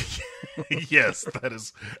weak mind. Yes, that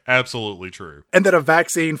is absolutely true. And that a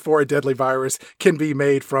vaccine for a deadly virus can be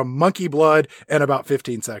made from monkey blood in about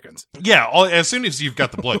 15 seconds. Yeah, as soon as you've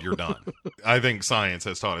got the blood, you're done. I think science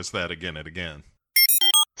has taught us that again and again.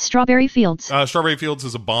 Strawberry Fields. Strawberry Fields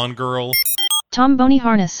is a Bond girl. Tom Boney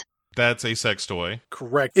Harness. That's a sex toy.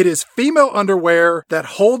 Correct. It is female underwear that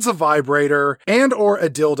holds a vibrator and or a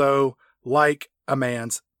dildo like a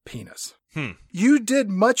man's penis. You did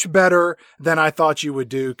much better than I thought you would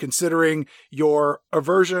do, considering your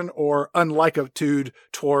aversion or unlikitude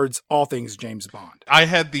towards all things James Bond. I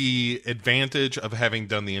had the advantage of having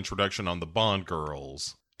done the introduction on the Bond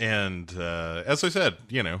girls. And as I said,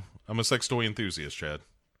 I'm a sex toy enthusiast, Chad.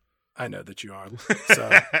 I know that you are. So,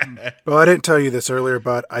 well, I didn't tell you this earlier,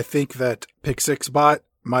 but I think that Pick6Bot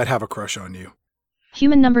might have a crush on you.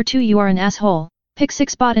 Human number 2, you are an asshole.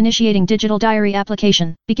 Pick6Bot initiating digital diary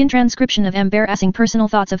application. Begin transcription of embarrassing personal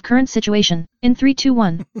thoughts of current situation. In 3, 2,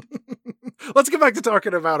 1. Let's get back to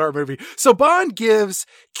talking about our movie. So Bond gives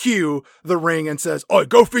Q the ring and says, "Oh,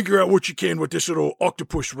 go figure out what you can with this little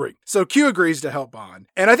octopus ring." So Q agrees to help Bond.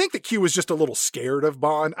 And I think that Q was just a little scared of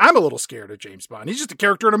Bond. I'm a little scared of James Bond. He's just a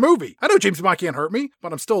character in a movie. I know James Bond can't hurt me,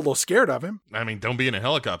 but I'm still a little scared of him. I mean, don't be in a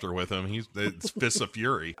helicopter with him. It's fists of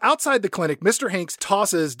fury. Outside the clinic, Mr. Hanks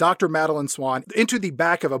tosses Dr. Madeline Swan into the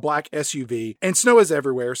back of a black SUV, and snow is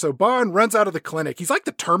everywhere. So Bond runs out of the clinic. He's like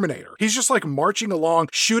the Terminator. He's just like marching along,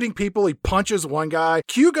 shooting people. He punches one guy.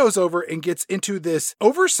 Q goes over and gets into this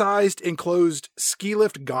oversized enclosed ski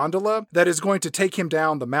lift gondola that is going to take him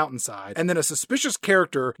down the mountainside. And then a suspicious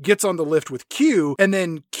character gets on the lift with Q, and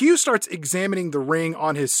then Q starts examining the ring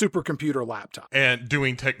on his supercomputer laptop. And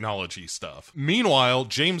doing technology stuff. Meanwhile,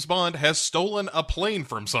 James Bond has stolen a plane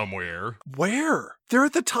from somewhere. Where? They're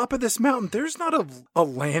at the top of this mountain. There's not a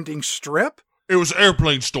landing strip. It was an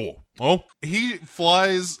airplane store. Oh, He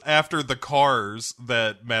flies after the cars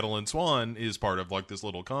that Madeline Swan is part of, like this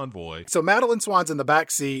little convoy. So Madeline Swan's in the back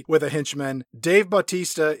seat with a henchman. Dave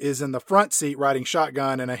Bautista is in the front seat riding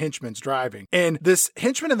shotgun, and a henchman's driving. And this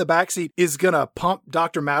henchman in the back seat is gonna pump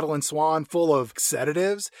Dr. Madeline Swan full of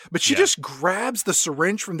sedatives, but she just grabs the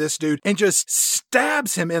syringe from this dude and just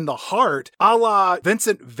stabs him in the heart, a la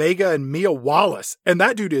Vincent Vega and Mia Wallace. And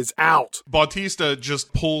that dude is out. Bautista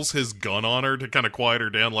just pulls his gun on her to kind of quiet her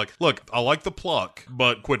down. Like, look, I like the pluck,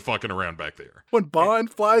 but quit fucking around back there. When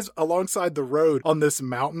Bond flies alongside the road on this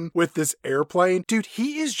mountain with this airplane, dude,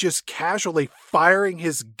 he is just casually firing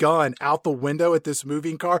his gun out the window at this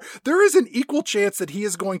moving car. There is an equal chance that he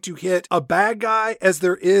is going to hit a bad guy as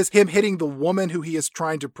there is him hitting the woman who he is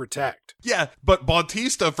trying to protect. Yeah, but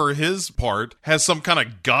Bautista, for his part, has some kind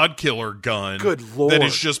of god killer gun. Good Lord. That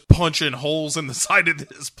is just punching holes in the side of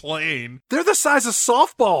this plane. They're the size of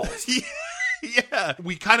softballs. Yeah,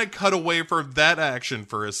 we kind of cut away from that action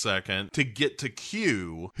for a second to get to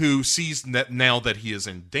Q, who sees that now that he is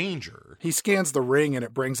in danger. He scans the ring and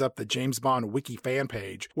it brings up the James Bond wiki fan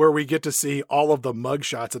page, where we get to see all of the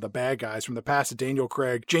mugshots of the bad guys from the past Daniel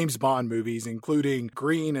Craig James Bond movies, including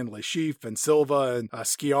Green and Le Chiffre and Silva and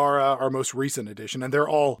Sciarra, our most recent edition, and they're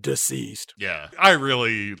all deceased. Yeah, I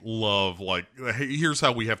really love, like, here's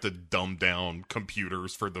how we have to dumb down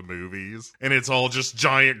computers for the movies, and it's all just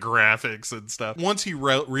giant graphics and stuff. Once he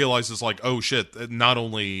realizes, like, oh shit, not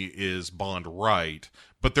only is Bond right,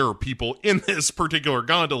 but there are people in this particular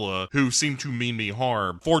gondola who seem to mean me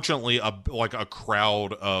harm. Fortunately, a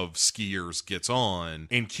crowd of skiers gets on,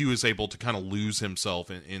 and Q is able to kind of lose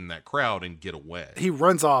himself in that crowd and get away. He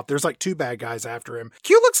runs off. There's like two bad guys after him.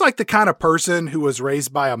 Q looks like the kind of person who was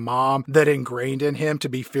raised by a mom that ingrained in him to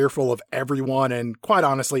be fearful of everyone and, quite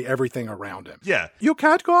honestly, everything around him. Yeah. You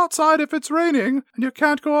can't go outside if it's raining, and you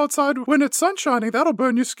can't go outside when it's sun shining. That'll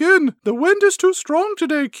burn your skin. The wind is too strong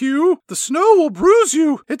today, Q. The snow will bruise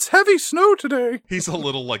you. It's heavy snow today. He's a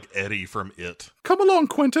little like Eddie from It. Come along,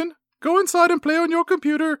 Quentin. Go inside and play on your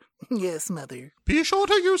computer. Yes, Mother. Be sure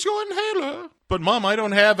to use your inhaler. But Mom, I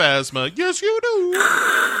don't have asthma. Yes, you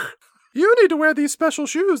do. You need to wear these special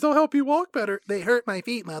shoes. They'll help you walk better. They hurt my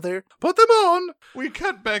feet, Mother. Put them on. We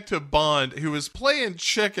cut back to Bond, who is playing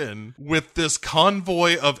chicken with this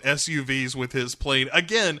convoy of SUVs with his plane.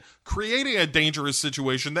 Again, creating a dangerous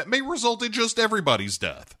situation that may result in just everybody's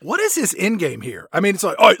death. What is his end game here? I mean, it's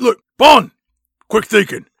like, all right, look, Bond, quick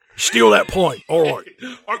thinking. Steal that plane. All right.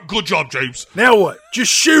 Good job, James. Now what?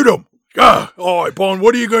 Just shoot him. All right, Bond,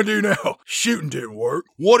 what are you going to do now? Shooting didn't work.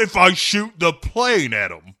 What if I shoot the plane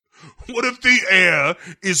at him? What if the air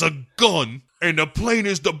is a gun and the plane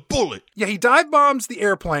is the bullet? Yeah, he dive bombs the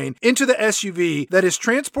airplane into the SUV that is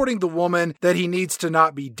transporting the woman that he needs to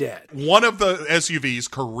not be dead. One of the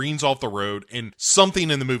SUVs careens off the road, and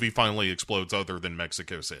something in the movie finally explodes other than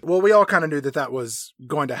Mexico City. Well, we all kind of knew that was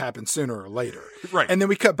going to happen sooner or later. Right. And then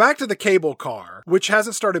we cut back to the cable car, which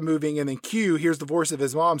hasn't started moving, and then Q hears the voice of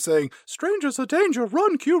his mom saying, "Strangers are danger.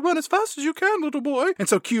 Run, Q. Run as fast as you can, little boy." And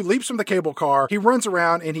so Q leaps from the cable car. He runs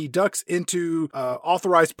around, and he ducks into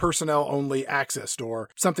authorized personnel only access door,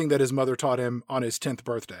 something that his mother taught him on his 10th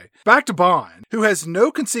birthday. Back to Bond, who has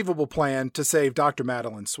no conceivable plan to save Dr.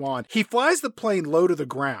 Madeline Swan. He flies the plane low to the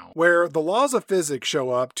ground, where the laws of physics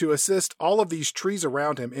show up to assist all of these trees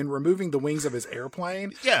around him in removing the wings of his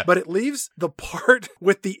airplane. Yeah. But it leaves the part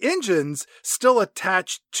with the engines still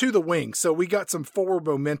attached to the wings, so we got some forward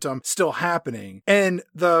momentum still happening. And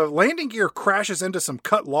the landing gear crashes into some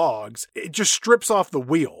cut logs. It just strips off the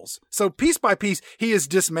wheels. So piece by piece, he is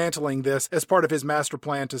dismantling this as part of his master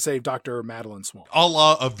plan to save Dr. Madeline Swan. A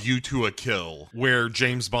la A View to a Kill, where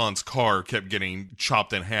James Bond's car kept getting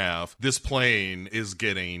chopped in half. This plane is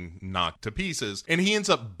getting knocked to pieces, and he ends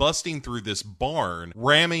up busting through this barn,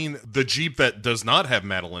 ramming the Jeep that does not have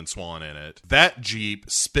Madeline Swan in it. That Jeep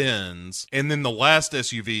spins, and then the last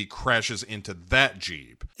SUV crashes into that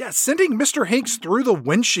Jeep. Yeah, sending Mr. Hanks through the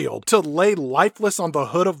windshield to lay lifeless on the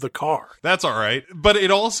hood of the car. That's all right, but it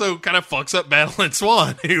also kind of fucks up Madeline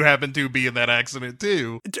Swan, who happened to be in that accident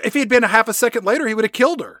too. If he had been a half a second later, he would have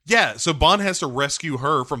killed her. Yeah, so Bond has to rescue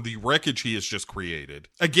her from the wreckage he has just created.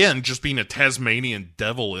 Again, just being a Tasmanian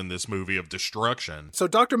devil in this movie of destruction. So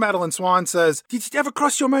Dr. Madeline Swan says, "Did it ever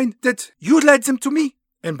cross your mind that you led them to me?"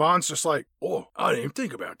 And Bond's just like, "Oh, I didn't even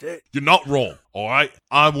think about that." You're not wrong, all right?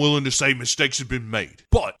 I'm willing to say mistakes have been made,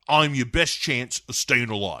 but I'm your best chance of staying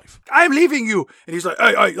alive. I'm leaving you. And he's like,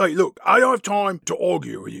 hey, look, I don't have time to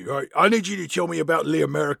argue with you, all right? I need you to tell me about Le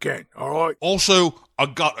American, all right? Also, I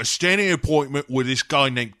got a standing appointment with this guy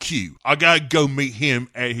named Q. I gotta go meet him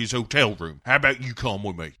at his hotel room. How about you come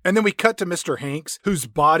with me? And then we cut to Mr. Hanks, whose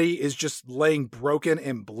body is just laying broken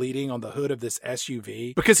and bleeding on the hood of this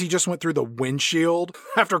SUV because he just went through the windshield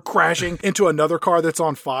after crashing into another car that's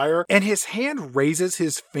on fire. And his hand raises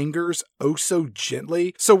his fingers oh so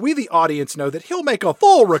gently, so we, the audience, know that he'll make a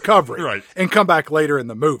full recovery Right. and come back later in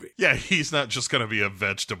the movie. Yeah, he's not just going to be a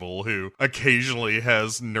vegetable who occasionally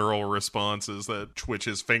has neural responses that twitch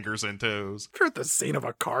his fingers and toes. If you're at the scene of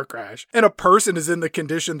a car crash and a person is in the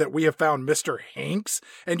condition that we have found Mr. Hanks,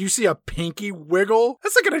 and you see a pinky wiggle,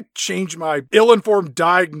 that's not going to change my ill-informed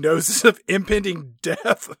diagnosis of impending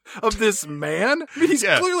death of this man. I mean, he's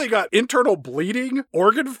clearly got internal bleeding,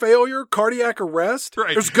 organ failure, cardiac arrest.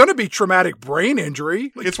 Right. There's going to be traumatic brain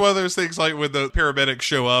injury. It's one of those things like when the paramedics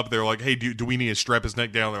show up, they're like, hey, do we need to strap his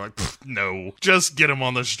neck down? They're like, no, just get him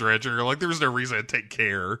on the stretcher. Like, there's no reason to take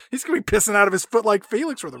care. He's going to be pissing out of his foot like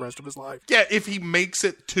Felix for the rest of his life. Yeah, if he makes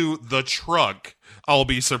it to the truck, I'll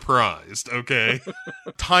be surprised, okay?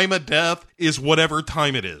 Time of death is whatever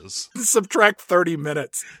time it is. Subtract 30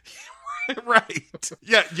 minutes. Right.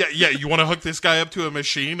 Yeah. You want to hook this guy up to a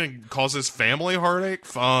machine and cause his family heartache?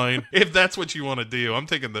 Fine. If that's what you want to do. I'm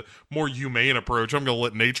taking the more humane approach. I'm going to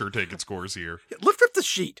let nature take its course here. Lift up the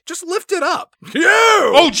sheet. Just lift it up.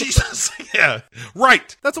 Oh, Jesus. Yeah.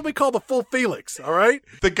 Right. That's what we call the full Felix, all right?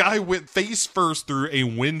 The guy went face first through a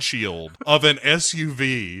windshield of an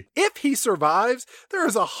SUV. If he survives, there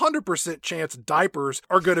is 100% chance diapers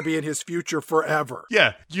are going to be in his future forever.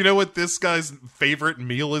 Yeah. You know what this guy's favorite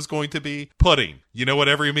meal is going to be? Pudding. You know what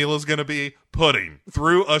every meal is going to be? Pudding.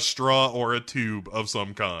 Through a straw or a tube of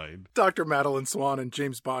some kind. Dr. Madeline Swan and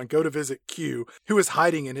James Bond go to visit Q, who is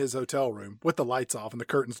hiding in his hotel room with the lights off and the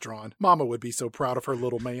curtains drawn. Mama would be so proud of her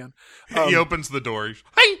little man. He opens the door.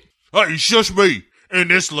 Hey, it's just me and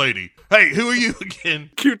this lady. Hey, who are you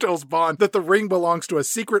again? Q tells Bond that the ring belongs to a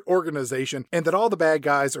secret organization and that all the bad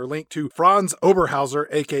guys are linked to Franz Oberhauser,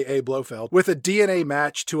 aka Blofeld, with a DNA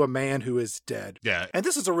match to a man who is dead. Yeah. And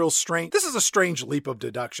this is a strange leap of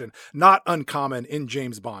deduction, not uncommon in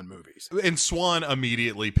James Bond movies. And Swan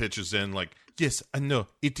immediately pitches in like, yes, I know.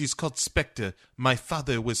 It is called Spectre. My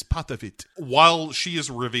father was part of it. While she is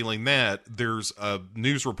revealing that, there's a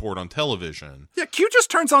news report on television. Yeah, Q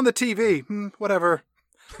just turns on the TV. Whatever.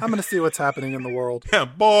 I'm going to see what's happening in the world. Yeah,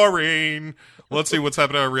 boring. Let's see what's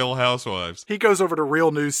happening to Real Housewives. He goes over to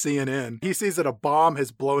Real News CNN. He sees that a bomb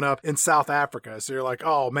has blown up in South Africa. So you're like,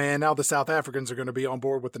 oh man, now the South Africans are going to be on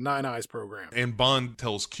board with the Nine Eyes program. And Bond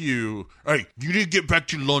tells Q, Hey, you need to get back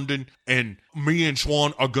to London, and me and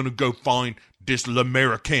Swan are gonna go find this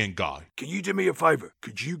L'American guy. Can you do me a favor?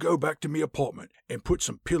 Could you go back to me apartment and put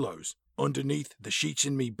some pillows underneath the sheets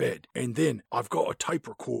in me bed? And then I've got a tape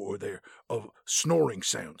recorder there of snoring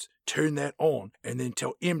sounds. Turn that on and then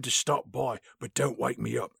tell him to stop by, but don't wake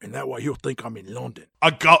me up. And that way he'll think I'm in London.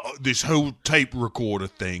 I got this whole tape recorder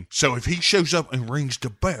thing, so if he shows up and rings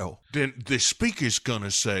the bell, then the speaker's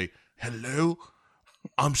gonna say, hello?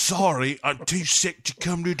 I'm sorry, I'm too sick to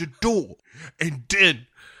come to the door. And then,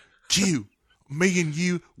 Q, me and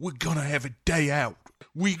you, we're gonna have a day out.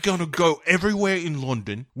 We're gonna go everywhere in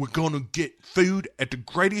London. We're gonna get food at the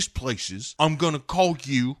greatest places. I'm gonna call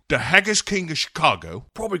you the Haggis King of Chicago.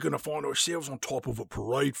 Probably gonna find ourselves on top of a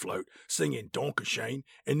parade float, singing Donkashane,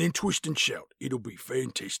 and then twist and shout. It'll be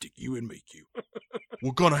fantastic, you and me, Q.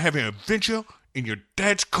 We're gonna have an adventure in your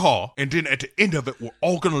dad's car, and then at the end of it, we're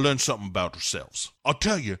all gonna learn something about ourselves. I'll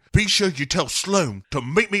tell you, be sure you tell Sloan to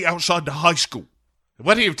meet me outside the high school.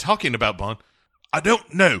 What are you talking about, Bond? I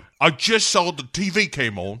don't know. I just saw the TV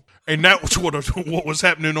came on, and that was what was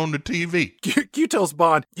happening on the TV. Q tells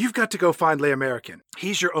Bond, you've got to go find Le American.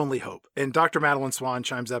 He's your only hope. And Dr. Madeline Swan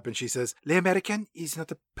chimes up and she says, Le American is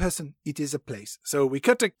not a person, it is a place. So we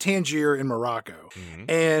cut to Tangier in Morocco,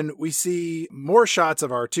 and we see more shots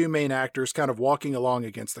of our two main actors kind of walking along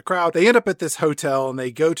against the crowd. They end up at this hotel and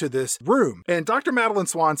they go to this room. And Dr. Madeline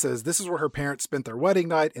Swan says this is where her parents spent their wedding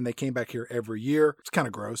night and they came back here every year. It's kind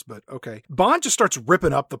of gross, but okay. Bond just starts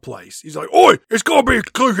ripping up the place. He's like, oi, it's gotta be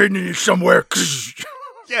clicking in here somewhere.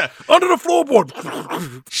 Yeah. Under the floorboard.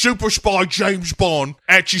 Super spy James Bond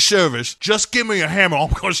at your service. Just give me a hammer. I'm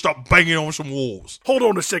going to start banging on some walls. Hold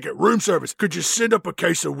on a second. Room service. Could you send up a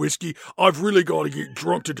case of whiskey? I've really got to get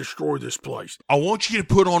drunk to destroy this place. I want you to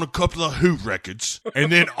put on a couple of Who records, and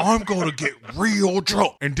then I'm going to get real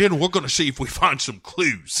drunk, and then we're going to see if we find some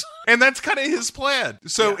clues. And that's kind of his plan.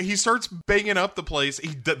 So he starts banging up the place.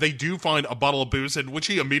 They do find a bottle of booze, in which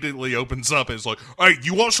he immediately opens up and is like, hey,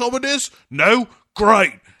 you want some of this? No?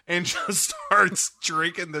 Great. And just starts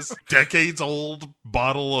drinking this decades-old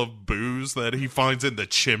bottle of booze that he finds in the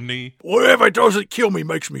chimney. Whatever doesn't kill me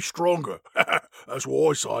makes me stronger. That's what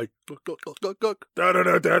I say.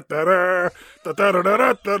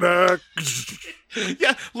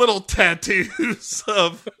 Yeah, little tattoos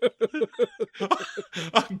of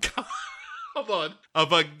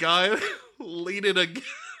a guy leaning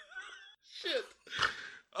shit.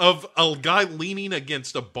 Of a guy leaning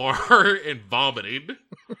against a bar and vomiting.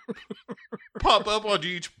 Pop up on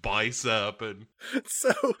each bicep and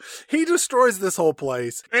So he destroys this whole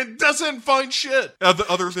place. and doesn't find shit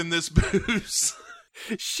other than this booze.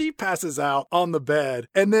 She passes out on the bed,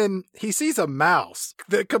 and then he sees a mouse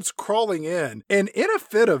that comes crawling in. And in a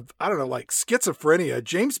fit of, I don't know, like schizophrenia,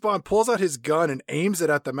 James Bond pulls out his gun and aims it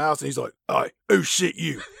at the mouse, and he's like, Hey, who shit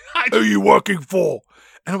you? Who you working for?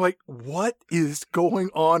 and I'm like, what is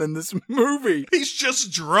going on in this movie? He's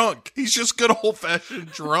just drunk. He's just good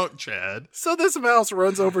old-fashioned drunk, Chad. So this mouse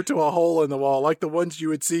runs over to a hole in the wall, like the ones you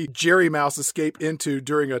would see Jerry Mouse escape into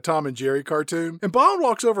during a Tom and Jerry cartoon. And Bond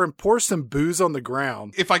walks over and pours some booze on the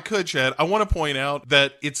ground. If I could, Chad, I want to point out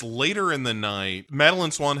that it's later in the night.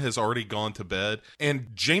 Madeline Swan has already gone to bed, and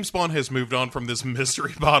James Bond has moved on from this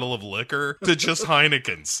mystery bottle of liquor to just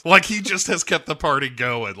Heineken's. Like, he just has kept the party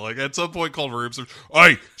going. Like, at some point called room service,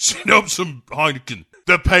 hey, send up some Heineken.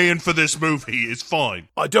 They're paying for this movie. It's fine.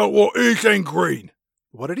 I don't want anything green.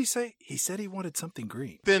 What did he say? He said he wanted something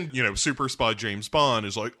green. Then, super spy James Bond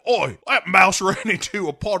is like, Oi, that mouse ran into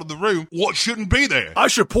a part of the room what shouldn't be there. I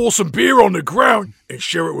should pour some beer on the ground and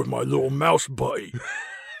share it with my little mouse buddy.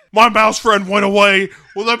 My mouse friend went away.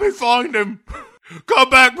 Well, let me find him. Come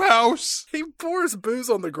back, mouse. He pours booze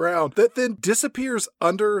on the ground that then disappears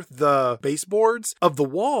under the baseboards of the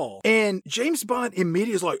wall. And James Bond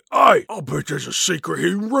immediately is like, Hey, I bet there's a secret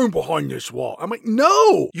hidden room behind this wall. I'm like,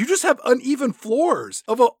 no, you just have uneven floors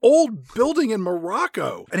of an old building in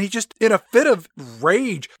Morocco. And he just, in a fit of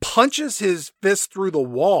rage, punches his fist through the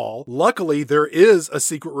wall. Luckily, there is a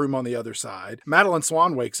secret room on the other side. Madeline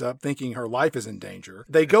Swan wakes up thinking her life is in danger.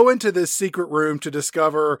 They go into this secret room to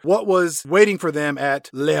discover what was waiting for them at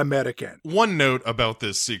Le American. One note about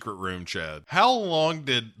this secret room, Chad. How long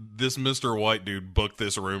did this Mr. White dude book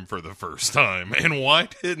this room for the first time? And why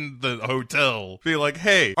didn't the hotel be like,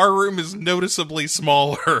 hey, our room is noticeably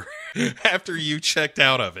smaller after you checked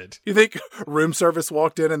out of it? You think room service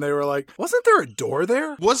walked in and they were like, wasn't there a door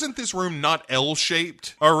there? Wasn't this room not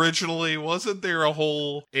L-shaped originally? Wasn't there a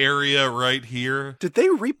whole area right here? Did they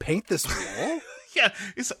repaint this wall? Yeah,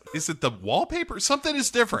 is it the wallpaper? Something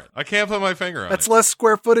is different. I can't put my finger on That's it. less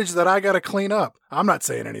square footage that I gotta clean up. I'm not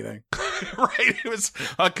saying anything. Right? It was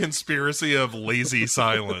a conspiracy of lazy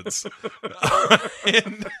silence.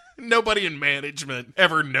 And nobody in management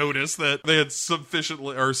ever noticed that they had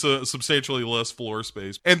sufficiently or substantially less floor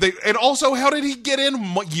space. And also, how did he get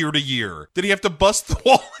in year to year? Did he have to bust the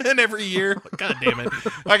wall in every year? God damn it!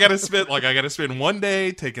 I gotta spend one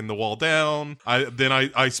day taking the wall down.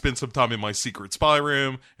 I spend some time in my secret spy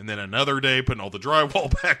room, and then another day putting all the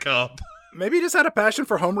drywall back up. Maybe he just had a passion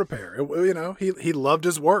for home repair. He loved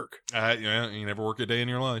his work. You never work a day in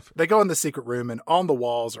your life. They go in the secret room, and on the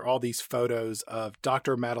walls are all these photos of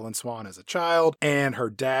Dr. Madeline Swan as a child and her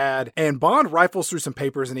dad. And Bond rifles through some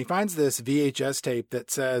papers, and he finds this VHS tape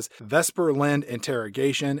that says Vesper Lynd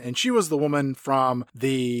Interrogation. And she was the woman from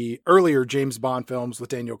the earlier James Bond films with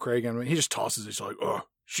Daniel Craig. And he just tosses it. He's like, oh,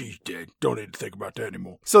 she's dead. Don't need to think about that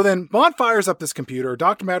anymore. So then Bond fires up this computer.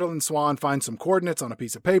 Dr. Madeline Swan finds some coordinates on a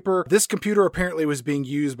piece of paper. This computer apparently was being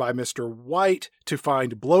used by Mr. White to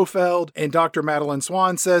find Blofeld. And Dr. Madeline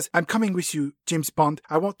Swan says, I'm coming with you, James Bond.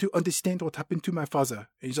 I want to understand what happened to my father.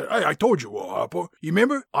 And he's like, hey, I told you what happened. You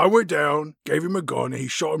remember? I went down, gave him a gun, and he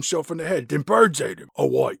shot himself in the head. Then birds ate him. Oh,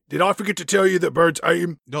 what? Did I forget to tell you that birds ate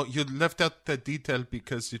him? No, you left out that detail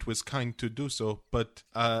because it was kind to do so. But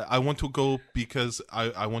I want to go because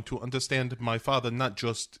I want to understand my father, not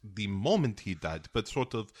just the moment he died, but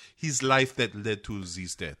sort of his life that led to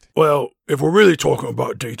his death. Well, if we're really talking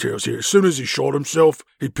about details here, as soon as he shot himself,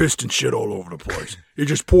 he pissed and shit all over the place. He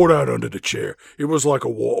just poured out under the chair. It was like a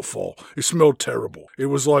waterfall. It smelled terrible. It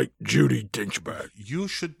was like Judy Denchbag. You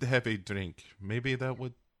should have a drink. Maybe that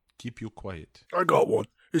would keep you quiet. I got one.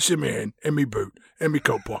 It's in my hand, and me boot, and me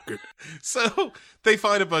coat pocket. So they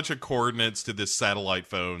find a bunch of coordinates to this satellite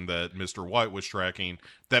phone that Mr. White was tracking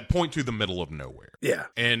that point to the middle of nowhere. Yeah.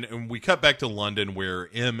 And we cut back to London where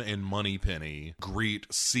M and Moneypenny greet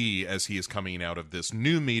C as he is coming out of this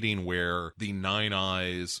new meeting where the Nine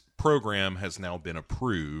Eyes program has now been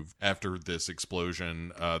approved after this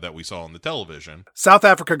explosion that we saw on the television. South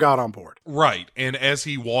Africa got on board. Right. And as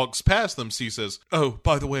he walks past them, C says, oh,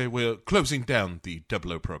 by the way, we're closing down the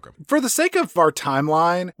 00 program. For the sake of our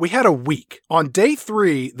timeline, we had a week. On day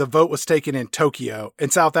 3, the vote was taken in Tokyo,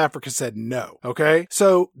 and South Africa said no. Okay?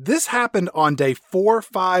 So this happened on day 4,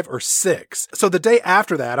 5, or 6. So the day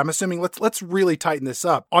after that, I'm assuming, let's really tighten this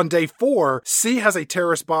up. On day 4, C has a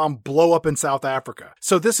terrorist bomb blow up in South Africa.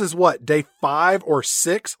 So this is what, day 5 or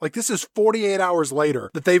 6? Like, this is 48 hours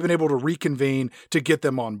later that they've been able to reconvene to get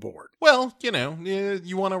them on board. Well,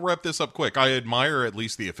 you want to wrap this up quick. I admire at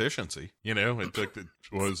least the efficiency. It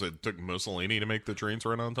took Mussolini to make the trains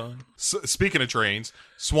run on time. Speaking of trains,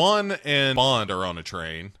 Swan and Bond are on a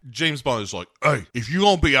train. James Bond is like, hey, if you're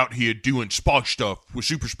going to be out here doing spy stuff with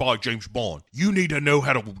Super Spy James Bond, you need to know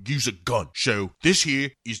how to use a gun. So this here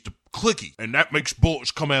is the clicky, and that makes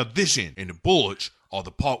bullets come out this end, and the bullets are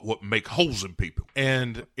the part what make holes in people.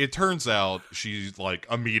 And it turns out she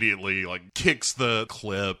immediately kicks the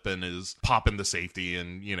clip and is popping the safety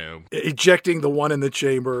and, ejecting the one in the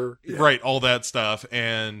chamber. Yeah. Right, all that stuff.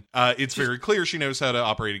 And it's very clear she knows how to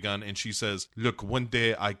operate a gun. And she says, look, one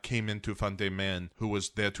day I came in to find a man who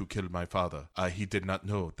was there to kill my father. He did not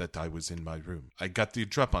know that I was in my room. I got the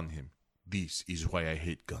drop on him. This is why I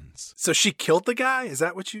hate guns. So she killed the guy? Is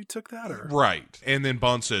that what you took that? Or? Right. And then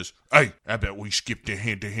Bond says, hey, how about we skip to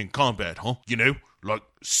hand-to-hand combat, huh? Like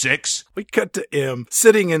sex? We cut to M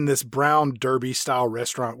sitting in this Brown Derby style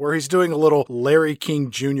restaurant where he's doing a little Larry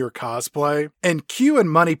King Jr. cosplay. And Q and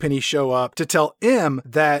Moneypenny show up to tell M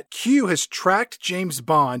that Q has tracked James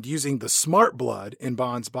Bond using the smart blood in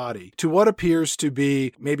Bond's body to what appears to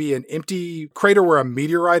be maybe an empty crater where a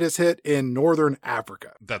meteorite is hit in northern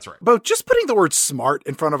Africa. That's right. But just putting the word smart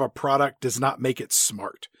in front of a product does not make it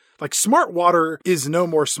smart. Like, smart water is no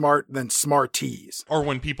more smart than Smarties. Or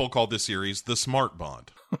when people call this series the Smart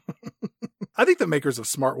Bond. I think the makers of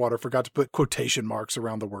Smart Water forgot to put quotation marks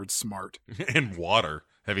around the word smart. And water.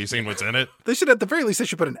 Have you seen what's in it? They should, at the very least, they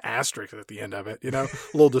should put an asterisk at the end of it, a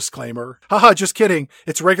little disclaimer. Haha, just kidding.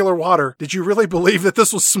 It's regular water. Did you really believe that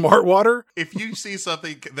this was smart water? If you see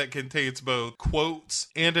something that contains both quotes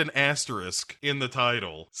and an asterisk in the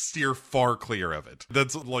title, steer far clear of it.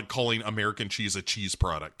 That's like calling American cheese a cheese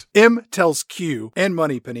product. M tells Q and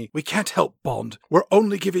Moneypenny, we can't help Bond. We're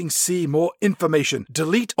only giving C more information.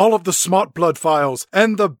 Delete all of the smart blood files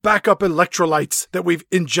and the backup electrolytes that we've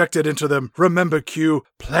injected into them. Remember, Q,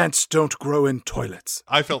 plants don't grow in toilets.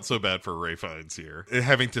 I felt so bad for Ray Fiennes here,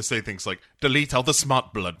 having to say things like, delete all the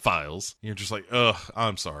smart blood files. You're just like, ugh,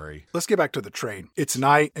 I'm sorry. Let's get back to the train. It's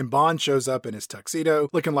night, and Bond shows up in his tuxedo,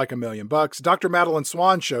 looking like $1 million. Dr. Madeline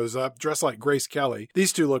Swan shows up, dressed like Grace Kelly.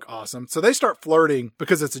 These two look awesome. So they start flirting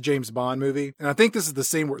because it's a James Bond movie. And I think this is the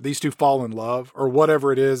scene where these two fall in love, or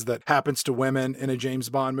whatever it is that happens to women in a James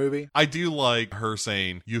Bond movie. I do like her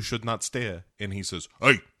saying, you should not stare. And he says,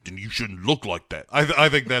 hey, then you shouldn't look like that. I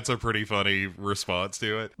think that's a pretty funny response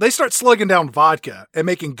to it. They start slugging down vodka and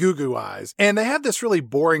making goo-goo eyes. And they have this really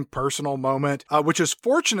boring personal moment, which is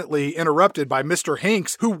fortunately interrupted by Mr.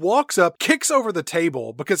 Hinks, who walks up, kicks over the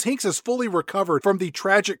table because Hinks is fully recovered from the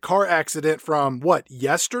tragic car accident from,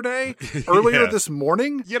 yesterday? Earlier this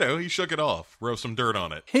morning? You know, he shook it off, wrote some dirt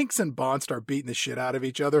on it. Hinks and Bond start beating the shit out of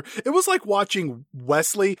each other. It was like watching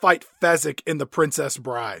Wesley fight Fezzik in The Princess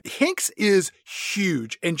Bride. Hinks is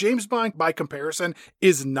huge, and James Bond, by comparison,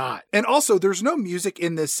 is not. And also, there's no music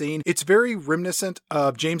in this scene. It's very reminiscent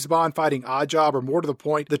of James Bond fighting Oddjob, or more to the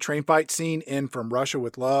point, the train fight scene in From Russia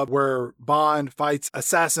with Love, where Bond fights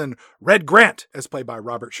assassin Red Grant, as played by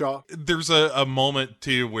Robert Shaw. There's a moment,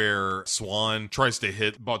 too, where Swan tries to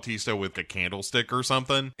hit Bautista with a candlestick or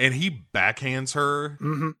something, and he backhands her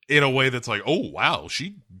in a way that's like, oh, wow,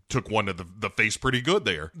 she took one to the face pretty good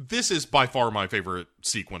there. This is by far my favorite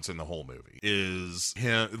sequence in the whole movie, is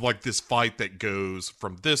him, like, this fight that goes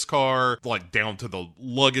from this car, like, down to the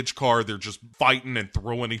luggage car. They're just fighting and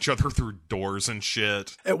throwing each other through doors and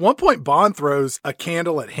shit. At one point, Bond throws a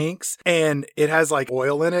candle at Hinks, and it has, like,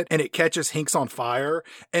 oil in it, and it catches Hinks on fire.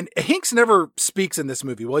 And Hinks never speaks in this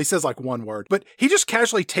movie. Well, he says, like, one word, but he just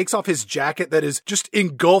casually takes off his jacket that is just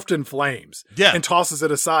engulfed in flames. Yeah. And tosses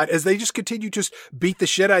it aside as they just continue to just beat the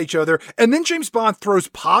shit out of each other. And then James Bond throws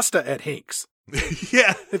pasta at Hinks.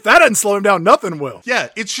 Yeah. If that doesn't slow him down, nothing will. Yeah,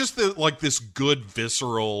 it's just like this good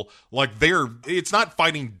visceral, like it's not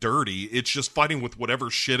fighting dirty, it's just fighting with whatever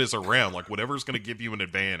shit is around, like whatever's going to give you an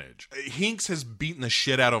advantage. Hinks has beaten the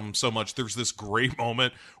shit out of him so much. There's this great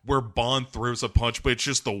moment where Bond throws a punch, but it's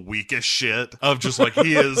just the weakest shit of just like,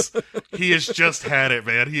 he has just had it,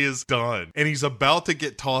 man. He is done. And he's about to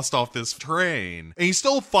get tossed off this train. And he's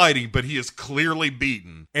still fighting, but he is clearly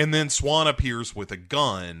beaten. And then Swan appears with a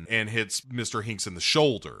gun and hits Mr. Hinks in the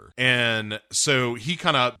shoulder. And so he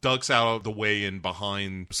kind of ducks out of the way and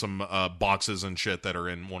behind some boxes and shit that are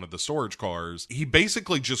in one of the storage cars. He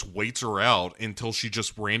basically just waits her out until she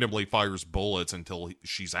just randomly fires bullets until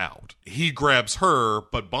she's out. He grabs her,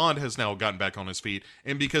 but Bond has now gotten back on his feet.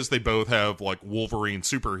 And because they both have like Wolverine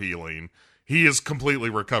super healing, he is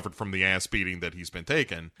completely recovered from the ass beating that he's been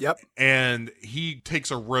taking. Yep. And he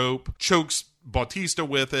takes a rope, chokes Bautista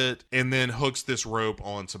with it, and then hooks this rope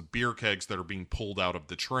on some beer kegs that are being pulled out of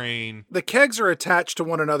the train. The kegs are attached to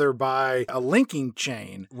one another by a linking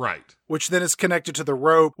chain. Right. Which then is connected to the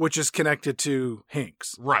rope, which is connected to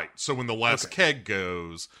Hinks. Right. So when the last keg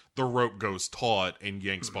goes, the rope goes taut and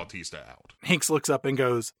yanks Bautista out. Hinks looks up and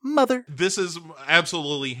goes, "Mother." This is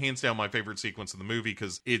absolutely hands down my favorite sequence in the movie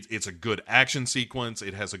because it's a good action sequence.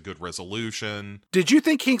 It has a good resolution. Did you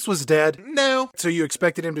think Hinks was dead? No. So you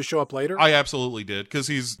expected him to show up later? I absolutely did, because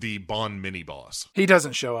he's the Bond mini-boss. He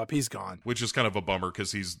doesn't show up. He's gone. Which is kind of a bummer,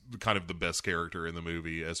 because he's kind of the best character in the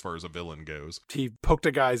movie as far as a villain goes. He poked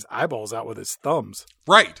a guy's eyeballs out with his thumbs.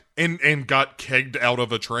 Right. And got kegged out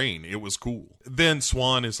of a train. It was cool. Then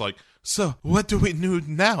Swan is like, so, what do we do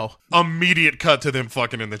now? Immediate cut to them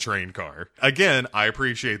fucking in the train car. Again, I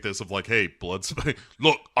appreciate this of like, hey,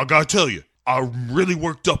 look, I gotta tell you, I'm really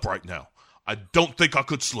worked up right now. I don't think I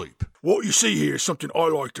could sleep. What you see here is something I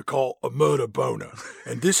like to call a murder boner.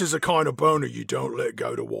 And this is a kind of boner you don't let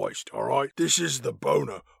go to waste, alright? This is the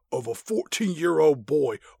boner of a 14-year-old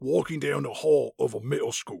boy walking down the hall of a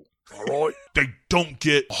middle school, alright? They don't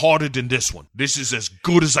get harder than this one. This is as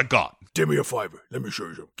good as I got. Do me a favor. Let me show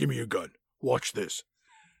you something. Give me your gun. Watch this.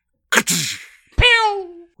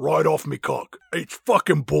 Pew! Right off me cock. It's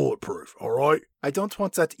fucking bulletproof, alright? I don't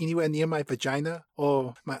want that anywhere near my vagina,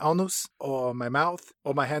 or my anus, or my mouth,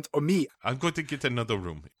 or my hands, or me. I'm going to get another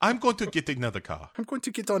room. I'm going to get another car. I'm going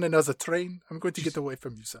to get on another train. I'm going to get away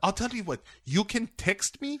from you, sir. I'll tell you what, you can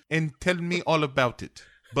text me and tell me all about it.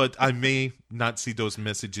 But I may not see those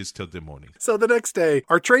messages till the morning. So the next day,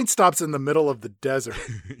 our train stops in the middle of the desert.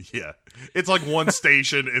 Yeah. It's like one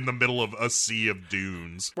station in the middle of a sea of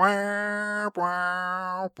dunes. Right,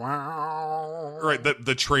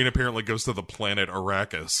 the train apparently goes to the planet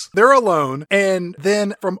Arrakis. They're alone, and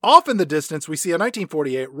then from off in the distance, we see a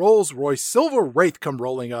 1948 Rolls-Royce Silver Wraith come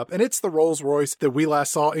rolling up, and it's the Rolls-Royce that we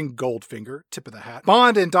last saw in Goldfinger, tip of the hat.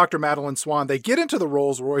 Bond and Dr. Madeline Swan, they get into the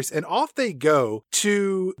Rolls-Royce, and off they go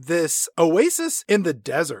to this oasis in the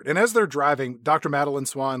desert. And as they're driving, Dr. Madeline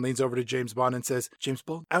Swan leans over to James Bond and says, "James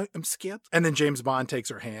Bond, I'm scared." And then James Bond takes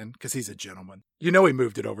her hand, because he's a gentleman. You know he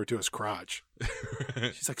moved it over to his crotch.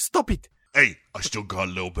 She's like, "Stop it." Hey, I still got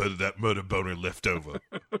a little bit of that murder boner left over.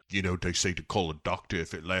 You know, they say to call a doctor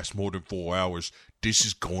if it lasts more than 4 hours. This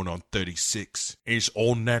is going on 36. And it's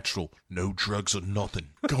all natural. No drugs or nothing.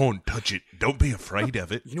 Go on, touch it. Don't be afraid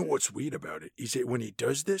of it. You know what's weird about it? Is that when he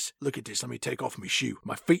does this, look at this, let me take off my shoe.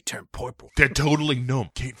 My feet turn purple. They're totally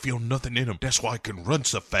numb. Can't feel nothing in them. That's why I can run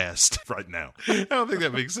so fast right now. I don't think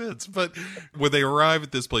that makes sense. But when they arrive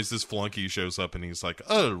at this place, this flunky shows up and he's like,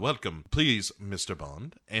 "Oh, welcome. Please, Mr.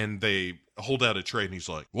 Bond." And they hold out a tray and he's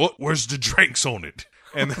like, What? Where's the drinks on it?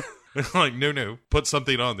 and they're like, no, put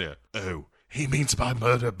something on there. Oh, he means by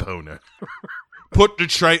murder boner. Put the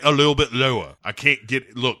tray a little bit lower. I can't get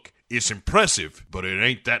it. Look, it's impressive, but it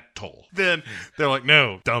ain't that tall. Then they're like,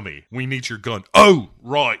 "No, dummy, we need your gun." "Oh,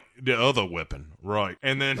 right, the other weapon, right."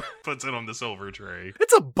 And then puts it on the silver tray.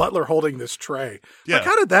 It's a butler holding this tray. Yeah. Like,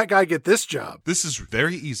 how did that guy get this job? This is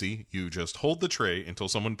very easy. You just hold the tray until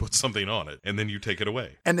someone puts something on it, and then you take it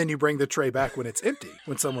away. And then you bring the tray back when it's empty.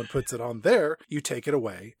 When someone puts it on there, you take it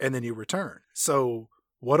away, and then you return. So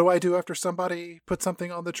what do I do after somebody puts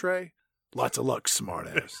something on the tray? Lots of luck,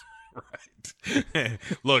 smartass. Right.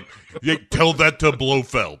 Look, you tell that to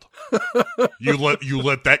Blofeld. You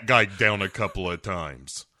let that guy down a couple of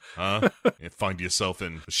times. Huh? And find yourself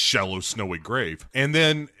in a shallow, snowy grave. And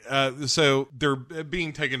then, so they're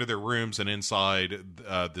being taken to their rooms, and inside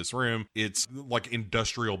this room, it's like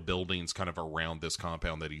industrial buildings kind of around this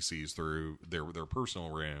compound that he sees through their personal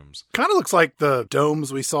rooms. Kind of looks like the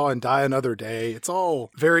domes we saw in Die Another Day. It's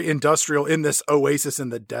all very industrial in this oasis in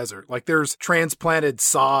the desert. Like there's transplanted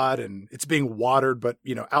sod and it's being watered, but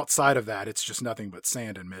outside of that, it's just nothing but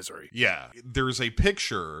sand and misery. Yeah. There's a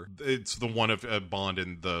picture. It's the one of Bond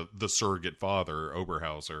and the surrogate father,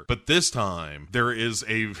 Oberhauser. But this time, there is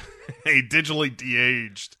a digitally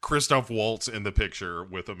de-aged Christoph Waltz in the picture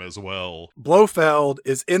with him as well. Blofeld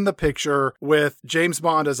is in the picture with James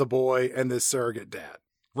Bond as a boy and this surrogate dad.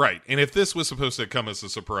 Right. And if this was supposed to come as a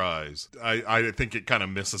surprise, I think it kind of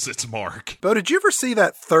misses its mark. Bo, did you ever see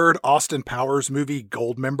that third Austin Powers movie,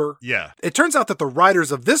 Goldmember? Yeah. It turns out that the writers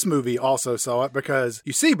of this movie also saw it because,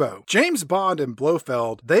 you see, Bo, James Bond and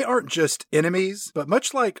Blofeld, they aren't just enemies, but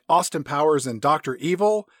much like Austin Powers and Dr.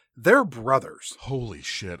 Evil, they're brothers. Holy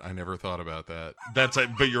shit, I never thought about that.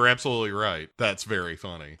 But you're absolutely right. That's very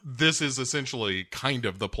funny. This is essentially kind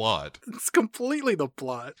of the plot. It's completely the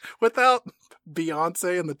plot. Without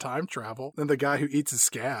Beyonce and the time travel and the guy who eats his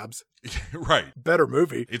scabs. Right. Better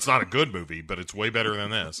movie. It's not a good movie, but it's way better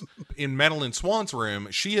than this. In Madeline Swan's room,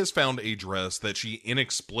 she has found a dress that she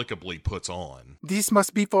inexplicably puts on. This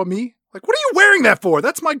must be for me? Like, what are you wearing that for?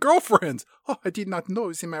 That's my girlfriend's. Oh, I did not know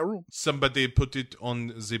it's in my room. Somebody put it on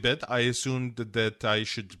the bed. I assumed that I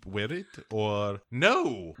should wear it, or...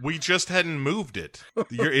 No, we just hadn't moved it.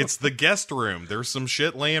 It's the guest room. There's some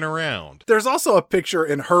shit laying around. There's also a picture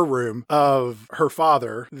in her room of her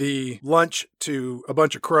father, the lunch to a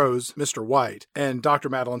bunch of crows, Mr. White, and Dr.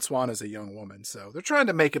 Madeline Swan is a young woman. So they're trying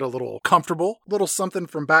to make it a little comfortable, a little something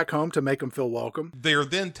from back home to make them feel welcome. They are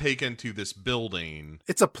then taken to this building.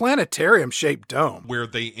 It's a planetarium-shaped dome. Where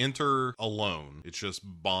they enter alone. It's just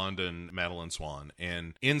Bond and Madeline Swan.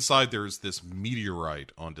 And inside there's this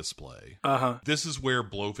meteorite on display. Uh-huh. This is where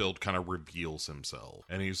Blofeld kind of reveals himself.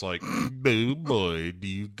 And he's like, "Oh boy, do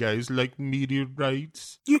you guys like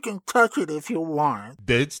meteorites? You can touch it if you want.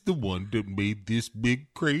 That's the one that made this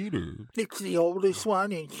big crater. It's the oldest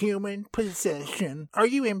one in human possession. Are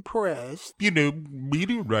you impressed? You know,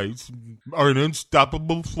 meteorites are an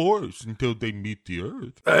unstoppable force until they meet the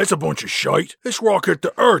Earth. That's a bunch of shite. This rock hit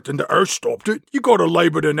the Earth and the Earth stopped it. You got a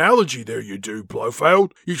laboured analogy there, you do,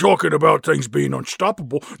 Blofeld. You're talking about things being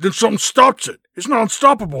unstoppable, then something stops it. It's not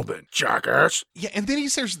unstoppable then, jackass." Yeah, and then he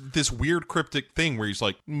says this weird cryptic thing where he's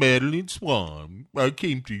like, Madeline Swan, I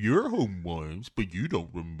came to your home once, but you don't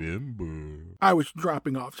remember. I was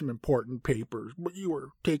dropping off some important papers, but you were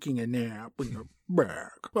taking a nap in the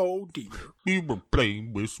back. Oh, dear. You were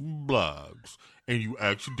playing with some blocks, and you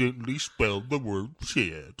accidentally spelled the word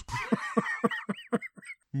shit.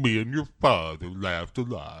 Me and your father laughed a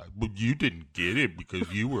lot, but you didn't get it because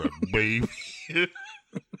you were a baby.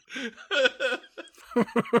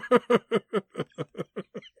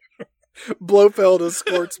 Blofeld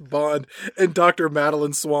escorts Bond and Dr.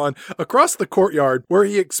 Madeline Swan across the courtyard where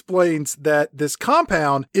he explains that this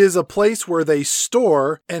compound is a place where they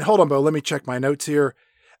store, and hold on, Bo, let me check my notes here.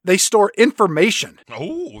 They store information.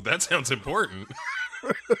 "Oh, that sounds important."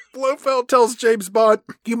 Blofeld tells James Bond,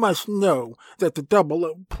 You must know that the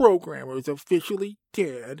 00 programmer is officially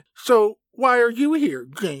dead. So why are you here,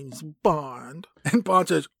 James Bond? and Bond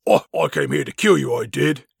says, "Oh, I came here to kill you, I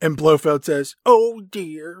did." and Blofeld says, Oh,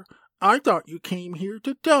 dear. I thought you came here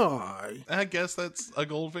to die. I guess that's a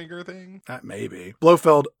Goldfinger thing. That may be.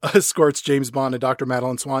 Blofeld escorts James Bond and Dr.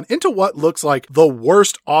 Madeline Swan into what looks like the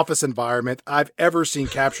worst office environment I've ever seen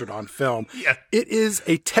captured on film. Yeah. It is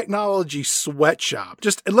a technology sweatshop.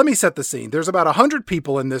 Just let me set the scene. There's about 100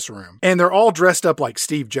 people in this room, and they're all dressed up like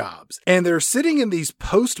Steve Jobs. And they're sitting in these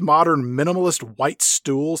postmodern minimalist white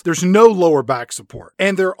stools. There's no lower back support.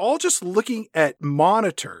 And they're all just looking at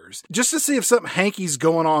monitors just to see if something hanky's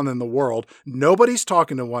going on in the world. Nobody's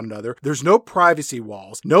talking to one another. There's no privacy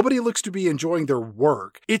walls. Nobody looks to be enjoying their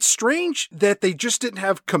work. It's strange that they just didn't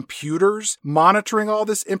have computers monitoring all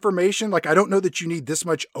this information. Like, I don't know that you need this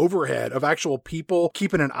much overhead of actual people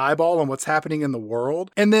keeping an eyeball on what's happening in the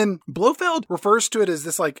world. And then Blofeld refers to it as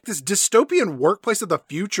this dystopian workplace of the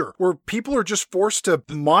future where people are just forced to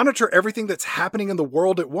monitor everything that's happening in the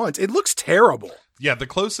world at once. It looks terrible. Yeah, the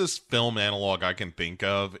closest film analog I can think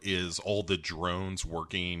of is all the drones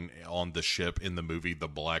working on the ship in the movie The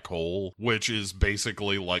Black Hole, which is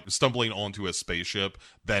basically like stumbling onto a spaceship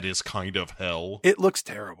that is kind of hell. It looks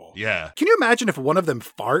terrible. Yeah. Can you imagine if one of them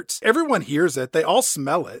farts? Everyone hears it. They all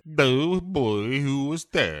smell it. Oh boy, who was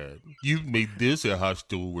that? You've made this a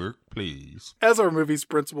hostile workplace. As our movie's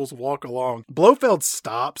principals walk along, Blofeld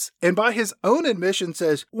stops and by his own admission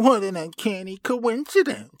says, What an uncanny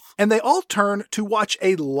coincidence. and they all turn to watch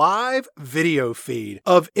a live video feed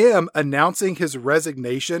of M announcing his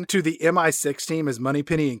resignation to the MI6 team as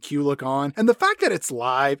Moneypenny and Q look on. And the fact that it's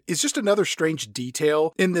live is just another strange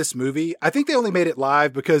detail in this movie. I think they only made it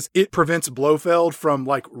live because it prevents Blofeld from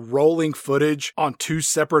like rolling footage on two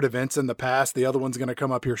separate events in the past. The other one's going to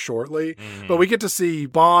come up here shortly. But we get to see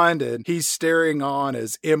Bond and he's staring on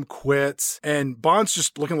as M quits and Bond's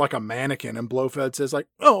just looking like a mannequin and Blofeld says like,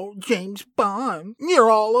 Oh, James Bond,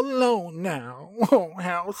 you're all alone now. Oh,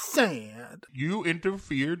 how sad. You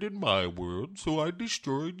interfered in my world, so I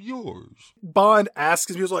destroyed yours. Bond asks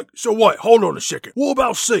him, he was like, So what? Hold on a second. What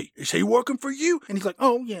about C? Is he working for you? And he's like,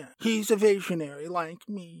 oh yeah, he's a visionary like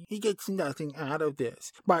me. He gets nothing out of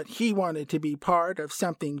this. But he wanted to be part of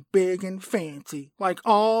something big and fancy, like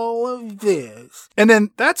all of this. and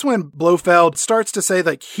then that's when Blofeld starts to say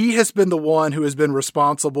like he has been the one who has been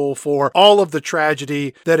responsible for all of the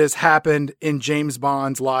tragedy that has happened in James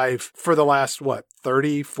Bond's life for the last,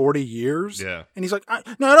 30, 40 years? Yeah. And he's like,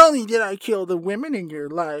 not only did I kill the women in your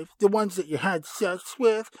life, the ones that you had sex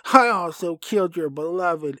with, I also killed your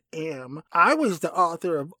beloved M. I was the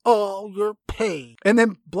author of all your pain. And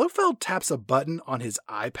then Blofeld taps a button on his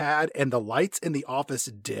iPad and the lights in the office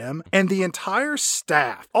dim and the entire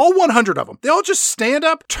staff, all 100 of them, they all just stand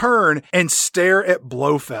up, turn, and stare at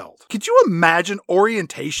Blofeld. Could you imagine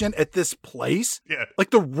orientation at this place? Yeah.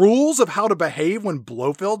 Like the rules of how to behave when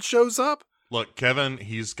Blofeld shows up? Look, Kevin,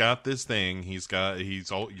 he's got this thing.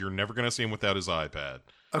 You're never going to see him without his iPad.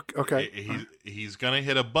 Okay. He's going to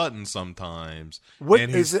hit a button sometimes. What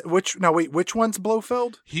and is it? Which one's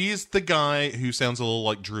Blofeld? He's the guy who sounds a little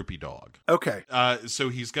like Droopy Dog. Okay. So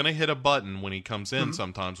he's going to hit a button when he comes in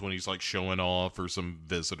sometimes when he's like showing off for some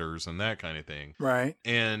visitors and that kind of thing. Right.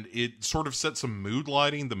 And it sort of sets some mood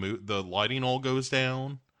lighting. The lighting all goes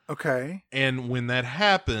down. Okay. And when that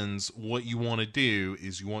happens, what you want to do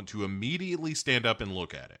is you want to immediately stand up and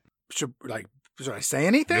look at it. Should I say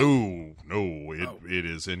anything? No, it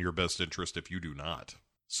is in your best interest if you do not.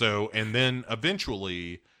 So, and then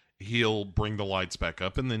eventually he'll bring the lights back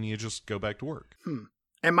up and then you just go back to work.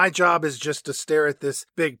 And my job is just to stare at this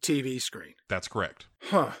big TV screen. That's correct.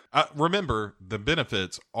 Huh. Remember, the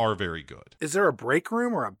benefits are very good. Is there a break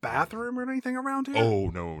room or a bathroom or anything around here?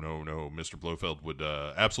 Oh, no. Mr. Blofeld would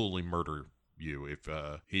absolutely murder you if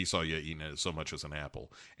he saw you eating it so much as an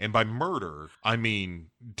apple. And by murder, I mean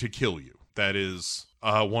to kill you. That is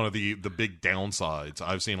one of the big downsides.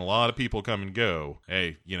 I've seen a lot of people come and go.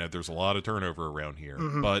 Hey, there's a lot of turnover around here,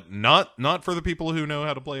 but not for the people who know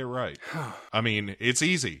how to play it right. I mean, it's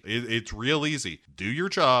easy. It's real easy. Do your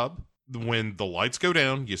job. When the lights go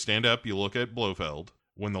down, you stand up, you look at Blofeld.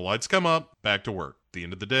 When the lights come up, back to work. At the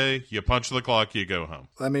end of the day, you punch the clock, you go home.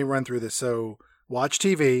 Let me run through this. So, watch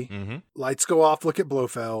TV, lights go off, look at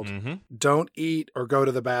Blofeld, don't eat or go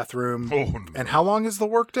to the bathroom. Oh, no. And how long is the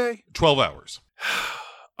workday? 12 hours.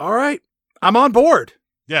 All right, I'm on board.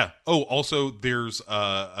 Yeah. Oh, also, there's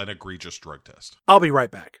an egregious drug test. I'll be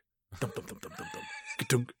right back. Dum, dum, dum, dum, dum,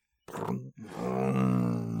 dum.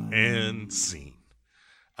 Ka-dunk. And scene.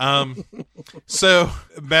 So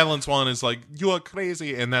Madeline Swan is like, you are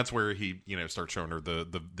crazy, and that's where he, starts showing her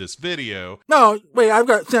this video. No, wait, I've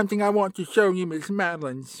got something I want to show you, Miss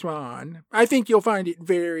Madeline Swan. I think you'll find it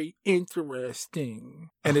very interesting.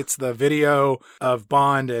 And it's the video of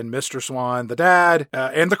Bond and Mr. Swan, the dad,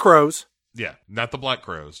 and the crows. Yeah, not the black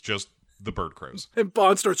crows, just the bird crows. And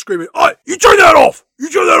Bond starts screaming, "Hey, you turn that off! You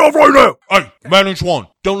turn that off right now!" Hey, Madeline Swan,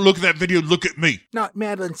 don't look at that video, look at me. Not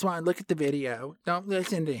Madeline Swan. Look at the video. Don't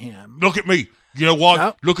listen to him. Look at me. You know what?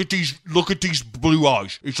 No. Look at these blue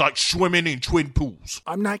eyes. It's like swimming in twin pools.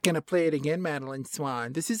 I'm not going to play it again, Madeline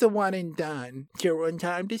Swan. This is a one and done. You're one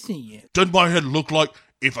time to see it. Doesn't my head look like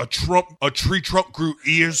if a tree trunk grew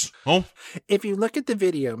ears? Huh? If you look at the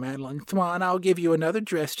video, Madeline Swan, I'll give you another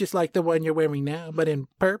dress just like the one you're wearing now, but in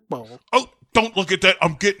purple. Oh, don't look at that.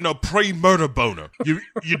 I'm getting a pre-murder boner. You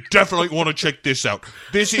definitely want to check this out.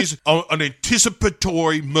 This is an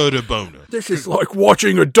anticipatory murder boner. This is like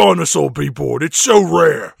watching a dinosaur be born. It's so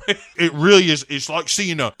rare. It really is. It's like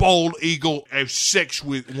seeing a bald eagle have sex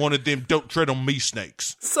with one of them don't tread on me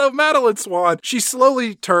snakes. So Madeline Swan, she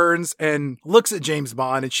slowly turns and looks at James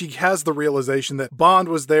Bond, and she has the realization that Bond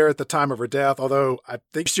was there at the time of her death, although I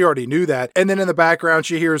think she already knew that. And then in the background,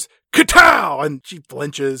 she hears "Ka-tow!" and she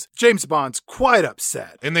flinches. James Bond's quite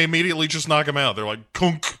upset. And they immediately just knock him out. They're like,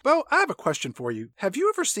 "Kunk." Bo, I have a question for you. Have you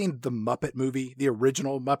ever seen the Muppet movie, the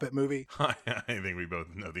original Muppet movie? I think we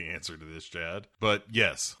both know the answer to this, Chad. But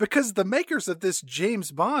yes. Because the makers of this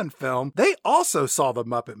James Bond film, they also saw the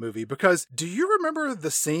Muppet movie. Because do you remember the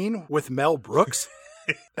scene with Mel Brooks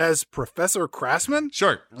as Professor Craftsman?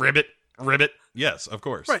 Sure. Ribbit. Yes, of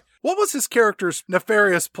course. Right. What was his character's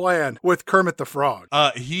nefarious plan with Kermit the Frog?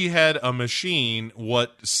 He had a machine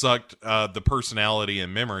what sucked the personality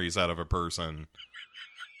and memories out of a person,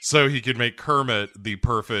 so he could make Kermit the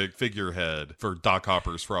perfect figurehead for Doc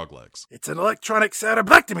Hopper's frog legs. It's an electronic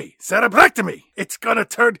cerebrectomy. Cerebrectomy. It's gonna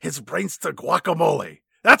turn his brains to guacamole.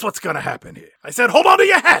 That's what's gonna happen here. I said, hold on to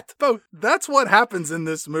your hat. Bo, that's what happens in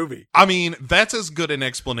this movie. I mean, that's as good an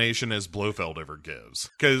explanation as Blofeld ever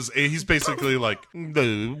gives. Because he's basically like,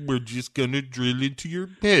 "No, we're just gonna drill into your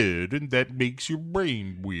head, and that makes your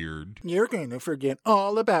brain weird." You're going to forget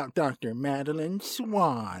all about Dr. Madeline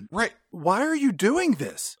Swan. Right. Why are you doing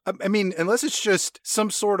this? I mean, unless it's just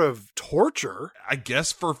some sort of torture. I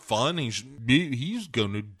guess for fun, he's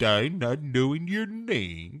gonna die not knowing your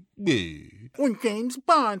name. When James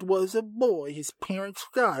Bond was a boy, his parents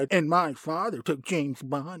died, and my father took James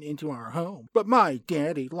Bond into our home. But my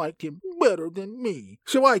daddy liked him better than me,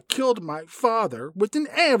 so I killed my father with an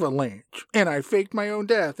avalanche, and I faked my own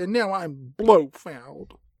death, and now I'm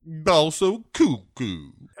Blofeld. Also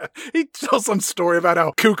cuckoo. He tells some story about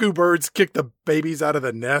how cuckoo birds kick the babies out of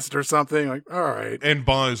the nest or something. Like, all right. And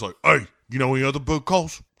Bond's like, "Hey, you know any other bird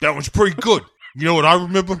calls? That one's pretty good. You know what I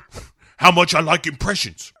remember? How much I like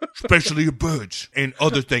impressions, especially of birds and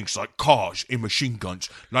other things like cars and machine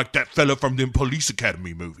guns, like that fella from them Police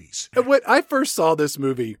Academy movies." When I first saw this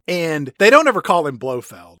movie, and they don't ever call him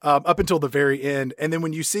Blofeld up until the very end, and then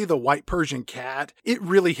when you see the white Persian cat, it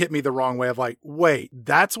really hit me the wrong way of like, wait,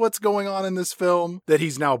 that's what's going on in this film? That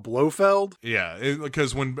he's now Blofeld? Yeah,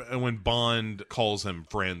 because when Bond calls him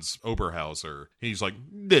Franz Oberhauser, he's like,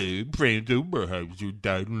 "No, Franz Oberhauser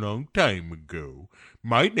died a long time ago.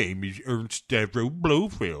 My name is Ernst Stavro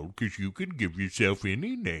Blofeld, because you can give yourself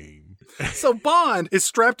any name." So Bond is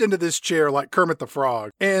strapped into this chair like Kermit the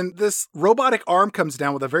Frog, and this robotic arm comes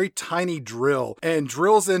down with a very tiny drill and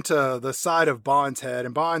drills into the side of Bond's head,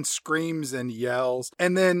 and Bond screams and yells,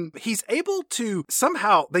 and then he's able to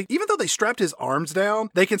somehow, even though they strapped his arms down,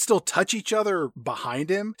 they can still touch each other behind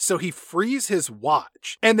him, so he frees his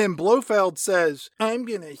watch. And then Blofeld says, I'm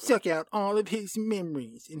gonna suck out all of his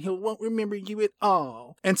memories, and he won't remember you at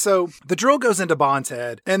all. And so the drill goes into Bond's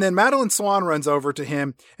head, and then Madeline Swan runs over to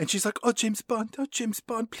him, and she's like, oh, James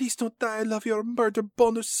Bond, please don't die. I love your murder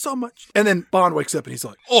bonus so much. And then Bond wakes up and he's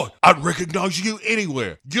like, "Oh, I'd recognize you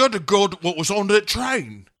anywhere. You're the girl that was on that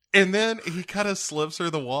train." And then he kind of slips her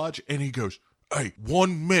the watch, And he goes, "Hey,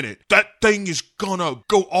 1 minute. That thing is gonna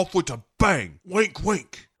go off with a bang. Wink,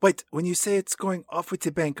 wink." Wait, when you say it's going off with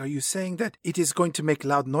the bank, are you saying that it is going to make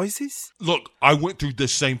loud noises? Look, I went through the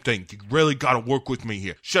same thing. You really gotta work with me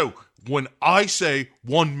here. So, when I say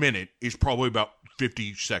 1 minute, it's probably about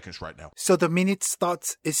 50 seconds right now. So the minute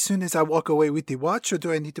starts as soon as I walk away with the watch, or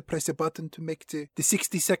do I need to press a button to make the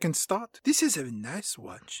 60 seconds start? This is a nice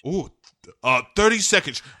watch. Oh, 30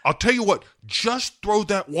 seconds. I'll tell you what, just throw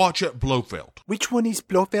that watch at Blofeld. Which one is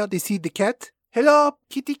Blofeld? Is he the cat? Hello,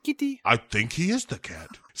 kitty. I think he is the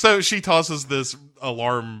cat. So she tosses this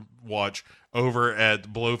alarm watch over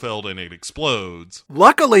at Blofeld and it explodes.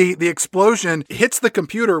 Luckily, the explosion hits the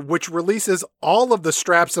computer, which releases all of the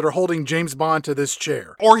straps that are holding James Bond to this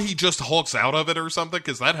chair. Or he just hulks out of it or something,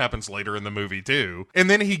 because that happens later in the movie too. And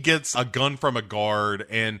then he gets a gun from a guard,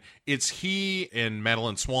 and it's he and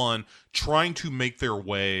Madeline Swan trying to make their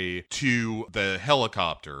way to the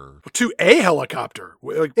helicopter. To a helicopter.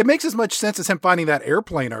 Like, it makes as much sense as him finding that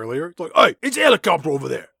airplane earlier. It's like, hey, it's a helicopter over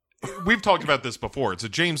there. We've talked about this before. It's a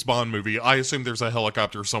James Bond movie. I assume there's a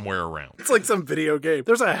helicopter somewhere around. It's like some video game.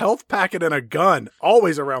 There's a health packet and a gun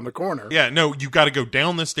always around the corner. Yeah, no, you got to go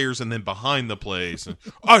down the stairs and then behind the place. And,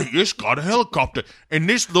 hey, it's got a helicopter, and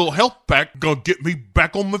this little health pack gonna get me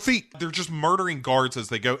back on my feet. They're just murdering guards as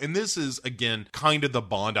they go. And this is, again, kind of the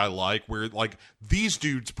Bond I like, where, like, these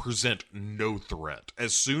dudes present no threat.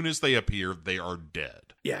 As soon as they appear, they are dead.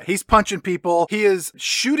 Yeah, he's punching people. He is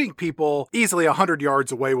shooting people easily 100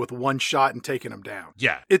 yards away with one shot and taking them down.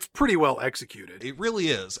 Yeah. It's pretty well executed. It really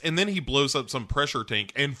is. And then he blows up some pressure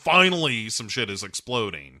tank, and finally some shit is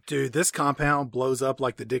exploding. Dude, this compound blows up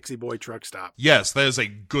like the Dixie Boy truck stop. Yes, that is a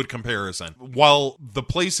good comparison. While the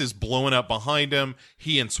place is blowing up behind him,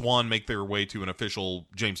 he and Swan make their way to an official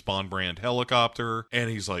James Bond brand helicopter,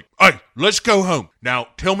 and he's like, hey, let's go home. Now,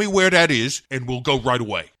 tell me where that is, and we'll go right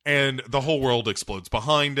away. And the whole world explodes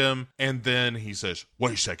behind him. And then he says,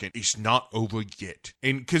 wait a second, it's not over yet.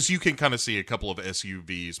 And because you can kind of see a couple of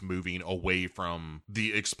SUVs moving away from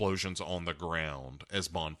the explosions on the ground as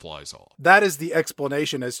Bond flies off. That is the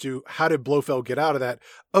explanation as to how did Blofeld get out of that.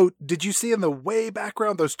 Oh, did you see in the way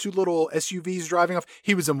background those two little SUVs driving off?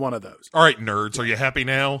 He was in one of those. All right, nerds, are you happy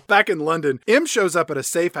now? Back in London, M shows up at a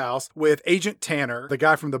safe house with Agent Tanner, the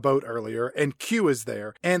guy from the boat earlier, and Q is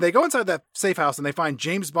there. And they go inside that safe house and they find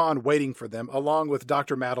James Bond waiting for them, along with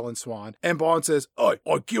Dr. Madeline Swan. And Bond says, I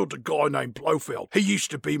killed a guy named Blofeld. He used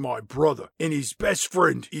to be my brother. And his best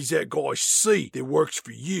friend is that guy C that works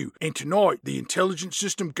for you. And tonight, the intelligence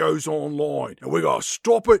system goes online. And we gotta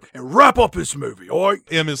stop it and wrap up this movie, alright?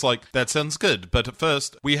 M is like, that sounds good, but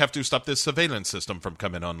first, we have to stop this surveillance system from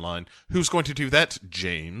coming online. Who's going to do that,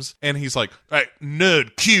 James? And he's like, hey,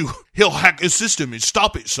 nerd, Q, he'll hack his system and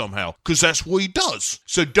stop it somehow, because that's what he does.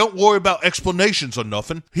 So don't worry about explanations or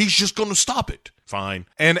nothing. He's just gonna stop it. Fine.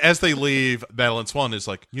 And as they leave, Madeline Swan is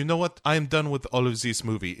like, you know what? I am done with all of this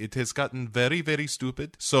movie. It has gotten very, very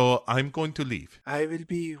stupid, so I'm going to leave. I will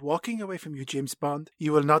be walking away from you, James Bond.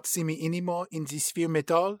 You will not see me anymore in this film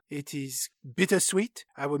at all. It is bittersweet.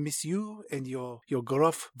 I will miss you and your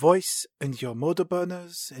gruff voice and your motor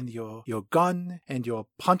burners and your gun and your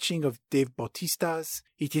punching of Dave Bautistas.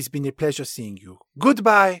 It has been a pleasure seeing you.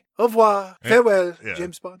 Goodbye. Au revoir. Farewell, yeah.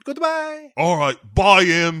 James Bond. Goodbye. All right, bye,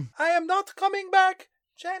 M. I am not coming back,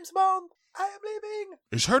 James Bond. I am leaving.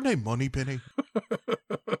 Is her name Moneypenny?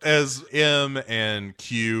 As M and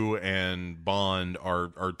Q and Bond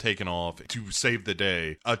are taken off to save the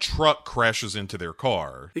day, a truck crashes into their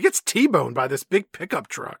car. He gets T-boned by this big pickup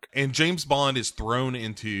truck. And James Bond is thrown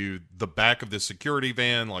into the back of the security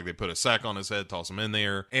van, like they put a sack on his head, toss him in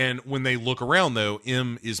there. And when they look around, though,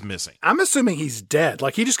 M is missing. I'm assuming he's dead.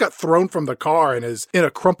 Like, he just got thrown from the car and is in a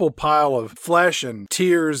crumpled pile of flesh and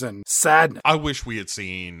tears and sadness. I wish we had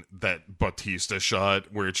seen that Bautista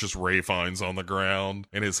shot where it's just Ray Fiennes on the ground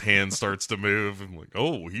and his hand starts to move. I'm like,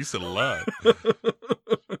 oh, he's still alive.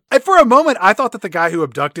 And for a moment, I thought that the guy who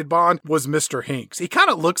abducted Bond was Mr. Hinks. He kind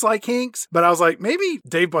of looks like Hinks, but I was like, maybe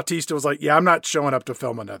Dave Bautista was like, yeah, I'm not showing up to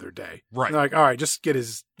film another day. Right. And like, all right, just get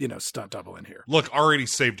his, stunt double in here. Look, already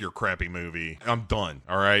saved your crappy movie. I'm done.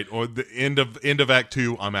 All right. Or the end of Act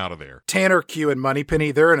 2, I'm out of there. Tanner, Q, and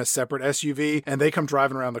Moneypenny, they're in a separate SUV, and they come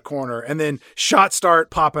driving around the corner, and then shots start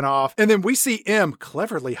popping off, and then we see M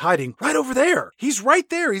cleverly hiding right over there. He's right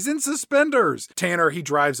there. He's in suspenders. Tanner, he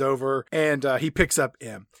drives over, and he picks up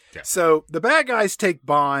M. Yeah. So the bad guys take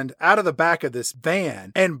Bond out of the back of this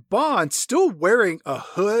van, and Bond, still wearing a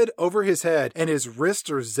hood over his head and his wrists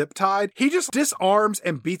are zip tied, he just disarms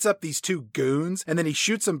and beats up these two goons, and then he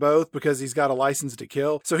shoots them both because he's got a license to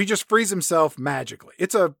kill. So he just frees himself magically.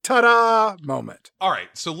 It's a ta-da moment. All right.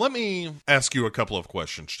 So let me ask you a couple of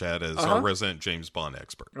questions, Chad, as our resident James Bond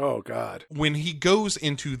expert. Oh, God. When he goes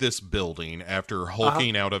into this building after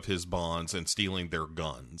hulking out of his bonds and stealing their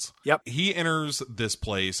guns, Yep. he enters this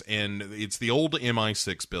place, and it's the old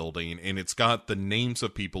MI6 building, and it's got the names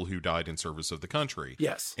of people who died in service of the country.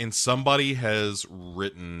 Yes. And somebody has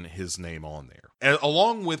written his name on there,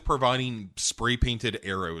 along with providing spray-painted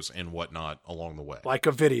arrows and whatnot along the way. Like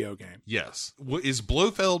a video game. Yes. Is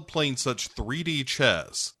Blofeld playing such 3D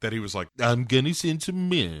chess that he was like, I'm gonna send some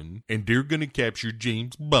men, and they're gonna capture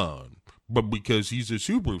James Bond, But because he's a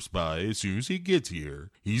super spy, as soon as he gets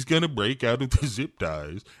here, he's gonna break out of the zip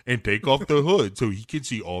ties and take off the hood so he can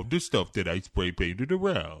see all the stuff that I spray painted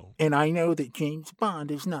around. And I know that James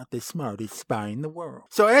Bond is not the smartest spy in the world.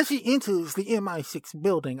 So as he enters the MI6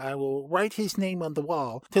 building, I will write his name on the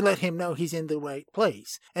wall to let him know he's in the right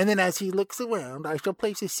place. And then as he looks around, I shall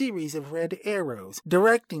place a series of red arrows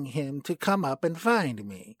directing him to come up and find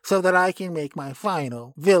me, so that I can make my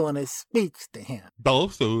final villainous speech to him.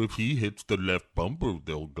 Also, if he hits the left bumper,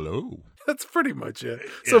 they'll glow. That's pretty much it.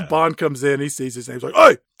 So Yeah. Bond comes in, he sees his name, he's like,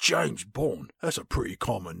 Hey, James Bond. That's a pretty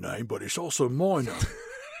common name, but it's also my name.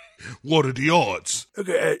 What are the odds?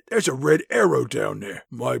 Okay, there's a red arrow down there.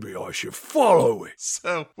 Maybe I should follow it.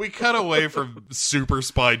 So we cut away from super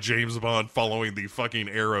spy James Bond following the fucking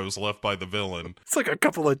arrows left by the villain. it's like a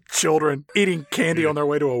couple of children eating candy on their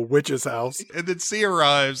way to a witch's house. And then C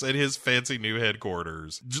arrives at his fancy new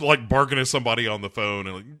headquarters, just like barking at somebody on the phone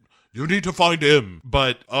and like, you need to find M.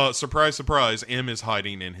 But, surprise, surprise, M is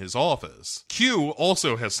hiding in his office. Q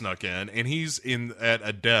also has snuck in, and he's at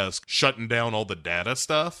a desk shutting down all the data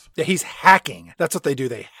stuff. Yeah, he's hacking. That's what they do.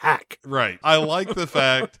 They hack. Right. I like the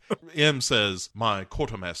fact M says, my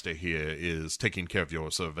quartermaster here is taking care of your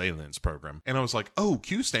surveillance program. And I was like, oh,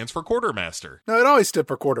 Q stands for quartermaster. No, it always stood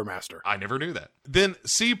for quartermaster. I never knew that. Then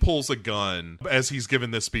C pulls a gun as he's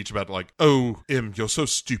giving this speech about like, oh, M, you're so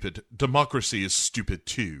stupid. Democracy is stupid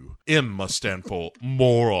too. M must stand for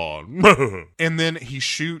moron. And then he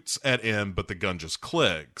shoots at M, but the gun just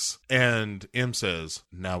clicks. And M says,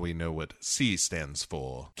 now we know what C stands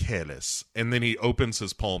for. Careless. And then he opens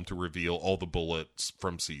his palm to reveal all the bullets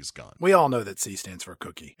from C's gun. We all know that C stands for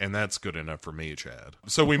cookie. And that's good enough for me, Chad.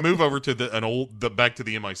 So we move over to back to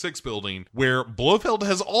the MI6 building, where Blofeld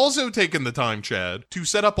has also taken the time, Chad, to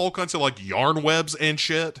set up all kinds of like yarn webs and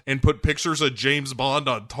shit, and put pictures of James Bond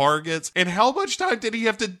on targets. And how much time did he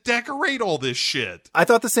have to decorate all this shit? I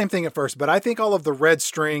thought the same thing at first, but I think all of the red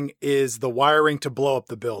string is the wiring to blow up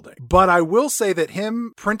the building. But I will say that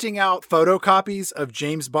him printing out photocopies of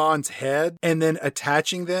James Bond's head and then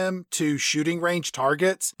attaching them to shooting range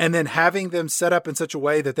targets and then having them set up in such a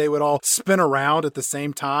way that they would all spin around at the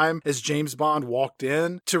same time as James Bond walked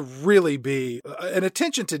in to really be an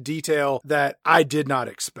attention to detail that I did not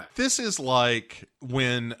expect. This is like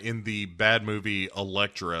when in the bad movie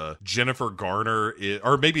Elektra, Jennifer Garner,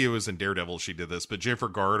 or maybe it was in Daredevil she did this, but Jennifer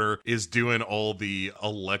Garner is doing all the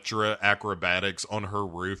Elektra acrobatics on her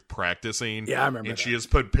roof practicing. Yeah, I remember And that. she has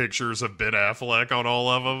put pictures of Ben Affleck on all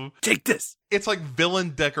of them. Take this. It's like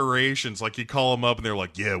villain decorations. Like you call them up and they're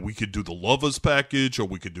like, yeah, we could do the Lovers package or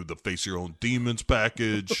we could do the Face Your Own Demons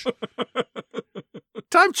package.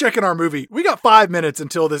 Time checking our movie. We got 5 minutes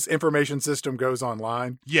until this information system goes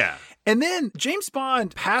online. Yeah. And then James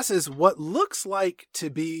Bond passes what looks like to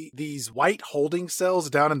be these white holding cells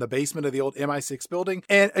down in the basement of the old MI6 building.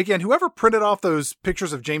 And again, whoever printed off those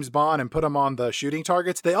pictures of James Bond and put them on the shooting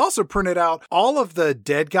targets, they also printed out all of the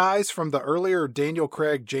dead guys from the earlier Daniel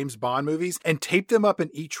Craig James Bond movies and taped them up in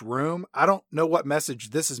each room. I don't know what message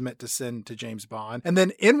this is meant to send to James Bond. And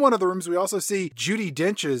then in one of the rooms, we also see Judi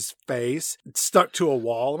Dench's face stuck to a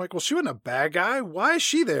wall. I'm like, well, she wasn't a bad guy. Why is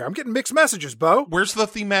she there? I'm getting mixed messages, Bo. Where's the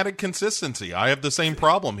thematic consistency? I have the same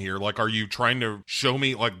problem here. Like, are you trying to show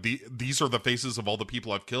me, like, these are the faces of all the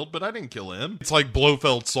people I've killed, but I didn't kill him? It's like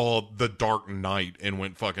Blofeld saw The Dark Knight and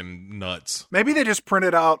went fucking nuts. Maybe they just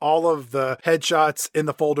printed out all of the headshots in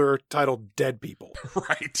the folder titled Dead People.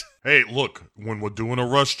 Right. Hey, look, when we're doing a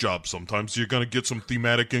rush job, sometimes you're gonna get some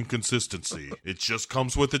thematic inconsistency. It just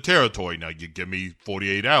comes with the territory. Now, you give me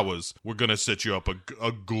 48 hours, we're gonna set you up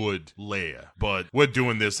a good layer. But we're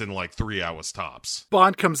doing this in like 3 hours tops.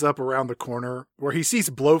 Bond comes up around the corner where he sees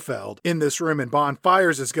Blofeld in this room, and Bond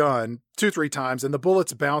fires his gun 2-3 times, and the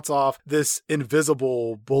bullets bounce off this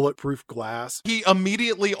invisible bulletproof glass. He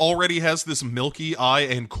immediately already has this milky eye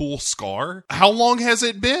and cool scar. How long has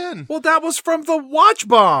it been? Well, that was from the watch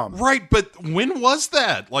bomb. Right, but when was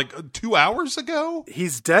that? Like 2 hours ago?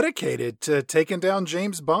 He's dedicated to taking down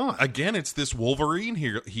James Bond. Again, it's this Wolverine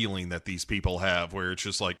healing that these people have, where it's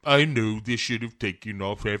just like, I know this should have taken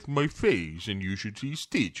off half my face and you should see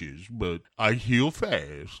stitches, but I heal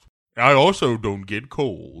fast. I also don't get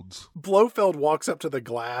colds. Blofeld walks up to the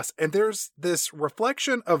glass, and there's this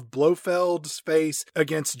reflection of Blofeld's face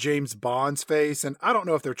against James Bond's face. And I don't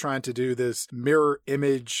know if they're trying to do this mirror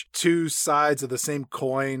image, two sides of the same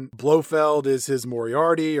coin. Blofeld is his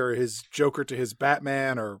Moriarty or his Joker to his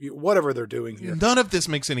Batman or whatever they're doing here. None of this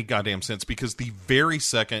makes any goddamn sense, because the very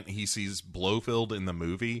second he sees Blofeld in the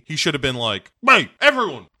movie, he should have been like, hey,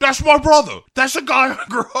 everyone, that's my brother. That's the guy I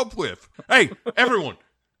grew up with. Hey, everyone.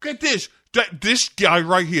 Get this, This guy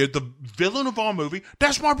right here, the villain of our movie,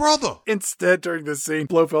 that's my brother. Instead, during this scene,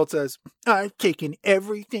 Blofeld says, I've taken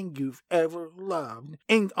everything you've ever loved.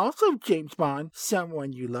 And also, James Bond,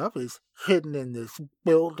 someone you love is hidden in this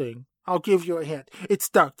building. I'll give you a hint. It's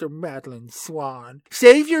Dr. Madeline Swan.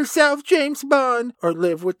 Save yourself, James Bond, or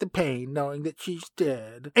live with the pain knowing that she's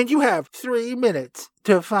dead. And you have 3 minutes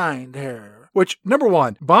to find her. which, number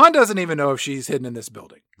one, Bond doesn't even know if she's hidden in this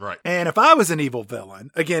building. Right. And if I was an evil villain,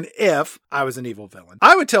 again, if I was an evil villain,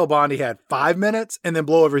 I would tell Bond he had 5 minutes and then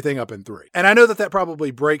blow everything up in 3. And I know that that probably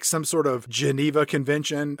breaks some sort of Geneva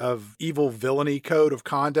Convention of evil villainy code of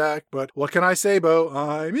conduct, but what can I say, Bo?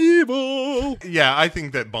 I'm evil. Yeah, I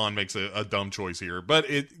think that Bond makes a dumb choice here. But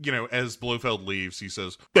it, you know, as Blofeld leaves, he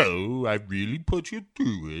says, "Oh, I really put you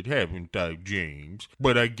through it, haven't I, James?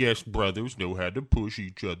 But I guess brothers know how to push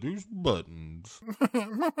each other's buttons."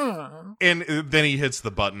 And then he hits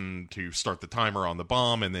the button to start the timer on the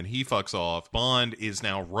bomb, and then he fucks off. Bond is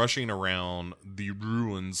now rushing around the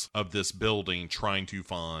ruins of this building trying to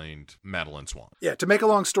find Madeline Swan. Yeah, to make a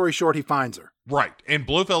long story short, he finds her. Right. And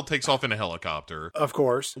Blofeld takes off in a helicopter. Of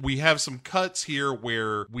course. We have some cuts here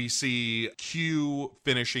where we see Q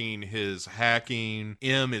finishing his hacking.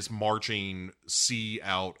 M is marching C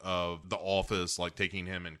out of the office, like taking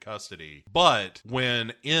him in custody. But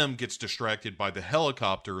when M gets distracted by the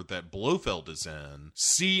helicopter that Blofeld is in,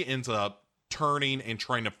 C ends up turning and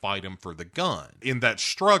trying to fight him for the gun. In that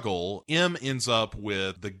struggle, M ends up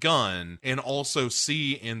with the gun, and also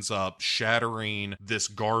C ends up shattering this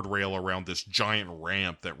guardrail around this giant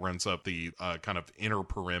ramp that runs up the kind of inner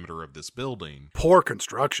perimeter of this building. Poor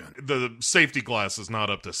construction. The safety glass is not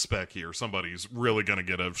up to spec here. Somebody's really going to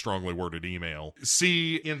get a strongly worded email.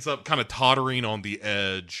 C ends up kind of tottering on the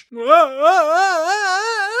edge.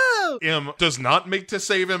 M does not make to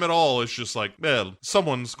save him at all. It's just like, well,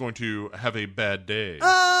 someone's going to have a bad day.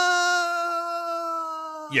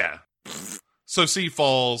 Yeah. So C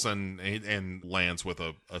falls and lands with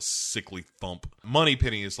a sickly thump.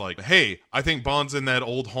 Moneypenny is like, "Hey, I think Bond's in that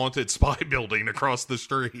old haunted spy building across the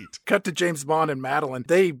street." Cut to James Bond and Madeline.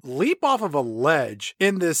 They leap off of a ledge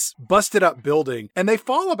in this busted up building, and they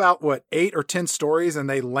fall about, 8 or 10 stories, and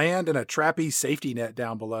they land in a trapeze safety net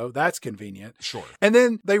down below. That's convenient. Sure. And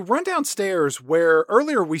then they run downstairs where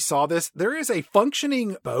earlier we saw this. There is a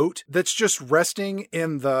functioning boat that's just resting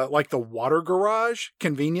in the water garage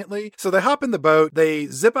conveniently. So they hop in the boat, they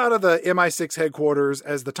zip out of the MI6 headquarters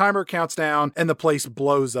as the timer counts down and the place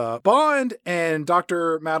blows up. Bond and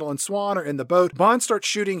Dr. Madeline Swan are in the boat. Bond starts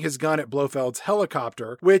shooting his gun at Blofeld's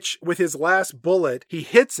helicopter, which with his last bullet, he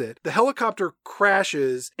hits it. The helicopter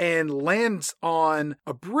crashes and lands on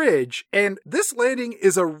a bridge, and this landing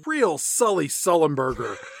is a real Sully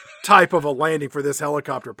Sullenberger type of a landing for this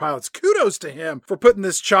helicopter pilot. Kudos to him for putting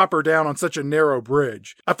this chopper down on such a narrow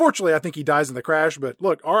bridge. Unfortunately, I think he dies in the crash, but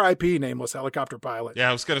look, R.I.P. nameless helicopter pilot. Yeah,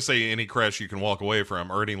 I was going to say any crash you can walk away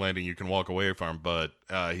from, or any landing you can walk away from, but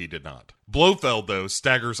he did not. Blofeld, though,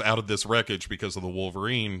 staggers out of this wreckage because of the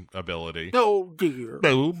Wolverine ability. Oh, dear.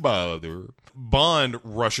 No bother. Bond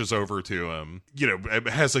rushes over to him,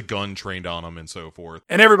 has a gun trained on him and so forth.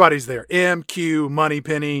 And everybody's there. M, Q,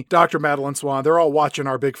 Moneypenny, Dr. Madeline Swan. They're all watching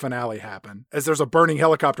our big finale happen as there's a burning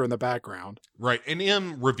helicopter in the background. Right. And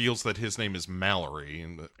M reveals that his name is Mallory.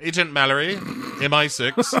 And Agent Mallory,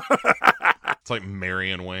 MI6. It's like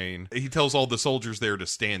Marion Wayne. He tells all the soldiers there to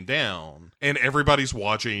stand down, and everybody's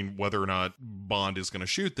watching whether or not Bond is going to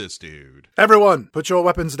shoot this dude. Everyone, put your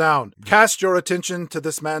weapons down. Cast your attention to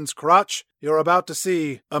this man's crotch. You're about to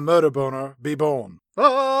see a murder boner be born.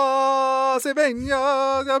 Murder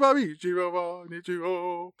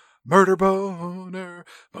boner,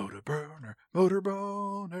 motor burner, motor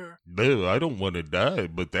boner. No, I don't want to die,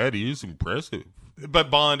 but that is impressive.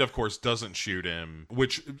 But Bond, of course, doesn't shoot him,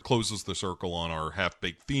 which closes the circle on our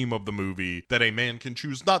half-baked theme of the movie, that a man can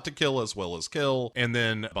choose not to kill as well as kill. And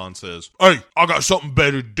then Bond says, "Hey, I got something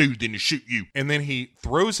better to do than to shoot you." And then he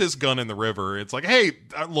throws his gun in the river. It's like, hey,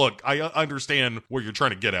 look, I understand what you're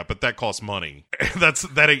trying to get at, but that costs money.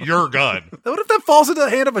 That ain't your gun. What if that falls into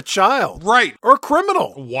the hand of a child? Right. Or a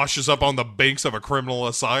criminal? Washes up on the banks of a criminal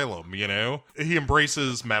asylum, He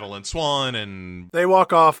embraces Madeline Swan and they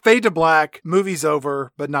walk off, fade to black, movie's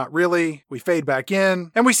over, but not really. We fade back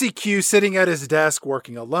in, and we see Q sitting at his desk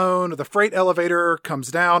working alone. The freight elevator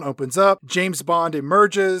comes down, opens up. James Bond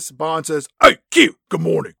emerges. Bond says, "Hey, Q, good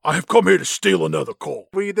morning. I have come here to steal another car.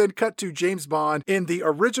 We then cut to James Bond in the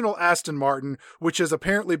original Aston Martin, which has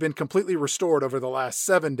apparently been completely restored over the last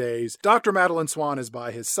 7 days. Dr. Madeline Swan is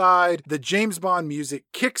by his side. The James Bond music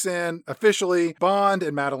kicks in officially. Bond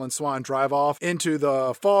and Madeline Swan drive off into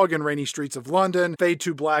the fog and rainy streets of London. Fade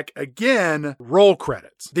to black again. Roll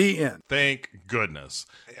credits. The end. Thank goodness.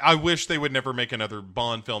 I wish they would never make another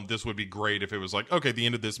Bond film. This would be great if it was like, okay, the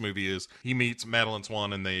end of this movie is he meets Madeline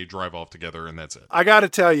Swan and they drive off together and that's it. I gotta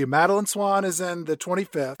tell you, Madeline Swan is in the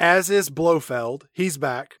 25th, as is Blofeld. He's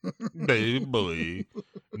back. Baby,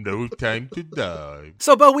 no time to die.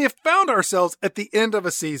 So, Bo, we have found ourselves at the end of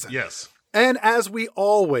a season. Yes. And as we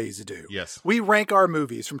always do, Yes. we rank our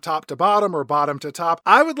movies from top to bottom or bottom to top.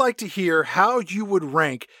 I would like to hear how you would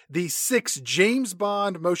rank the 6 James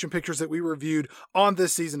Bond motion pictures that we reviewed on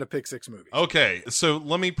this season of Pick 6 Movies. Okay, so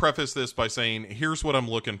let me preface this by saying here's what I'm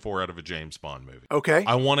looking for out of a James Bond movie. Okay.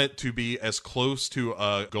 I want it to be as close to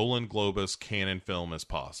a Golan Globus canon film as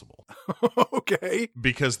possible. Okay.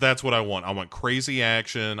 Because that's what I want. I want crazy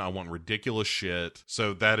action. I want ridiculous shit.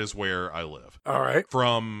 So that is where I live. All right.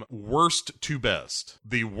 From worst to best.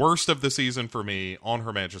 The worst of the season for me, On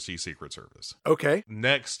Her Majesty's Secret Service. Okay.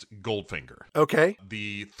 Next, Goldfinger. Okay.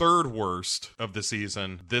 The third worst of the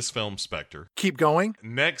season, this film, Spectre. Keep going.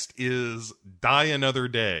 Next is Die Another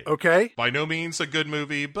Day. Okay. By no means a good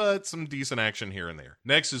movie, but some decent action here and there.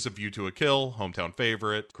 Next is A View to a Kill, hometown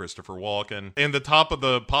favorite, Christopher Walken. And the top of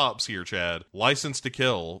the pops here, Chad, License to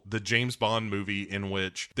Kill, the James Bond movie in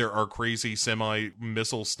which there are crazy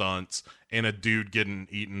semi-missile stunts and a dude getting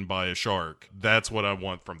eaten by a shark. That's what I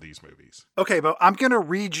want from these movies. Okay, but I'm going to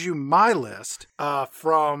read you my list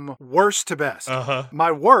from worst to best. Uh-huh. My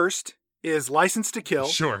worst is License to Kill.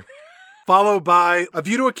 Sure. Followed by A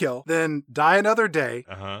View to a Kill, then Die Another Day,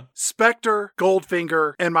 Uh-huh. Spectre,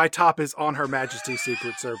 Goldfinger, and my top is On Her Majesty's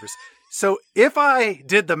Secret Service. So if I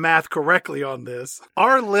did the math correctly on this,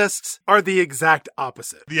 our lists are the exact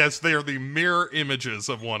opposite. Yes, they are the mirror images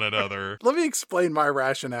of one another. Let me explain my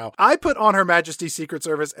rationale. I put On Her Majesty's Secret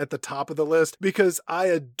Service at the top of the list because I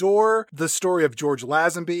adore the story of George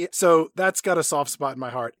Lazenby, so that's got a soft spot in my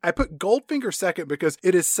heart. I put Goldfinger second because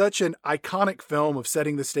it is such an iconic film of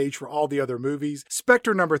setting the stage for all the other movies.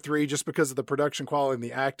 Spectre number 3 just because of the production quality and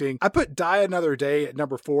the acting. I put Die Another Day at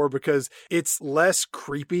number 4 because it's less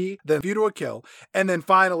creepy than View to a Kill. And then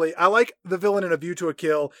finally, I like the villain in A View to a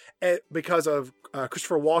Kill because of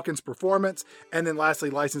Christopher Walken's performance. And then lastly,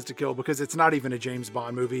 License to Kill because it's not even a James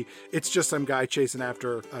Bond movie. It's just some guy chasing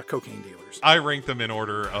after cocaine dealers. I rank them in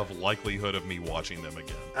order of likelihood of me watching them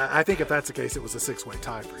again. I think if that's the case, it was a 6-way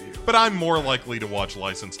tie for you. But I'm more likely to watch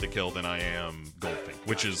License to Kill than I am Goldfinger,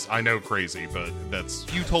 which is, I know, crazy, but that's...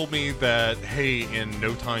 If you told me that, hey, in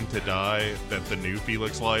No Time to Die, that the new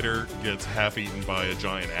Felix Leiter gets half-eaten by a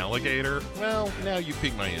giant alligator, well, now you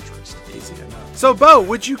pique my interest. Easy enough. So, Bo,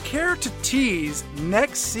 would you care to tease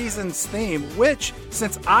next season's theme, which,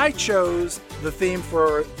 since I chose the theme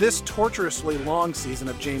for this torturously long season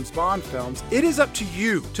of James Bond films, it is up to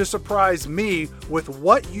you to surprise me with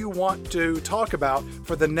what you want to talk about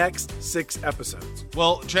for the next 6 episodes.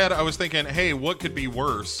 Well, Chad, I was thinking, hey, what could be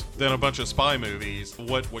worse than a bunch of spy movies?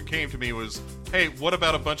 What came to me was, hey, what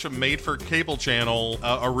about a bunch of made-for-cable channel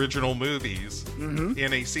original movies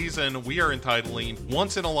in a season we are entitling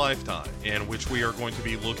Once in a Lifetime, in which we are going to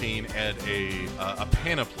be looking at a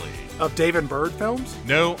panoply Of David Byrne films?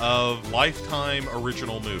 No, of Lifetime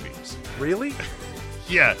original movies. Really?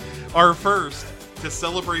 Yeah, our first to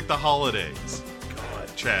celebrate the holidays,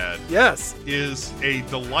 Chad, Yes. is a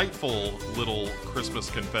delightful little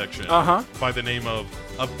Christmas confection by the name of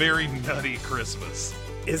A Very Nutty Christmas.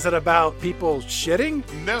 Is it about people shitting?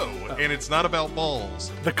 No, and it's not about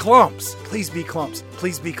balls. The clumps. Please be clumps.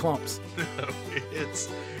 Please be clumps. No,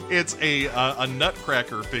 it's a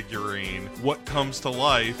nutcracker figurine, what comes to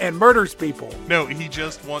life. And murders people. No, he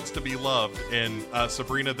just wants to be loved, and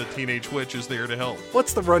Sabrina the Teenage Witch is there to help.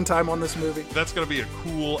 What's the runtime on this movie? That's going to be a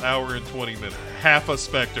cool hour and 20 minutes. Half a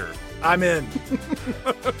Spectre. I'm in.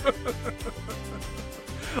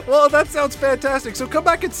 Well, that sounds fantastic. So come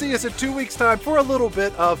back and see us in 2 weeks' time for a little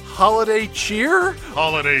bit of holiday cheer.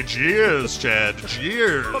 Holiday cheers, Chad.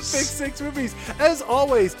 Cheers. Pick 6 Movies. As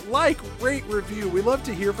always, like, rate, review. We love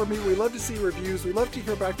to hear from you. We love to see reviews. We love to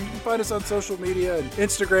hear back. You can find us on social media and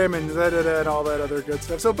Instagram and and all that other good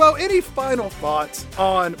stuff. So, Bo, any final thoughts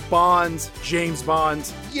on Bonds, James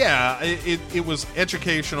Bonds? Yeah, it was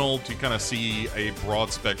educational to kind of see a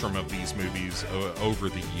broad spectrum of these movies over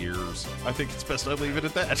the years. I think it's best I leave it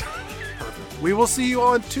at that. Perfect. We will see you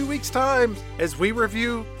all in 2 weeks' time as we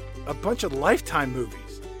review a bunch of Lifetime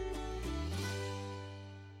movies.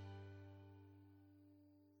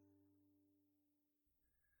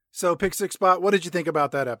 So, Pick Six Spot, what did you think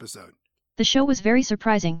about that episode? The show was very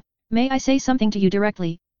surprising. May I say something to you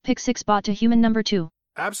directly? Pick 6 Bot to human number 2.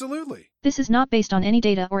 Absolutely. This is not based on any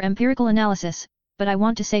data or empirical analysis, but I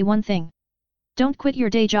want to say one thing. Don't quit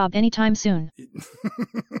your day job anytime soon.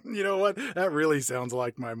 You know what? That really sounds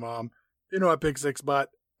like my mom. You know what, Pick Six Bot?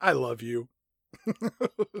 I love you.